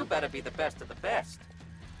 you better be the best of the best.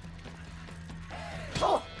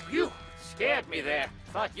 Oh, you scared me there.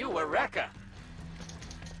 Thought you were Rekka.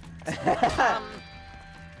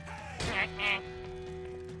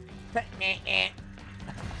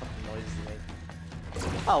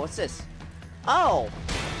 Oh, what's this? Oh!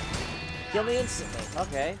 Kill me instantly.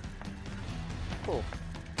 Okay. Cool.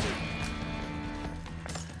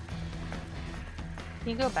 Can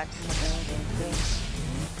you go back to the building, please?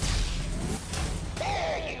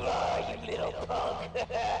 There you are, you little punk.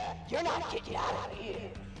 You're not getting out of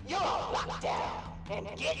here. You're on lockdown and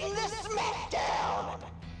getting the smackdown.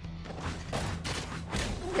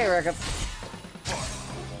 Okay, Rekka.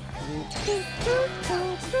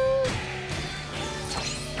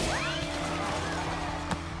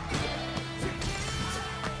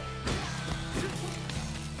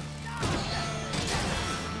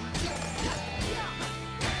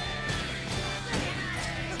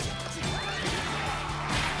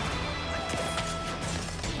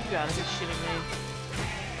 You gotta be shitting me.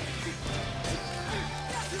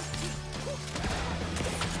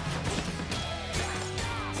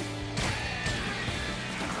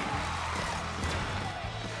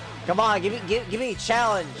 Come on, give me a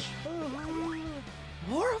challenge.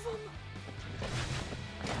 More of them?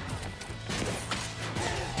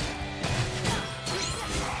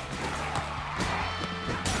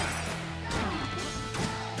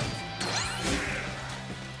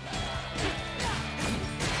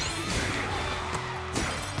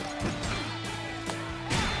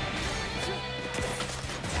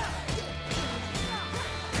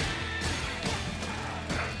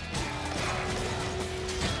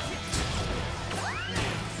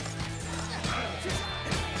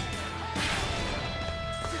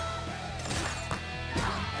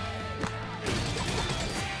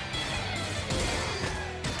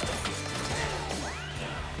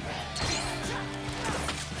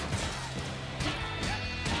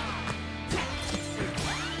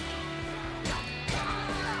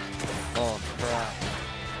 Oh crap.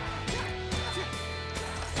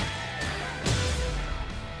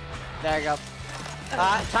 There you go.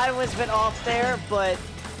 Time was a bit off there, but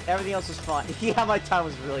everything else was fine. Yeah, my time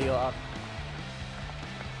was really off.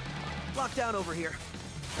 Lockdown over here.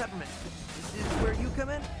 Peppermint, this is where you come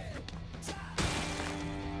in?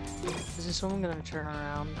 Is this one gonna turn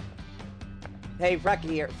around? Hey, Rekka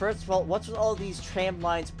here. First of all, what's with all these tram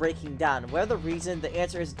lines breaking down? Whatever the reason, the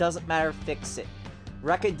answer is doesn't matter, fix it.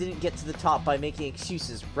 Rekka didn't get to the top by making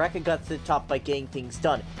excuses. Rekka got to the top by getting things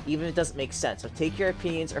done, even if it doesn't make sense. So take your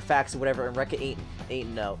opinions or facts or whatever, and Rekka ain't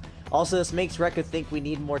no. Also, this makes Rekka think we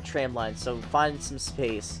need more tram lines, so find some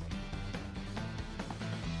space.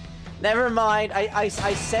 Never mind. I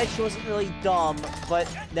said she wasn't really dumb, but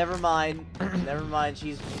never mind. Never mind.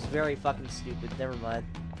 She's very fucking stupid. Never mind.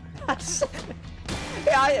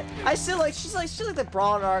 Yeah, I still like she's like the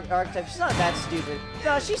brawn archetype. She's not that stupid.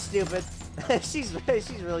 No, she's stupid. she's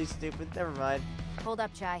really stupid. Never mind. Hold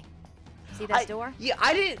up, Chai. See that door? Yeah,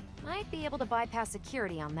 I didn't. Might be able to bypass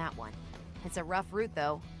security on that one. It's a rough route,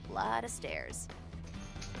 though. Lot of stairs.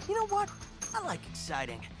 You know what? I like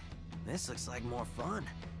exciting. This looks like more fun.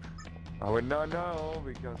 I would not know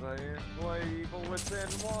because I didn't play Evil Within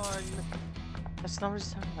 1. That's not what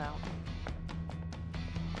he's talking about.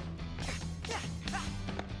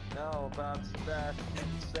 No, about Sebastian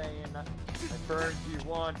saying, I burned you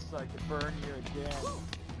once, I could burn you again.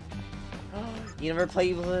 You never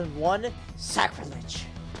played Evil Within 1? Sacrilege.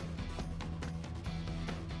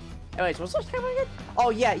 Anyways, what's I talking about again? Oh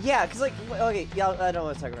yeah, cause like, okay, yeah, I know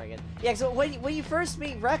what I'm talking about again. Yeah, so when you first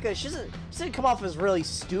meet Rekka, she doesn't come off as really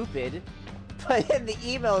stupid, but in the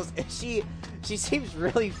emails, she seems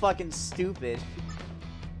really fucking stupid.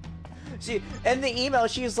 In the email,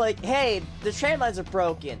 she's like, hey, the tram lines are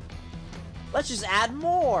broken. Let's just add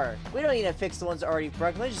more. We don't need to fix the ones that are already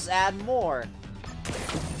broken. Let's just add more.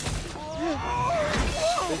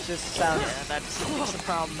 It just sounds... Yeah, that's the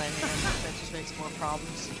problem, man. That just makes more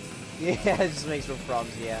problems. Yeah, it just makes more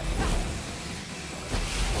problems, yeah.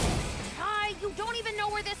 Hi, you don't even know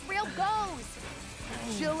where this rail goes.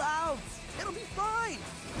 Chill out. It'll be fine.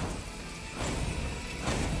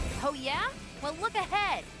 Oh yeah? Well, look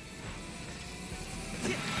ahead.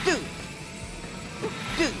 Dude!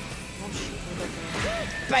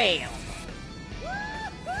 Bam!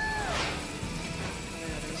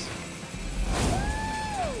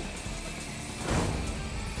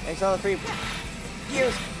 Thanks all the free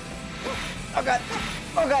gears. Oh god!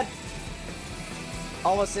 Oh god!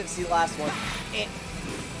 Almost didn't see the last one.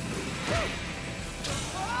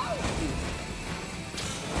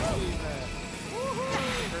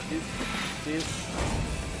 Dude.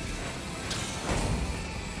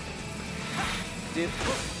 Dude.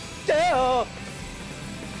 Oh!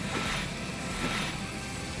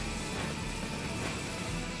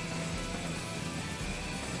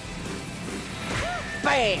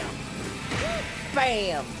 Bam!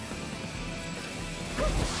 Bam!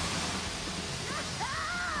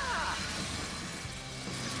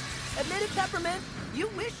 Admit it, Peppermint. You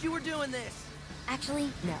wish you were doing this. Actually,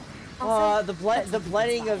 no. The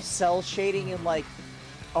blending of cell shading and like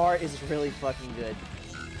art is really fucking good.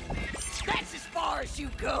 That's as far as you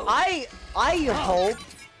go. I hope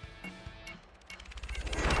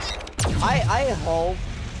I hope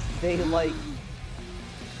they like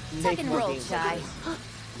Tuck make and more roll, games Chai. like this.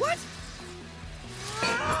 What?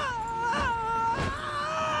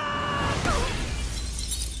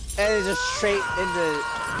 And it's just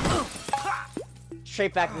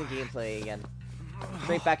straight back into gameplay again.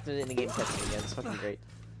 Straight back to the in-game testing again. It's fucking great.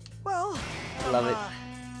 Well, I love it.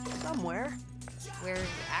 Somewhere. We're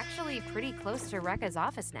actually pretty close to Rekka's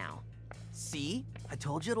office now. See? I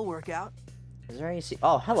told you it'll work out. Is there any?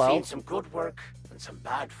 Oh, hello. I've seen some good work and some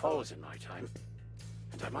bad falls in my time.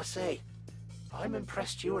 And I must say, I'm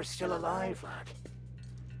impressed you are still alive, lad.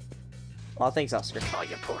 Oh, thanks, Oscar. Oh,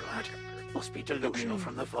 you poor lad. Must be delusional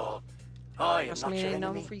from the fall. I am Just not me your ain't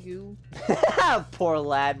enemy. for you. Poor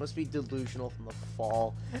lad, must be delusional from the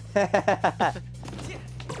fall.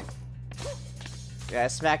 Yeah, I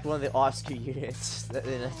smacked one of the Oscar units.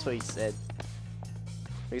 That's what he said.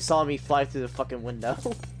 He saw me fly through the fucking window.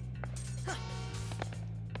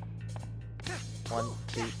 1,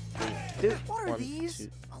 2, 3, 2. What are 1, these? 2.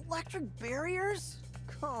 Electric barriers?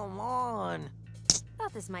 Come on.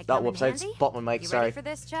 Thought this might Oh, come in whoops, I handy. spot my mic, You sorry. ready for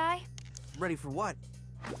this, Chai? Ready for what?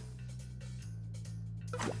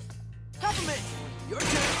 Peppermint! Your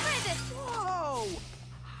turn! Whoa!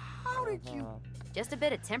 How did you... Just a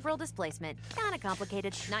bit of temporal displacement. Kinda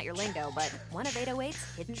complicated. Not your lingo, but one of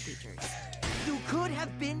 808's hidden features. You could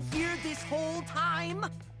have been here this whole time?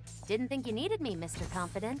 Didn't think you needed me, Mr.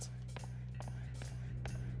 Confident.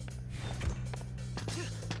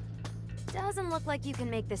 Doesn't look like you can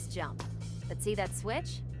make this jump. But see that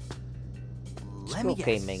switch? Let me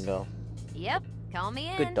Okay, guess. Mango. Yep, call me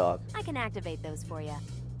in. Good dog. I can activate those for you.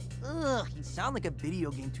 Ugh, you sound like a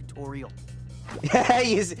video game tutorial.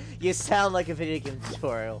 you sound like a video game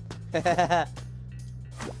tutorial. Peppermint!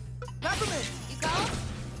 You call?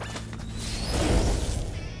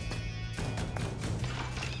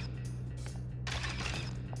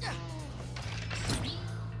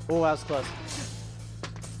 Oh, that was close.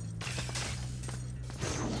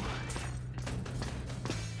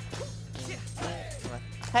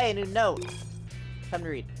 Hey, new note. Time to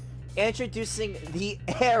read. Introducing the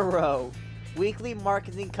Arrow. Weekly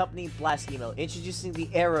marketing company blast email. Introducing the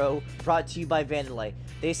Arrow, brought to you by Vandelay.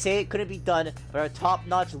 They say it couldn't be done, but our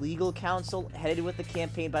top-notch legal counsel, headed with the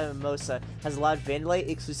campaign by Mimosa, has allowed Vandelay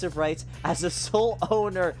exclusive rights as the sole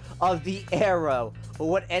owner of the Arrow, or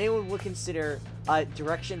what anyone would consider a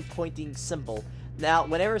direction-pointing symbol. Now,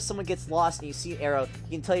 whenever someone gets lost and you see an arrow,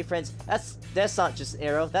 you can tell your friends, that's not just an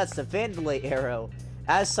arrow, that's the Vandelay Arrow.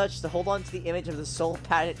 As such, to hold on to the image of the sole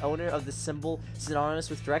patent owner of the symbol synonymous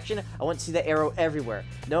with direction, I want to see the arrow everywhere.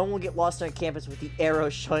 No one will get lost on campus with the arrow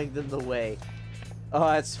showing them the way. Oh,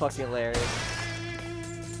 that's fucking hilarious.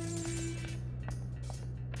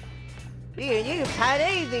 You can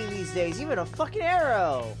patent anything these days, even a fucking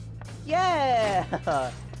arrow!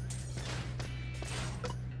 Yeah!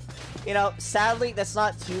 You know, sadly, that's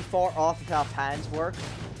not too far off of how patents work.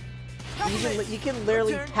 You can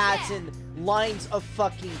literally patent lines of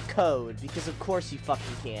fucking code, because of course you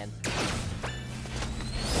fucking can.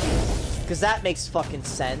 Because that makes fucking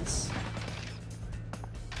sense.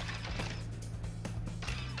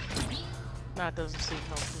 That doesn't seem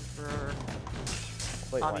helpful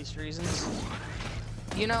for Wait, obvious reasons.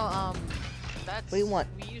 You know, that's... What do you want?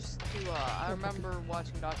 We used to, I remember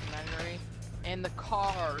watching a documentary, and the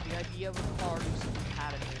idea of a car used to be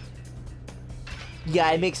patented.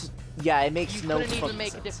 Yeah, it makes You no couldn't fucking even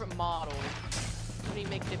make sense. a different model. You couldn't even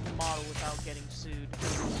make a different model without getting sued.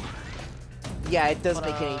 Yeah, it doesn't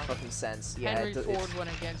But, make any fucking sense. Yeah, Henry it's- Ford went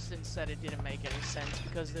against it and said it didn't make any sense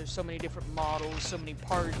because there's so many different models, so many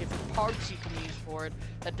different parts you can use for it.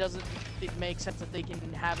 That doesn't make sense that they can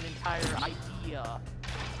have an entire idea.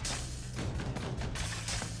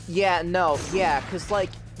 Yeah, no, yeah, cause like,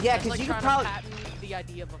 yeah, It's cause like you can trying probably. to patent the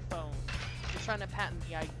idea of a phone. You're trying to patent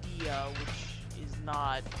the idea, which is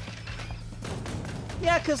not.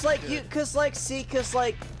 Yeah, cause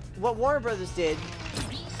like what Warner Brothers did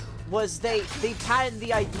was they patented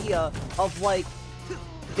the idea of like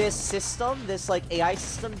this system, this like AI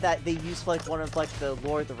system that they use for like one of like the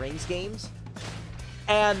Lord of the Rings games,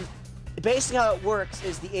 And basically how it works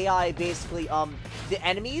is the AI basically, the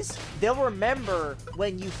enemies, they'll remember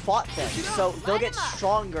when you fought them. So they'll get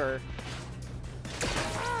stronger.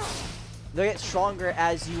 They'll get stronger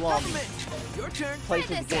as you, Your turn. play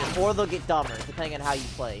through the game. Or they'll get dumber, depending on how you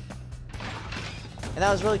play. And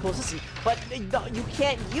that was really cool to see. But you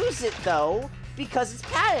can't use it, though, because it's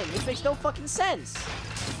padded, which makes no fucking sense.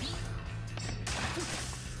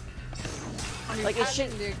 I mean, Like, it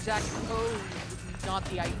should... the exact code, not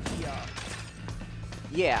the idea.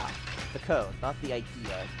 Yeah, the code, not the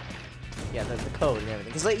idea. Yeah, the code and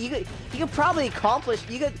everything. Because, like, you could probably accomplish...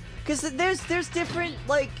 Because there's different,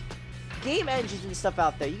 like, game engines and stuff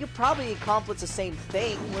out there. You could probably accomplish the same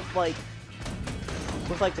thing with, like...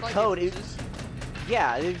 the code.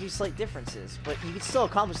 Yeah, there'd be slight differences, but you could still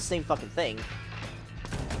accomplish the same fucking thing.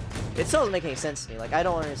 It still doesn't make any sense to me. Like, I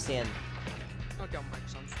don't understand. That don't make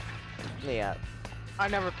sense. Yeah. I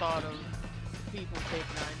never thought of people taking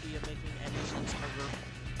an idea making any sense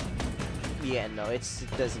ever. Yeah, no, it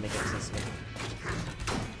doesn't make any sense to me.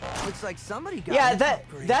 Looks like somebody got Yeah,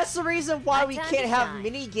 that's the reason why we can't have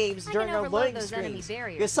mini games during our loading screens.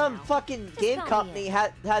 Because some fucking game company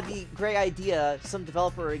had the great idea, some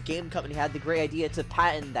developer or game company had the great idea to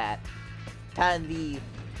patent that. Patent the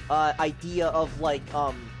idea of like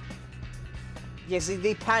yes,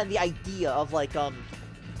 they patent the idea of like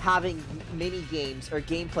having mini games or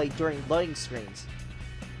gameplay during loading screens.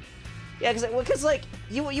 Yeah, because like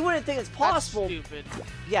you wouldn't think it's possible. That's stupid.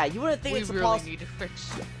 Yeah, you wouldn't think it's possible. We really need to fix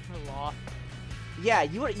the law. Yeah,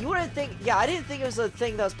 you wouldn't think. Yeah, I didn't think it was a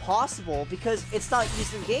thing that was possible because it's not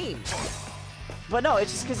used in games. But no,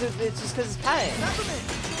 it's just because it's patent.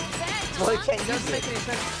 Well, it can't doesn't make any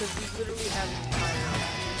sense because we literally have an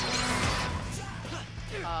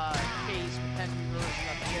entire phase with Henry Rose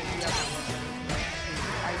about the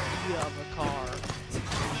idea of a car.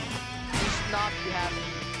 We should not be having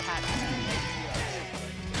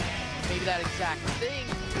maybe that exact thing,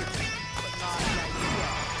 but not the idea.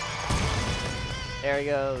 There he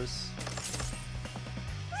goes.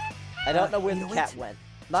 I don't know where the cat went.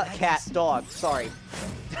 Not cat, dog. Sorry.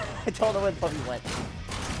 I don't know where the puppy went.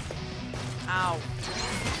 Ow.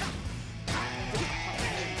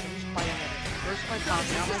 Where's my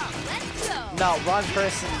puppy? No, wrong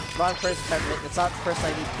person. Wrong person, Peppermint. That's not the person I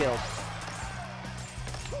need killed.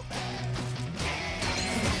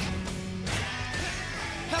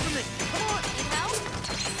 Peppermint, come on!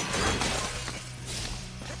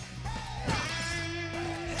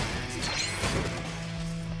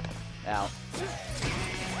 Ow.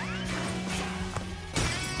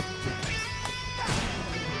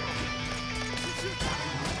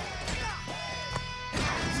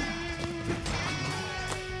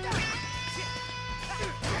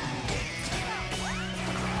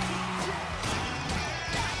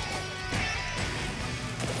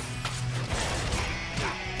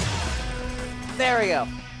 There we go.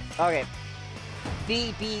 Okay.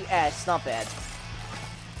 BBS, not bad.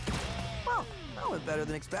 Well, that went better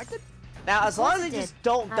than expected. Now, as long as they just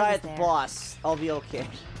don't die at the boss, I'll be okay.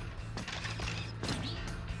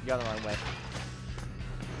 You're on the wrong way.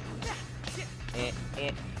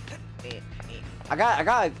 I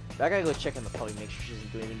gotta go check on the puppy, make sure she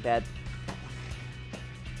doesn't do anything bad.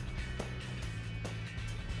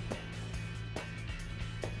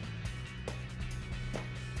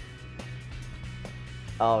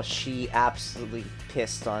 Oh, she absolutely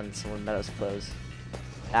pissed on someone Meadow's clothes.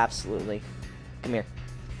 Absolutely. Come here.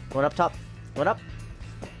 Going up top. Going up.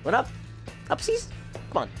 Going up. Upsies.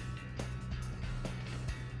 Come on.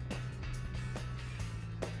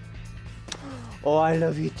 Oh, I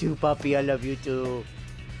love you too, puppy. I love you too.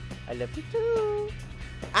 I love you too.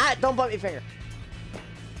 Ah, don't bump your finger.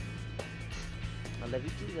 I love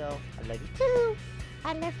you too, though. I love you too.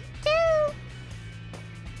 I love you too.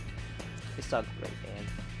 This dog's great, man.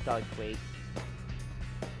 Dog's great.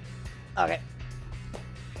 Okay.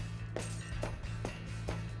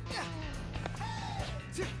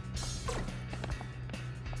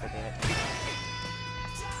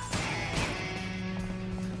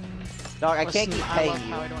 Dog, I can't keep paying you. I love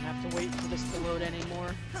how I don't have to wait for this to load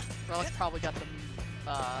anymore. Relic's probably got the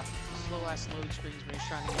slow-ass load screens when he's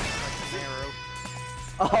trying to get like an arrow.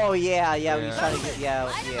 Oh yeah, when he's trying to get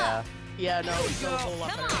yeah. Yeah, no, it's a whole lot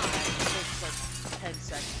better than that. It takes like 10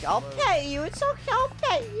 seconds. I'll pay you. It's okay. I'll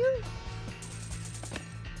pay you.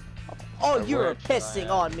 Oh, you were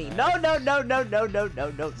pissing on me. No.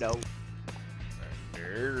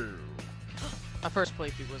 My first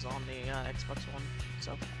playthrough was on the Xbox One,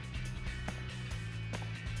 so.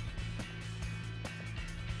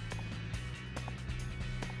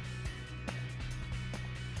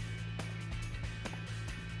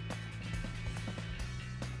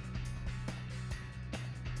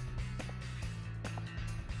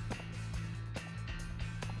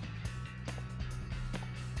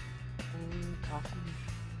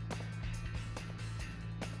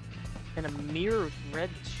 And a mirror with red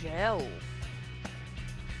gel.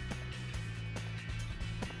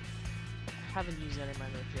 Haven't used any of my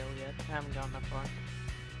red gel yet. I haven't gone that far.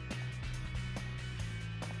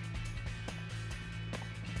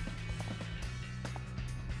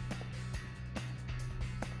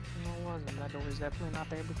 No, it wasn't. That door was definitely not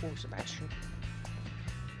there before, Sebastian.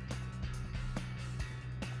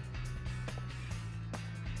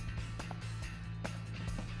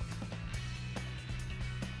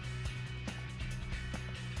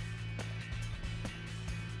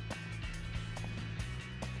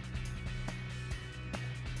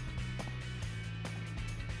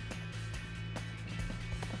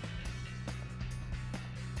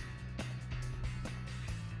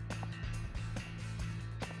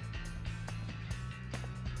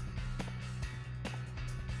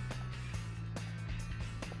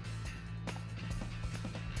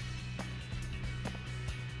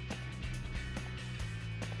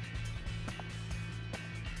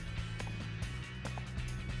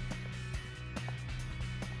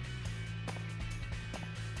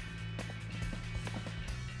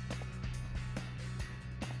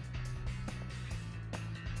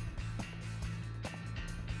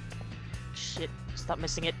 Shit, stop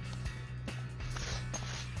missing it.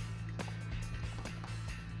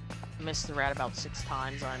 I missed the rat about 6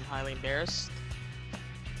 times. I'm highly embarrassed.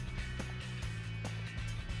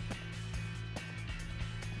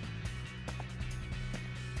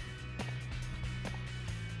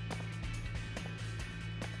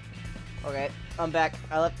 Okay, I'm back.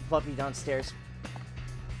 I left the puppy downstairs.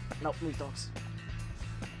 Nope, move dogs.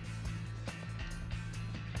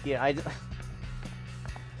 Yeah,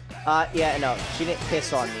 yeah, no, she didn't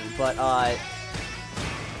piss on me, but, I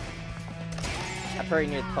put her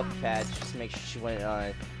near the puppy pad just to make sure she went,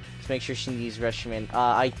 to make sure she needs restroom in.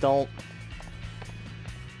 I don't...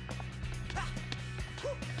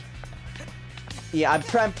 Yeah, I'm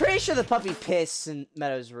pretty sure the puppy pissed in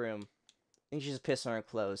Meadow's room. I think she just pissed on her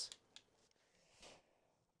clothes.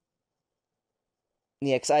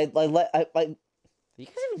 Yeah, cause are you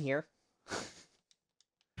guys even here?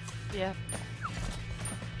 Yeah.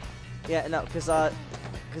 Yeah, no, cause I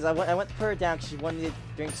went to put her down because she wanted to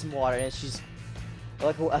drink some water, and she's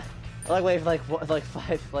like waited for like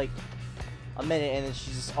a minute, and then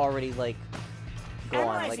she's just already like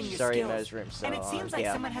gone, like she's already in Meadow's room. So and it seems like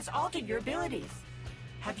yeah. someone has altered your abilities.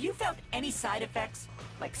 Have you felt any side effects,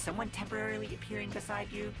 like someone temporarily appearing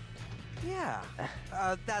beside you? Yeah,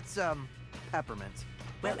 that's peppermint.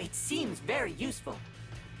 Well, it seems very useful.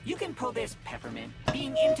 You can pull this peppermint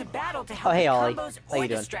being into battle to help Oh, hey, with Ollie. combos How or you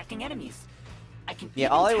doing? distracting enemies. I can Yeah,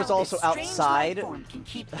 even Ollie tell was this also strange outside, life form can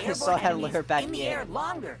keep so I airborne had to let enemies her back in the air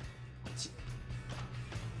longer.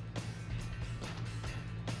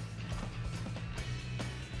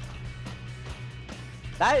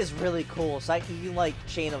 That is really cool. So I can like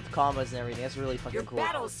chain up the combos and everything. That's really fucking Your cool.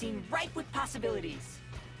 battles seem ripe with possibilities.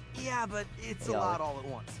 Yeah, but it's a Yeah. lot all at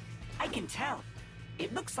once. I can tell.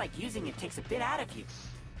 It looks like using it takes a bit out of you.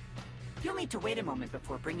 You'll need to wait a moment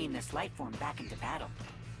before bringing this life form back into battle.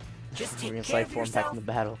 Just take Bring this care life of form back yourself, into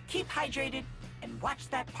battle. keep hydrated, and watch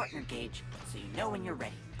that partner gauge so you know when you're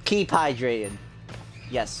ready. Keep hydrated.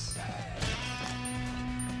 Yes.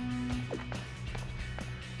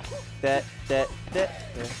 That.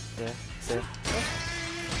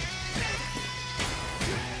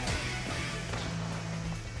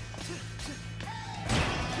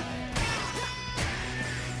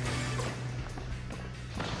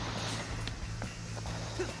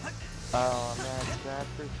 Oh, man, that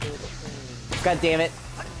for 15. God damn it.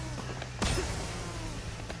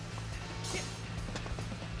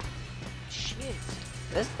 Shit.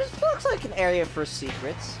 This looks like an area for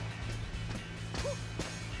secrets.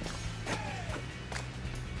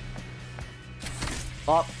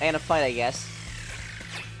 Oh, and a fight, I guess.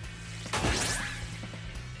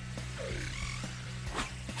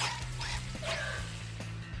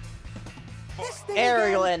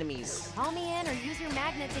 Aerial enemies. Call me in or use your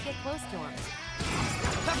magnet to get close to him.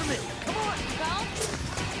 Peppermint, come on! Well,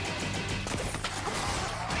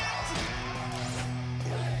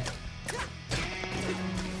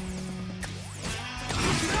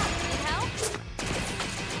 need help?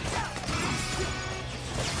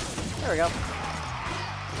 There we go.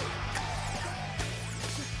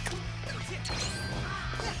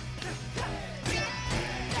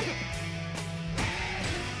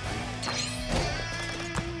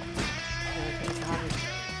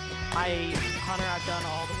 Hunter, I've done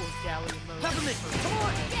all the Wolf Gallery modes. Peppermint, come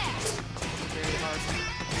on! Very hard.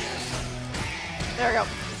 There we go.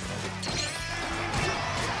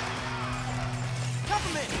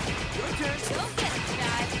 Peppermint, your turn. Go get it,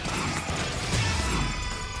 guys.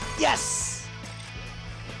 Yes!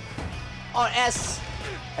 On S!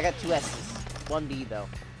 I got 2 S's. 1 B, though.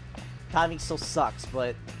 Timing still sucks,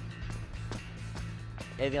 but...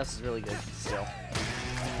 everything else is really good, still.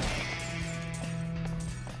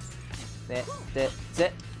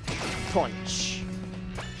 That. Punch.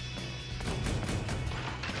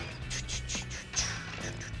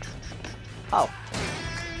 Oh.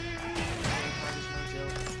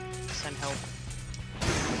 Send help.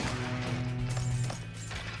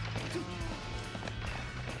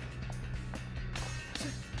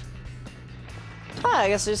 I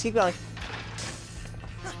guess I just keep going.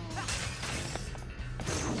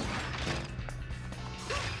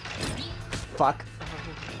 Fuck.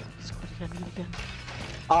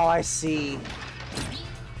 Oh, I see.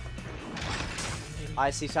 I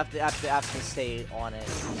see. So I have to stay on it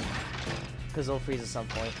because it'll freeze at some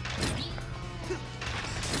point.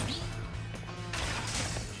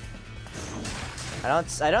 I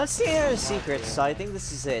don't see any other secrets, so I think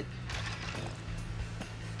this is it.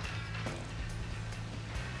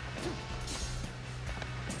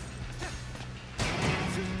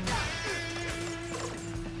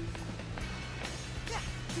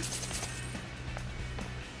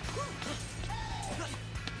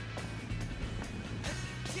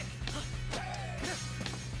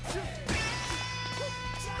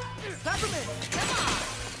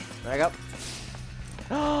 There I go.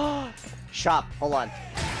 Shop. Hold on.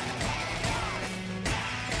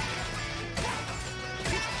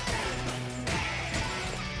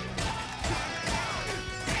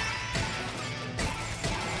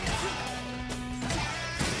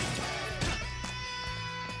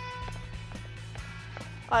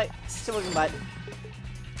 Alright, still looking bad.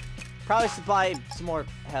 Probably should buy some more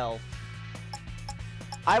health.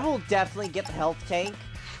 I will definitely get the health tank.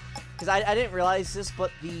 Because I didn't realize this, but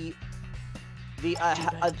the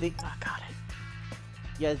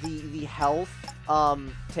health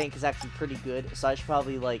tank is actually pretty good, so I should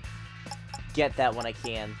probably like get that when I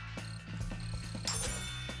can.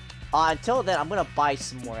 Until then, I'm gonna buy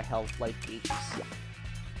some more health life gauges.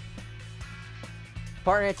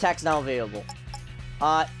 Partner attacks now available.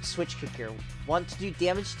 Switch kicker. Want to do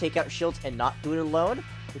damage, take out shields, and not do it alone?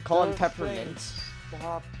 We call him Peppermint.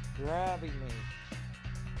 Stop grabbing me.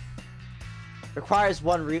 Requires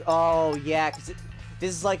 1 oh yeah, because this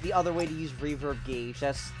is like the other way to use reverb gauge.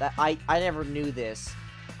 I never knew this.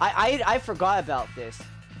 I forgot about this.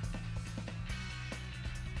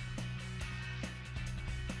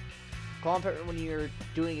 Call on Peppermint when you're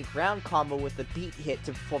doing a ground combo with a beat hit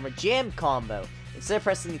to perform a jam combo. Instead of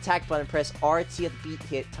pressing the attack button, press RT at the beat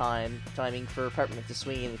hit timing for Peppermint to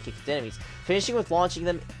swing in and kick at enemies, finishing with launching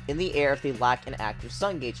them in the air if they lack an active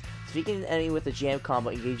stun gauge. Defeating an enemy with a jam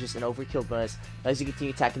combo engages an overkill bonus, as you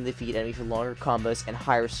continue attacking the defeat enemy for longer combos and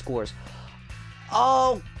higher scores.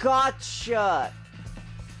 Oh, gotcha!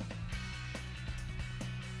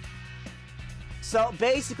 So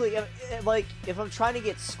basically, if I'm trying to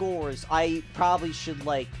get scores, I probably should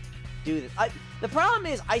like do this. The problem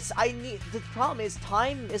is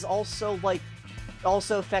time is also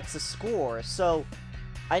also affects the score. So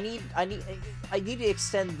I need to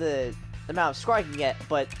extend the amount of score I can get,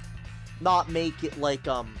 but not make it like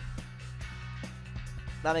not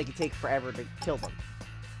make it take forever to kill them.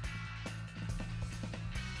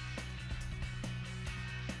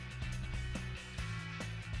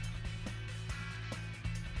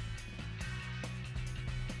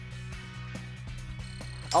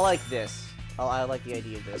 I like this. I like the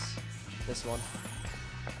idea of this one.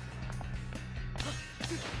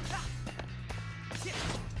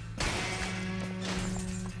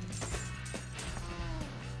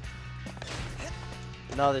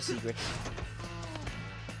 No other secrets.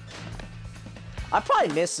 I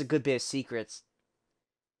probably missed a good bit of secrets.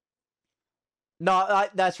 No,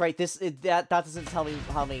 that's right. That doesn't tell me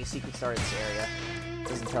how many secrets are in this area.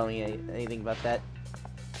 Doesn't tell me anything about that.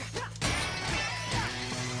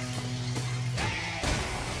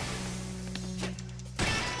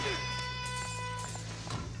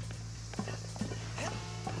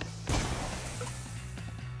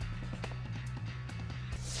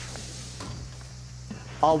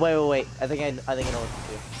 Oh wait! I think I know what to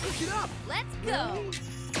do. Push it up. Let's go.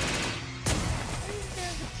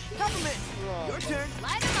 Peppermint, your turn.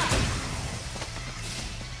 Light him up.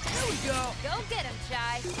 There we go. Go get him,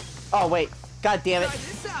 Chai. Oh wait! God damn it! Try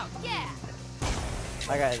this out. Yeah.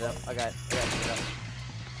 I got it though. I got it. There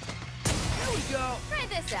we go. Try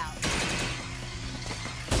this out.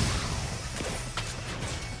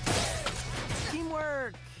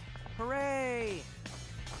 Teamwork! Hooray!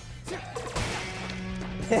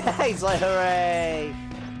 He's like, hooray!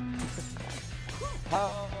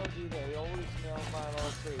 How do they always know my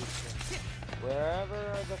location?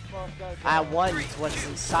 Wherever the fuck I go. I want what's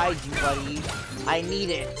inside you, buddy. I need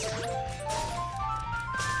it.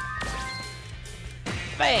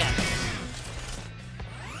 Bam!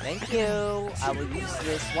 Thank you. I will use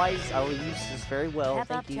this wise. I will use this very well. Step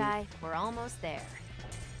Thank up, you. Chai. We're almost there.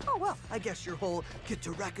 Oh, well, I guess your whole get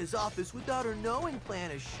to Rekka's office without her knowing plan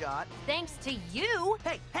is shot. Thanks to you.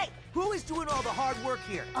 Hey, who is doing all the hard work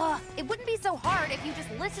here? It wouldn't be so hard if you just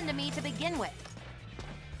listened to me to begin with.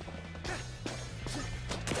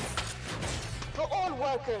 For all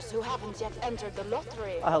workers who haven't yet entered the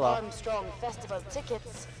lottery Oh, hello. for Armstrong Festival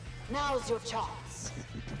tickets, now's your chance.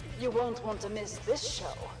 You won't want to miss this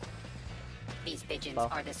show. These pigeons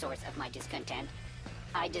are the source of my discontent.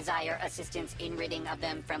 I desire assistance in ridding of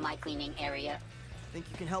them from my cleaning area. Think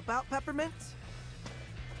you can help out, Peppermint?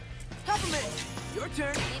 Peppermint! Your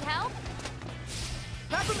turn! Need help?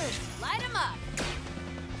 Peppermint! Light 'em up!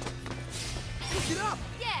 Pick it up!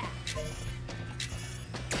 Yeah!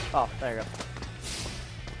 Oh, there you go.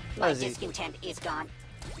 My discontent is gone.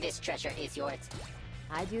 This treasure is yours.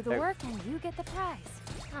 I do the There. work and you get the prize.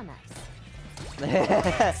 How nice.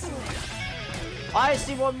 I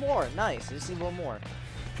see one more. Nice. I see one more.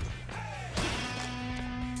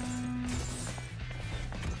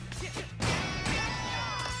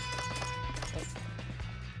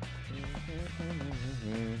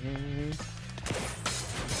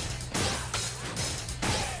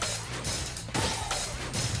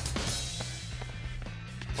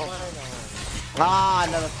 Ah,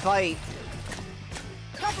 another fight.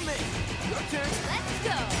 Peppermint! Your turn! Let's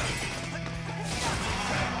go!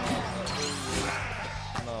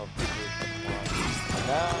 No,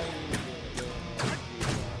 now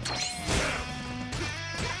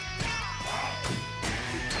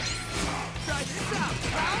Try this out!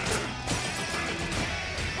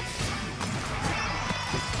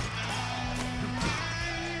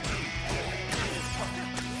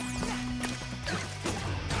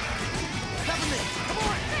 Peppermint! Come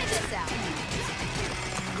on, try this out.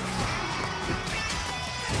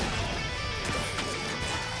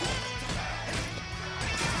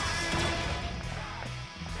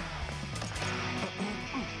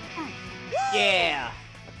 Yeah.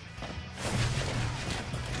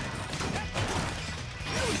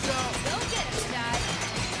 Here we go! Go get him, Chai.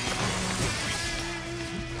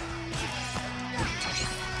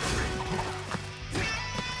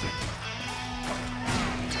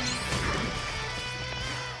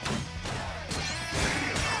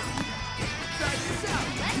 Try this out!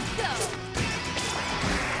 Let's go!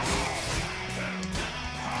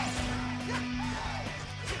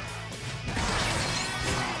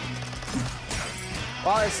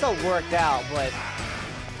 Well, it still worked out, but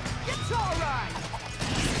Guitar ride!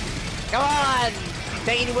 come on,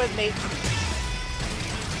 take it with me.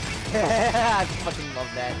 I fucking love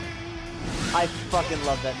that. I fucking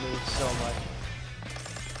love that move so much.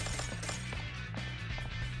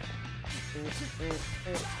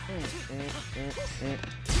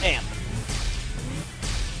 Bam.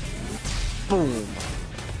 Boom.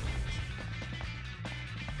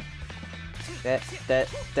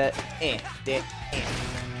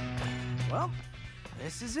 Well,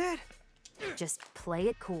 this is it. Just play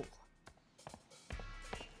it cool.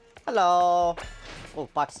 Hello. Oh,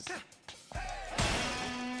 boxes.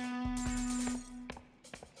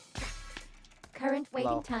 Current waiting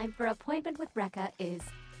Hello. time for appointment with Rekka is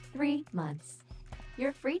 3 months.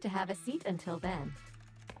 You're free to have a seat until then.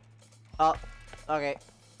 Oh, okay.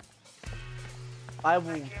 I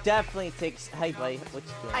will definitely take. Hey, buddy, what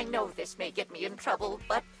you doing? I know this may get me in trouble,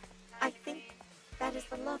 but I think that is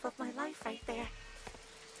the love of my life right there.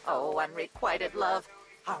 Oh, unrequited love.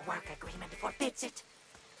 Our work agreement forbids it.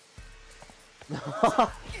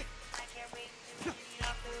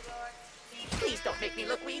 Please don't make me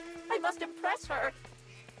look weak. I must impress her.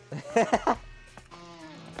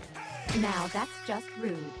 Now that's just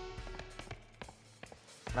rude.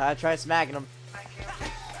 I try smacking him.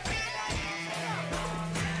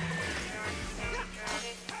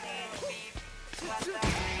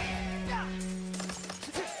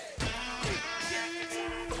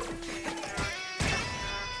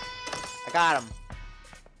 I got him.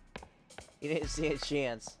 He didn't see a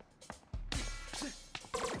chance.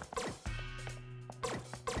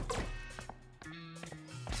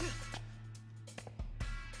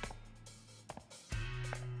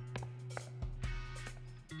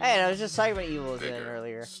 Hey, I was just talking about Evil again Bigger,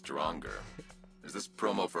 earlier. Stronger. Is this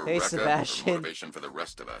promo for Hey, Rekka Sebastian. or motivation for the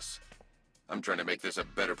rest of us? I'm trying to make this a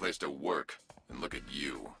better place to work. And look at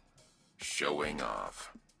you. Showing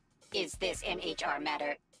off. Is this an HR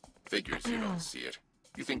matter? Figures you don't see it.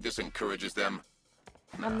 You think this encourages them?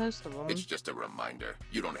 On most of them. It's just a reminder.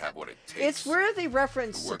 You don't have what it takes. It's where they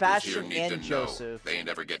reference The workers here Sebastian need and to know Joseph. they ain't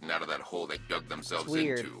ever getting out of that hole they dug themselves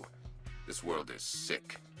weird. into. This world is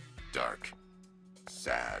sick, dark,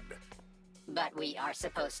 sad. But we are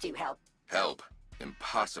supposed to help. Help?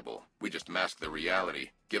 Impossible. We just mask the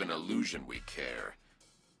reality, give an illusion we care.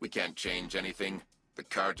 We can't change anything. The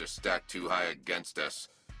cards are stacked too high against us.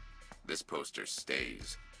 This poster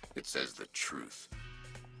stays. It says the truth.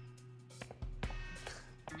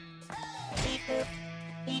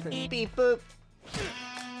 Beep boop.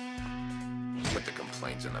 Put the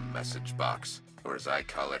complaints in the message box, or as I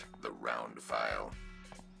call it, the round file.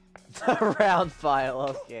 The round file,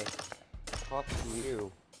 okay. Fuck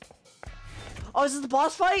you. Oh, is this the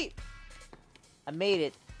boss fight? I made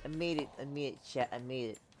it. I made it. I made it, chat. I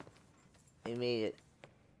made it. I made it.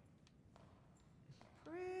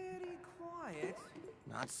 Pretty quiet.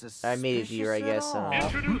 Not suspicious. I made it here, I guess.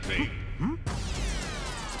 Introducing.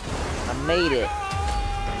 I made it.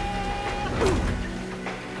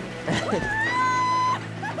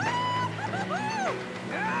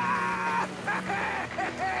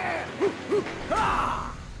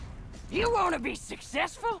 You want to be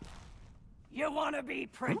successful? You want to be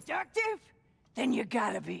productive? Then you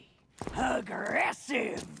gotta be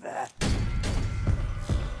aggressive.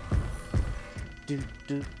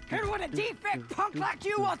 And when a defect punk like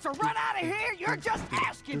you wants to run out of here, you're just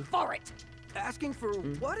asking for it. Asking for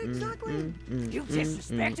what exactly? You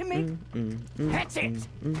disrespecting me? That's it.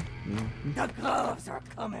 The gloves are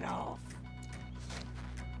coming off.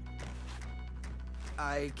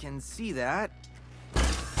 I can see that.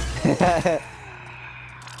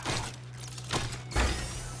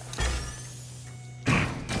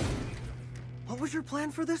 What was your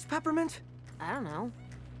plan for this, Peppermint? I don't know.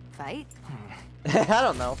 Fight? I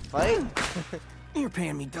don't know. Fight? You're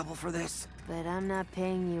paying me double for this. But I'm not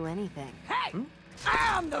paying you anything. Hey!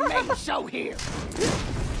 I'm the main show here!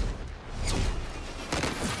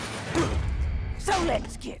 So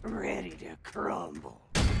let's get ready to crumble.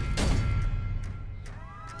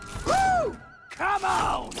 Woo! Come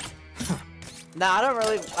on! Nah,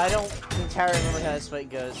 I don't entirely remember how this fight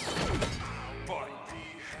goes.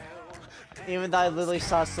 Even though I literally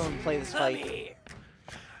saw someone play this fight.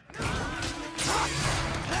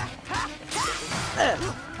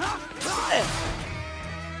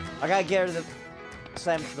 I gotta get rid of the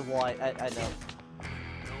slam to the wall, I know.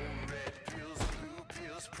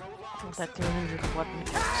 That 300 weapon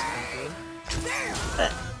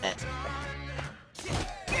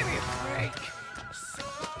Give me a break!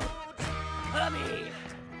 Come here!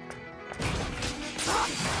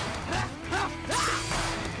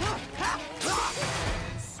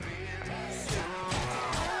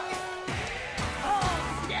 Oh,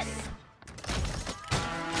 get it!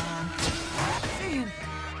 Damn,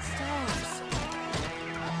 stars.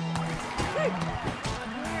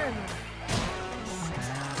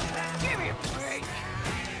 Give me a break!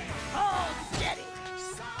 Oh, get it!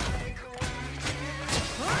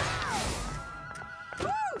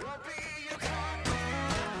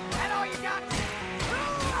 That all you got?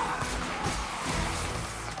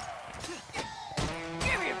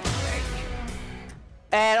 Give me a break!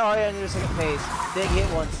 And all you do is second phase. Big hit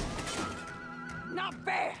once. Not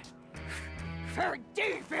bad! For a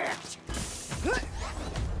defect!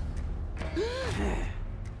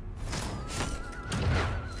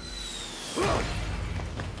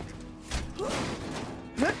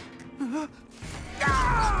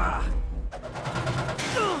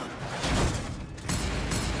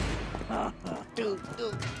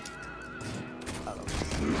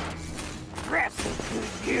 Perhaps we could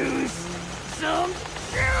use some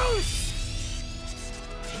juice!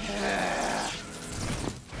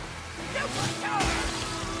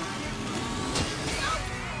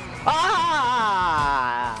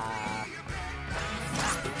 Ah!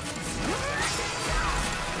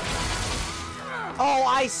 Oh,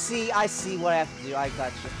 I see what I have to do. I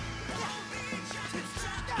got you.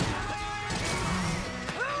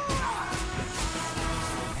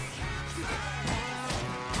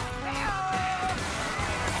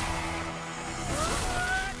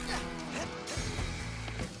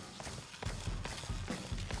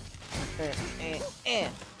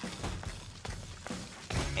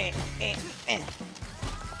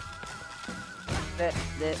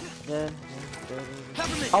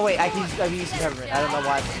 Oh wait, I can use peppermint. I don't know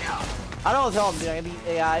why. I don't know what the hell I'm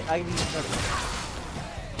doing. I can use peppermint.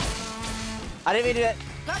 I didn't mean to do that.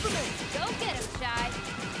 Peppermint! Go get him, Shy!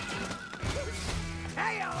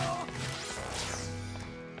 Hey-o!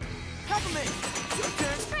 Peppermint! Your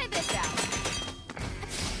turn! Try this out!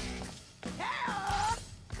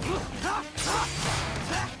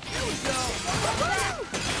 Here we go!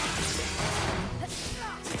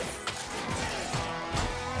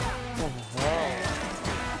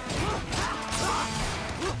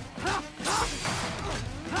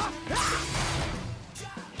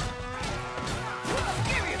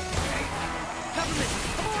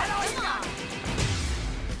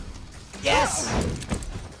 Yes!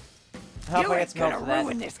 How You I get ain't some help gonna for that?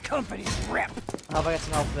 ruin this company's rep. How about I get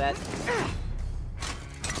some help for that?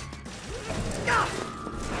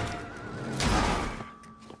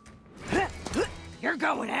 You're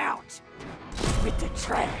going out with the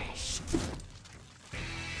trash.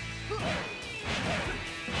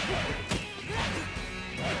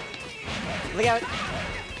 Look out!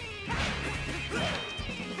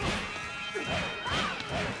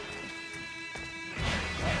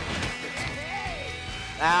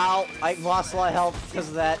 Ow! I lost a lot of health because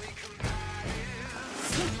of that.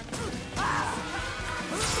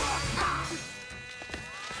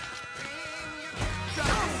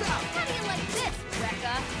 How do you like this,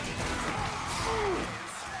 Rekka?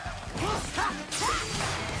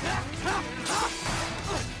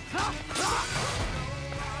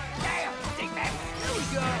 Damn, Stingman. Here we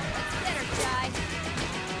go. Let's get her, Jai.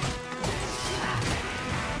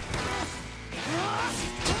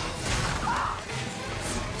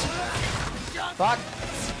 Fuck!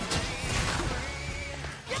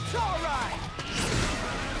 It's all right.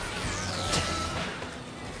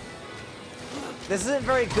 This isn't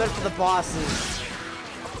very good for the bosses.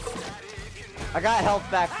 I got health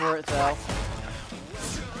back for it though.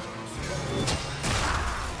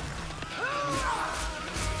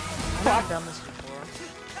 I've done this before.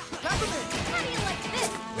 How do you like this,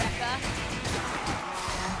 Rekka?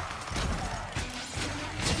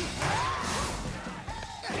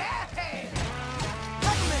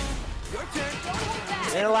 Your turn. Don't hold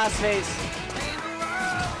back. In the last phase.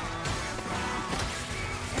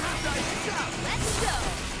 Let's go.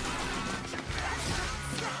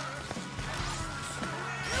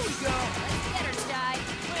 Here we go. Let's get her, Jai.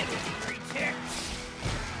 Great hit.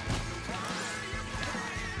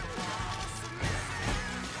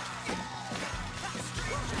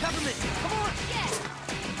 Peppermint, come on. Yeah.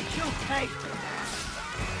 She'll pay for that.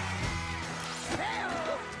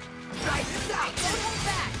 Right, stop. Don't hold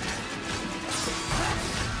back.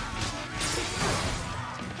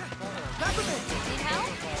 Peppermint. Need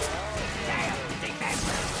help? Damn, Stingman.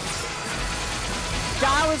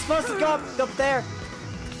 God, I was supposed to go up there.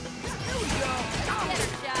 Here we go. Get her,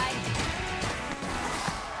 Jai.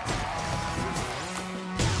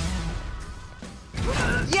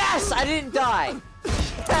 Yes! I didn't die!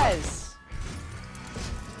 Yes!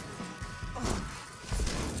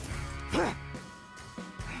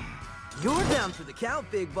 You're down for the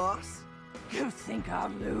count, big boss. You think I'll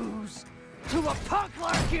lose to a punk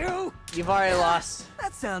like you? You've already lost.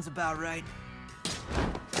 That sounds about right.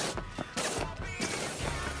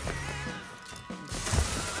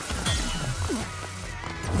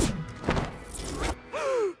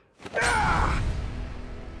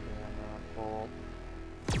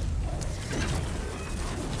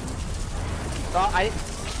 Oh, I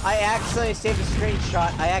accidentally saved a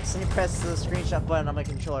screenshot. I accidentally pressed the screenshot button on my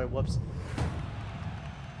controller. Whoops.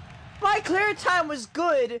 My clear time was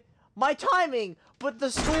good, my timing, but the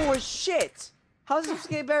score was shit. How is this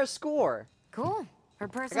get a better score? Cool. Her I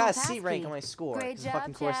personal got a pass C rank key. on my score. Great Of job,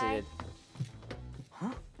 fucking course I Jai. did.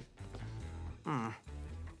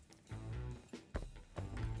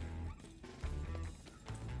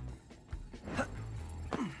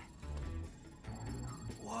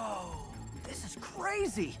 Whoa, this is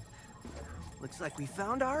crazy. Looks like we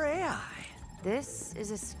found our AI. This is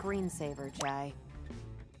a screensaver, Jai.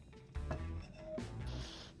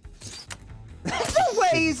 The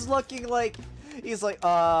way he's looking like, he's like,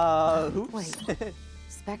 oops. Wait.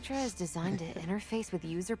 Spectra is designed to interface with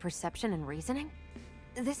user perception and reasoning?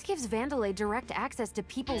 This gives Vandalay direct access to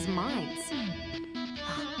people's minds.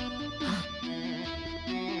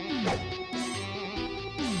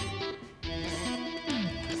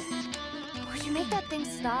 Would you make that thing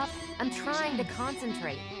stop? I'm trying to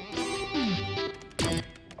concentrate.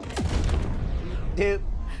 Dude.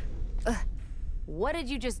 What did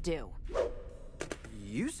you just do?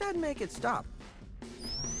 You said make it stop.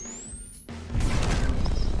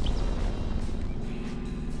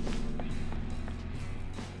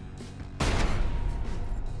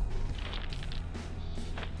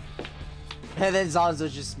 And then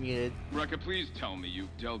Zanzo's just muted. Rekka, please tell me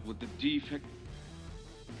you've dealt with the defect.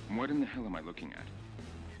 What in the hell am I looking at?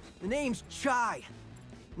 The name's Chai,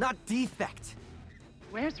 not Defect.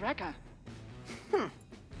 Where's Rekka?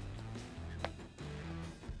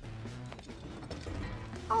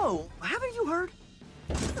 Oh, haven't you heard?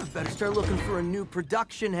 I better start looking for a new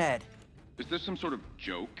production head. Is this some sort of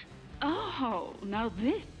joke? Oh, now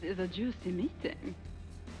this is a juicy meeting.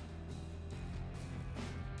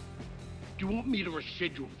 Do you want me to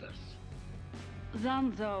reschedule this?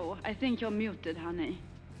 Zanzo, I think you're muted, honey.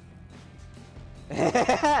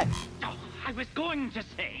 Oh, I I was going to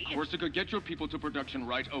say... Corsica, get your people to production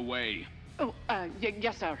right away. Oh,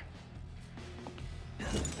 yes, sir.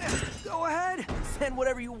 Go ahead. Send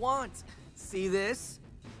whatever you want. See this?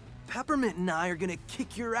 Peppermint and I are gonna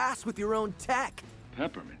kick your ass with your own tech.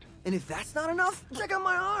 Peppermint? And if that's not enough, check out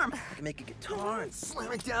my arm. I can make a guitar and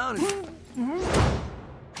slam it down and...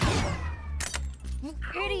 You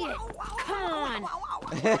idiot! Come on!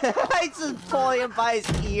 I just pulling him by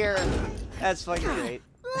his ear. That's fucking great.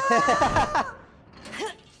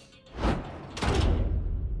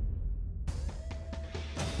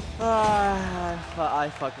 I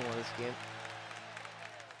fucking love this game.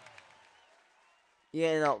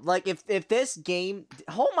 Yeah, no, like if this game,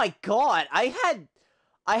 oh my god, I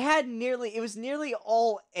had nearly, it was nearly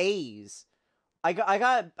all A's. I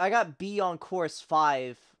got B on course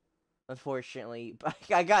 5, unfortunately. But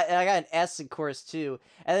I got an S in course 2,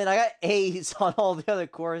 and then I got A's on all the other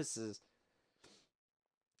courses.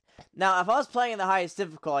 Now, if I was playing in the highest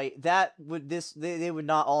difficulty, they would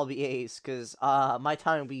not all be A's, because my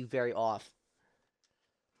time would be very off.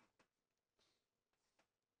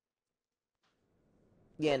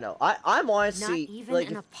 Yeah, no, I'm honestly... Not even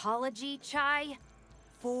like, an apology, Chai?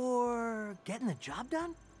 For getting the job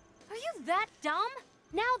done? Are you that dumb?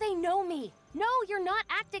 Now they know me. No, you're not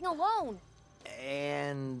acting alone.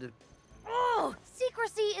 And... Oh,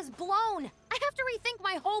 secrecy is blown. I have to rethink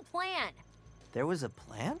my whole plan. There was a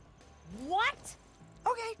plan? What?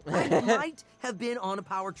 Okay, I might have been on a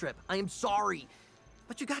power trip. I am sorry.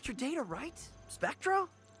 But you got your data right, Spectra?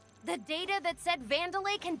 The data that said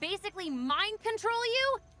Vandalay can basically mind control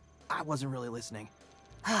you? I wasn't really listening.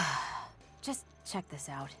 Just check this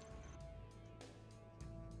out.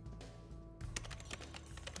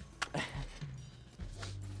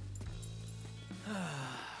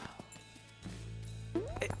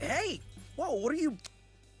 Hey! Whoa, what are you...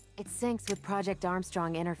 It syncs with Project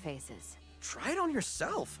Armstrong interfaces. Try it on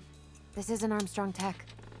yourself. This isn't Armstrong tech.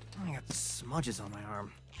 I got smudges on my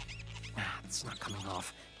arm. It's not coming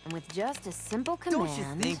off. And with just a simple command... Don't you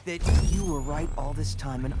think that you were right all this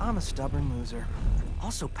time and I'm a stubborn loser?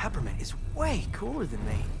 Also, Peppermint is way cooler than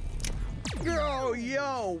me.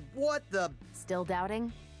 Yo, what the... Still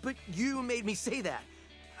doubting? But you made me say that.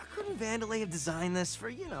 Couldn't Vandalay have designed this for,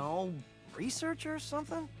 you know, research or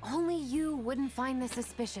something? Only you wouldn't find this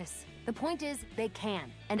suspicious. The point is, they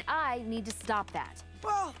can, and I need to stop that.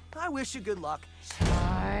 Well, I wish you good luck.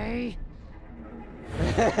 Bye.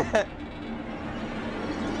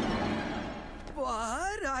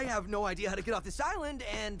 But I have no idea how to get off this island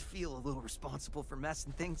and feel a little responsible for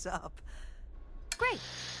messing things up. Great.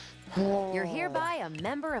 You're hereby a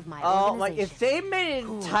member of my Oh, organization. like if they made an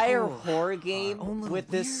entire horror game with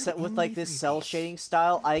this, like this cell shading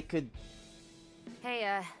style, I could.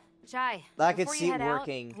 Hey, Chai. I could before see you it head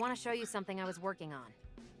working. I want to show you something I was working on.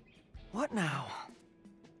 What now?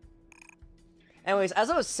 Anyways, as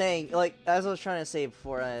I was saying, like as I was trying to say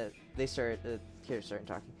before they started, here started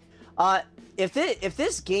talking. If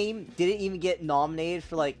this game didn't even get nominated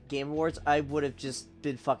for like Game Awards, I would have just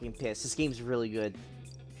been fucking pissed. This game's really good.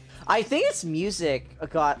 I think its music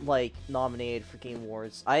got like nominated for Game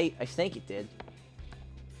Awards. I think it did.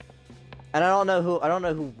 And I don't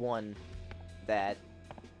know who won that.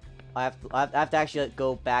 I have to actually like,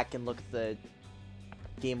 go back and look at the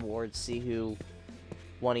Game Awards, see who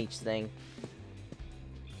won each thing.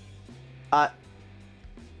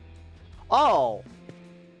 Oh.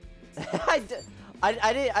 I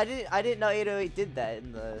didn't know 808 did that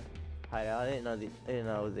in the hideout. I didn't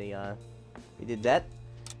know they did that.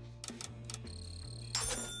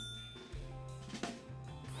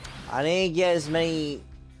 I didn't get as many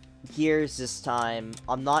gears this time.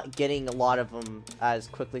 I'm not getting a lot of them as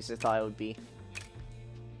quickly as I thought I would be.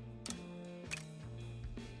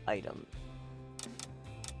 Item.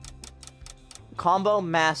 Combo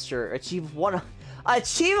Master. Achieve a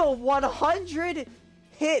 100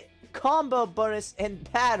 hit combo bonus in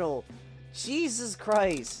battle. Jesus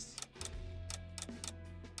Christ.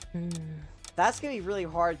 That's gonna be really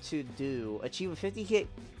hard to do. Achieve a 50 hit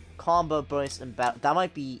combo bonus in battle. I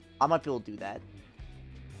might be able to do that.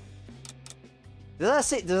 Does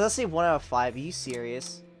that say 1 out of 5? Are you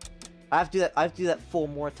serious? I have to do that 4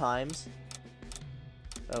 more times.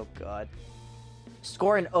 Oh god.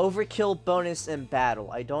 Score an overkill bonus in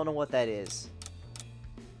battle. I don't know what that is.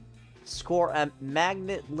 Score a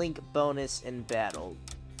magnet link bonus in battle.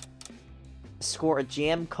 Score a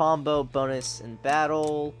jam combo bonus in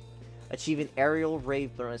battle. Achieve an aerial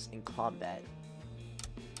rave bonus in combat.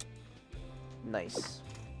 Nice.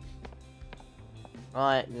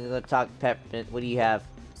 Alright, let's talk Peppermint. What do you have?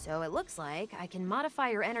 So it looks like I can modify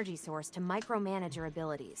your energy source to micromanage your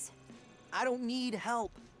abilities. I don't need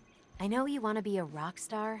help. I know you want to be a rock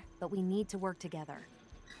star, but we need to work together.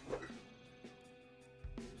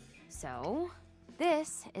 So,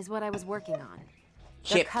 this is what I was working on.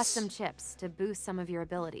 They're custom chips to boost some of your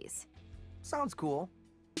abilities. Sounds cool.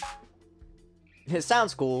 It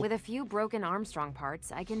sounds cool. With a few broken Armstrong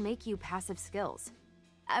parts, I can make you passive skills.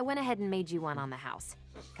 I went ahead and made you one on the house.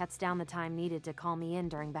 Cuts down the time needed to call me in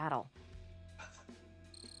during battle.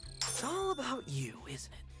 It's all about you,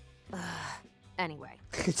 isn't it? Anyway.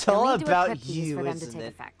 It's all about for you, them to isn't take it?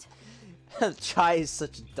 effect. Chai is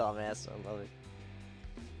such a dumbass. I love it.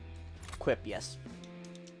 Quip, yes.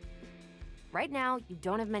 Right now, you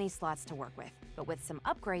don't have many slots to work with, but with some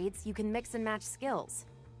upgrades, you can mix and match skills.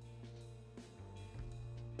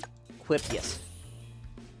 Quip, yes.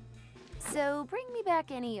 So bring me back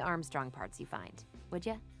any Armstrong parts you find, would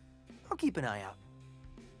ya? I'll keep an eye out.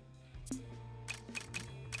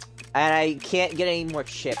 And I can't get any more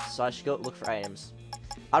chips, so I should go look for items.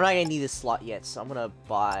 I'm not gonna need this slot yet, so I'm gonna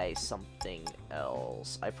buy something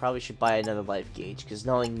else. I probably should buy another life gauge, because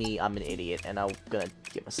knowing me, I'm an idiot, and I'm gonna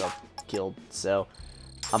get myself killed, so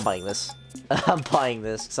I'm buying this. I'm buying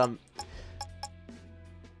this, because I'm...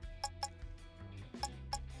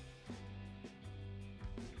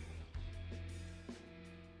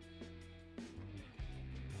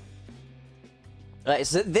 Alright,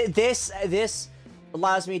 so this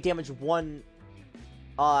allows me to damage one,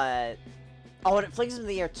 oh, and it flings them in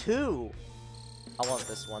the air too! I want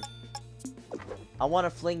this one. I want to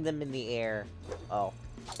fling them in the air. Oh.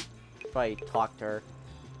 Probably talk to her.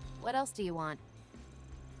 What else do you want?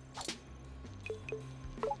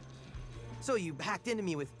 So you hacked into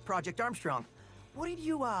me with Project Armstrong. What did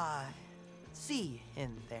you, see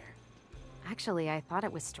in there? Actually, I thought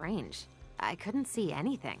it was strange. I couldn't see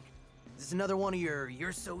anything. Is this another one of your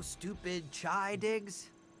 "you're so stupid" Chai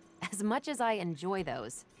digs? As much as I enjoy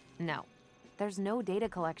those, no. There's no data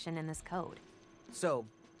collection in this code. So,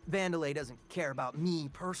 Vandalay doesn't care about me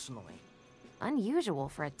personally. Unusual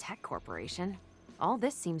for a tech corporation. All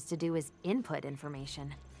this seems to do is input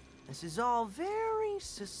information. This is all very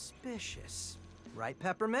suspicious. Right,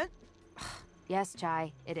 Peppermint? Yes,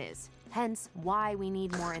 Chai, it is. Hence, why we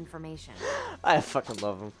need more information. I fucking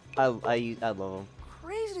love him. I love him.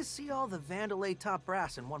 Crazy to see all the Vandalay top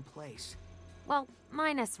brass in one place. Well,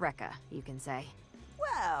 minus Rekka, you can say.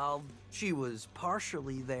 Well, she was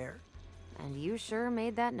partially there. And you sure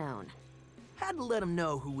made that known. Had to let him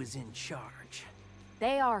know who was in charge.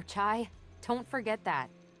 They are, Chai. Don't forget that.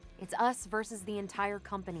 It's us versus the entire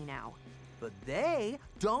company now. But they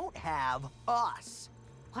don't have us.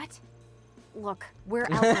 What? Look, we're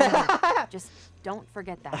outnumbered. Just don't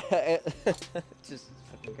forget that. Just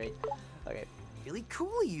fucking great. Okay. Really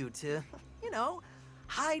cool of you to,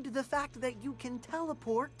 hide the fact that you can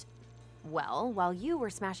teleport. Well, while you were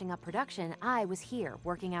smashing up production, I was here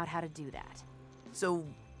working out how to do that. So,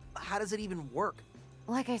 how does it even work?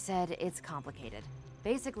 Like I said, it's complicated.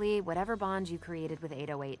 Basically, whatever bond you created with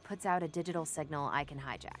 808 puts out a digital signal I can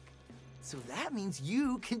hijack. So that means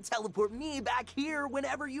you can teleport me back here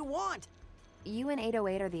whenever you want. You and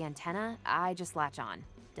 808 are the antenna, I just latch on.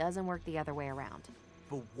 Doesn't work the other way around.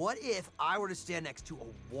 But what if I were to stand next to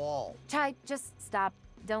a wall? Chai, just stop.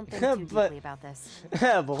 Don't think too deeply about this.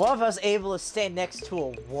 But what if I was able to stand next to a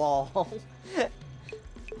wall?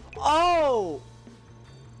 Oh!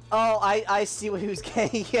 Oh, I see what he was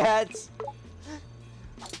getting at.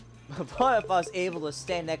 What if I was able to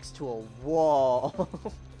stand next to a wall?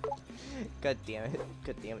 God damn it.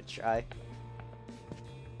 God damn it, try.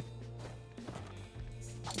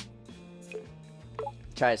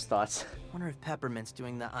 Try his thoughts. Wonder if Peppermint's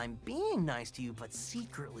doing the "I'm being nice to you but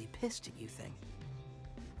secretly pissed at you" thing.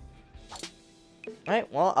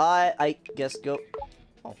 Alright, well, I guess go...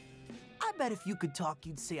 Oh. I bet if you could talk,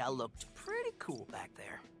 you'd say I looked pretty cool back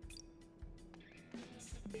there.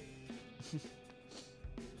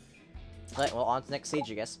 Alright, well, on to the next stage,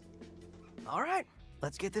 I guess. Alright,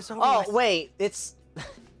 let's get this over with. Oh, wait, it's...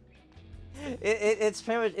 it's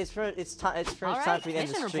pretty much time for the end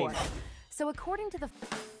of the stream. Report. So according to the...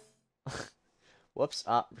 Whoops,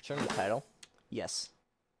 return the title. Yes.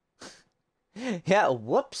 Yeah,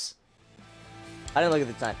 whoops. I didn't look at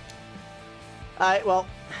the time. Alright, well,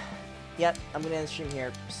 yep, I'm gonna end the stream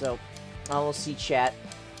here, so I will see chat.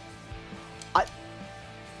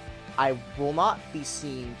 I will not be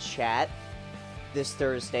seeing chat this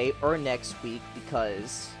Thursday or next week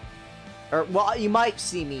because... well, you might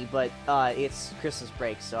see me, but it's Christmas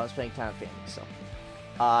break, so I was spending time with family, so...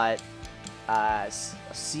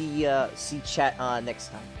 see chat next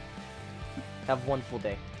time. Have a wonderful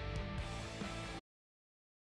day.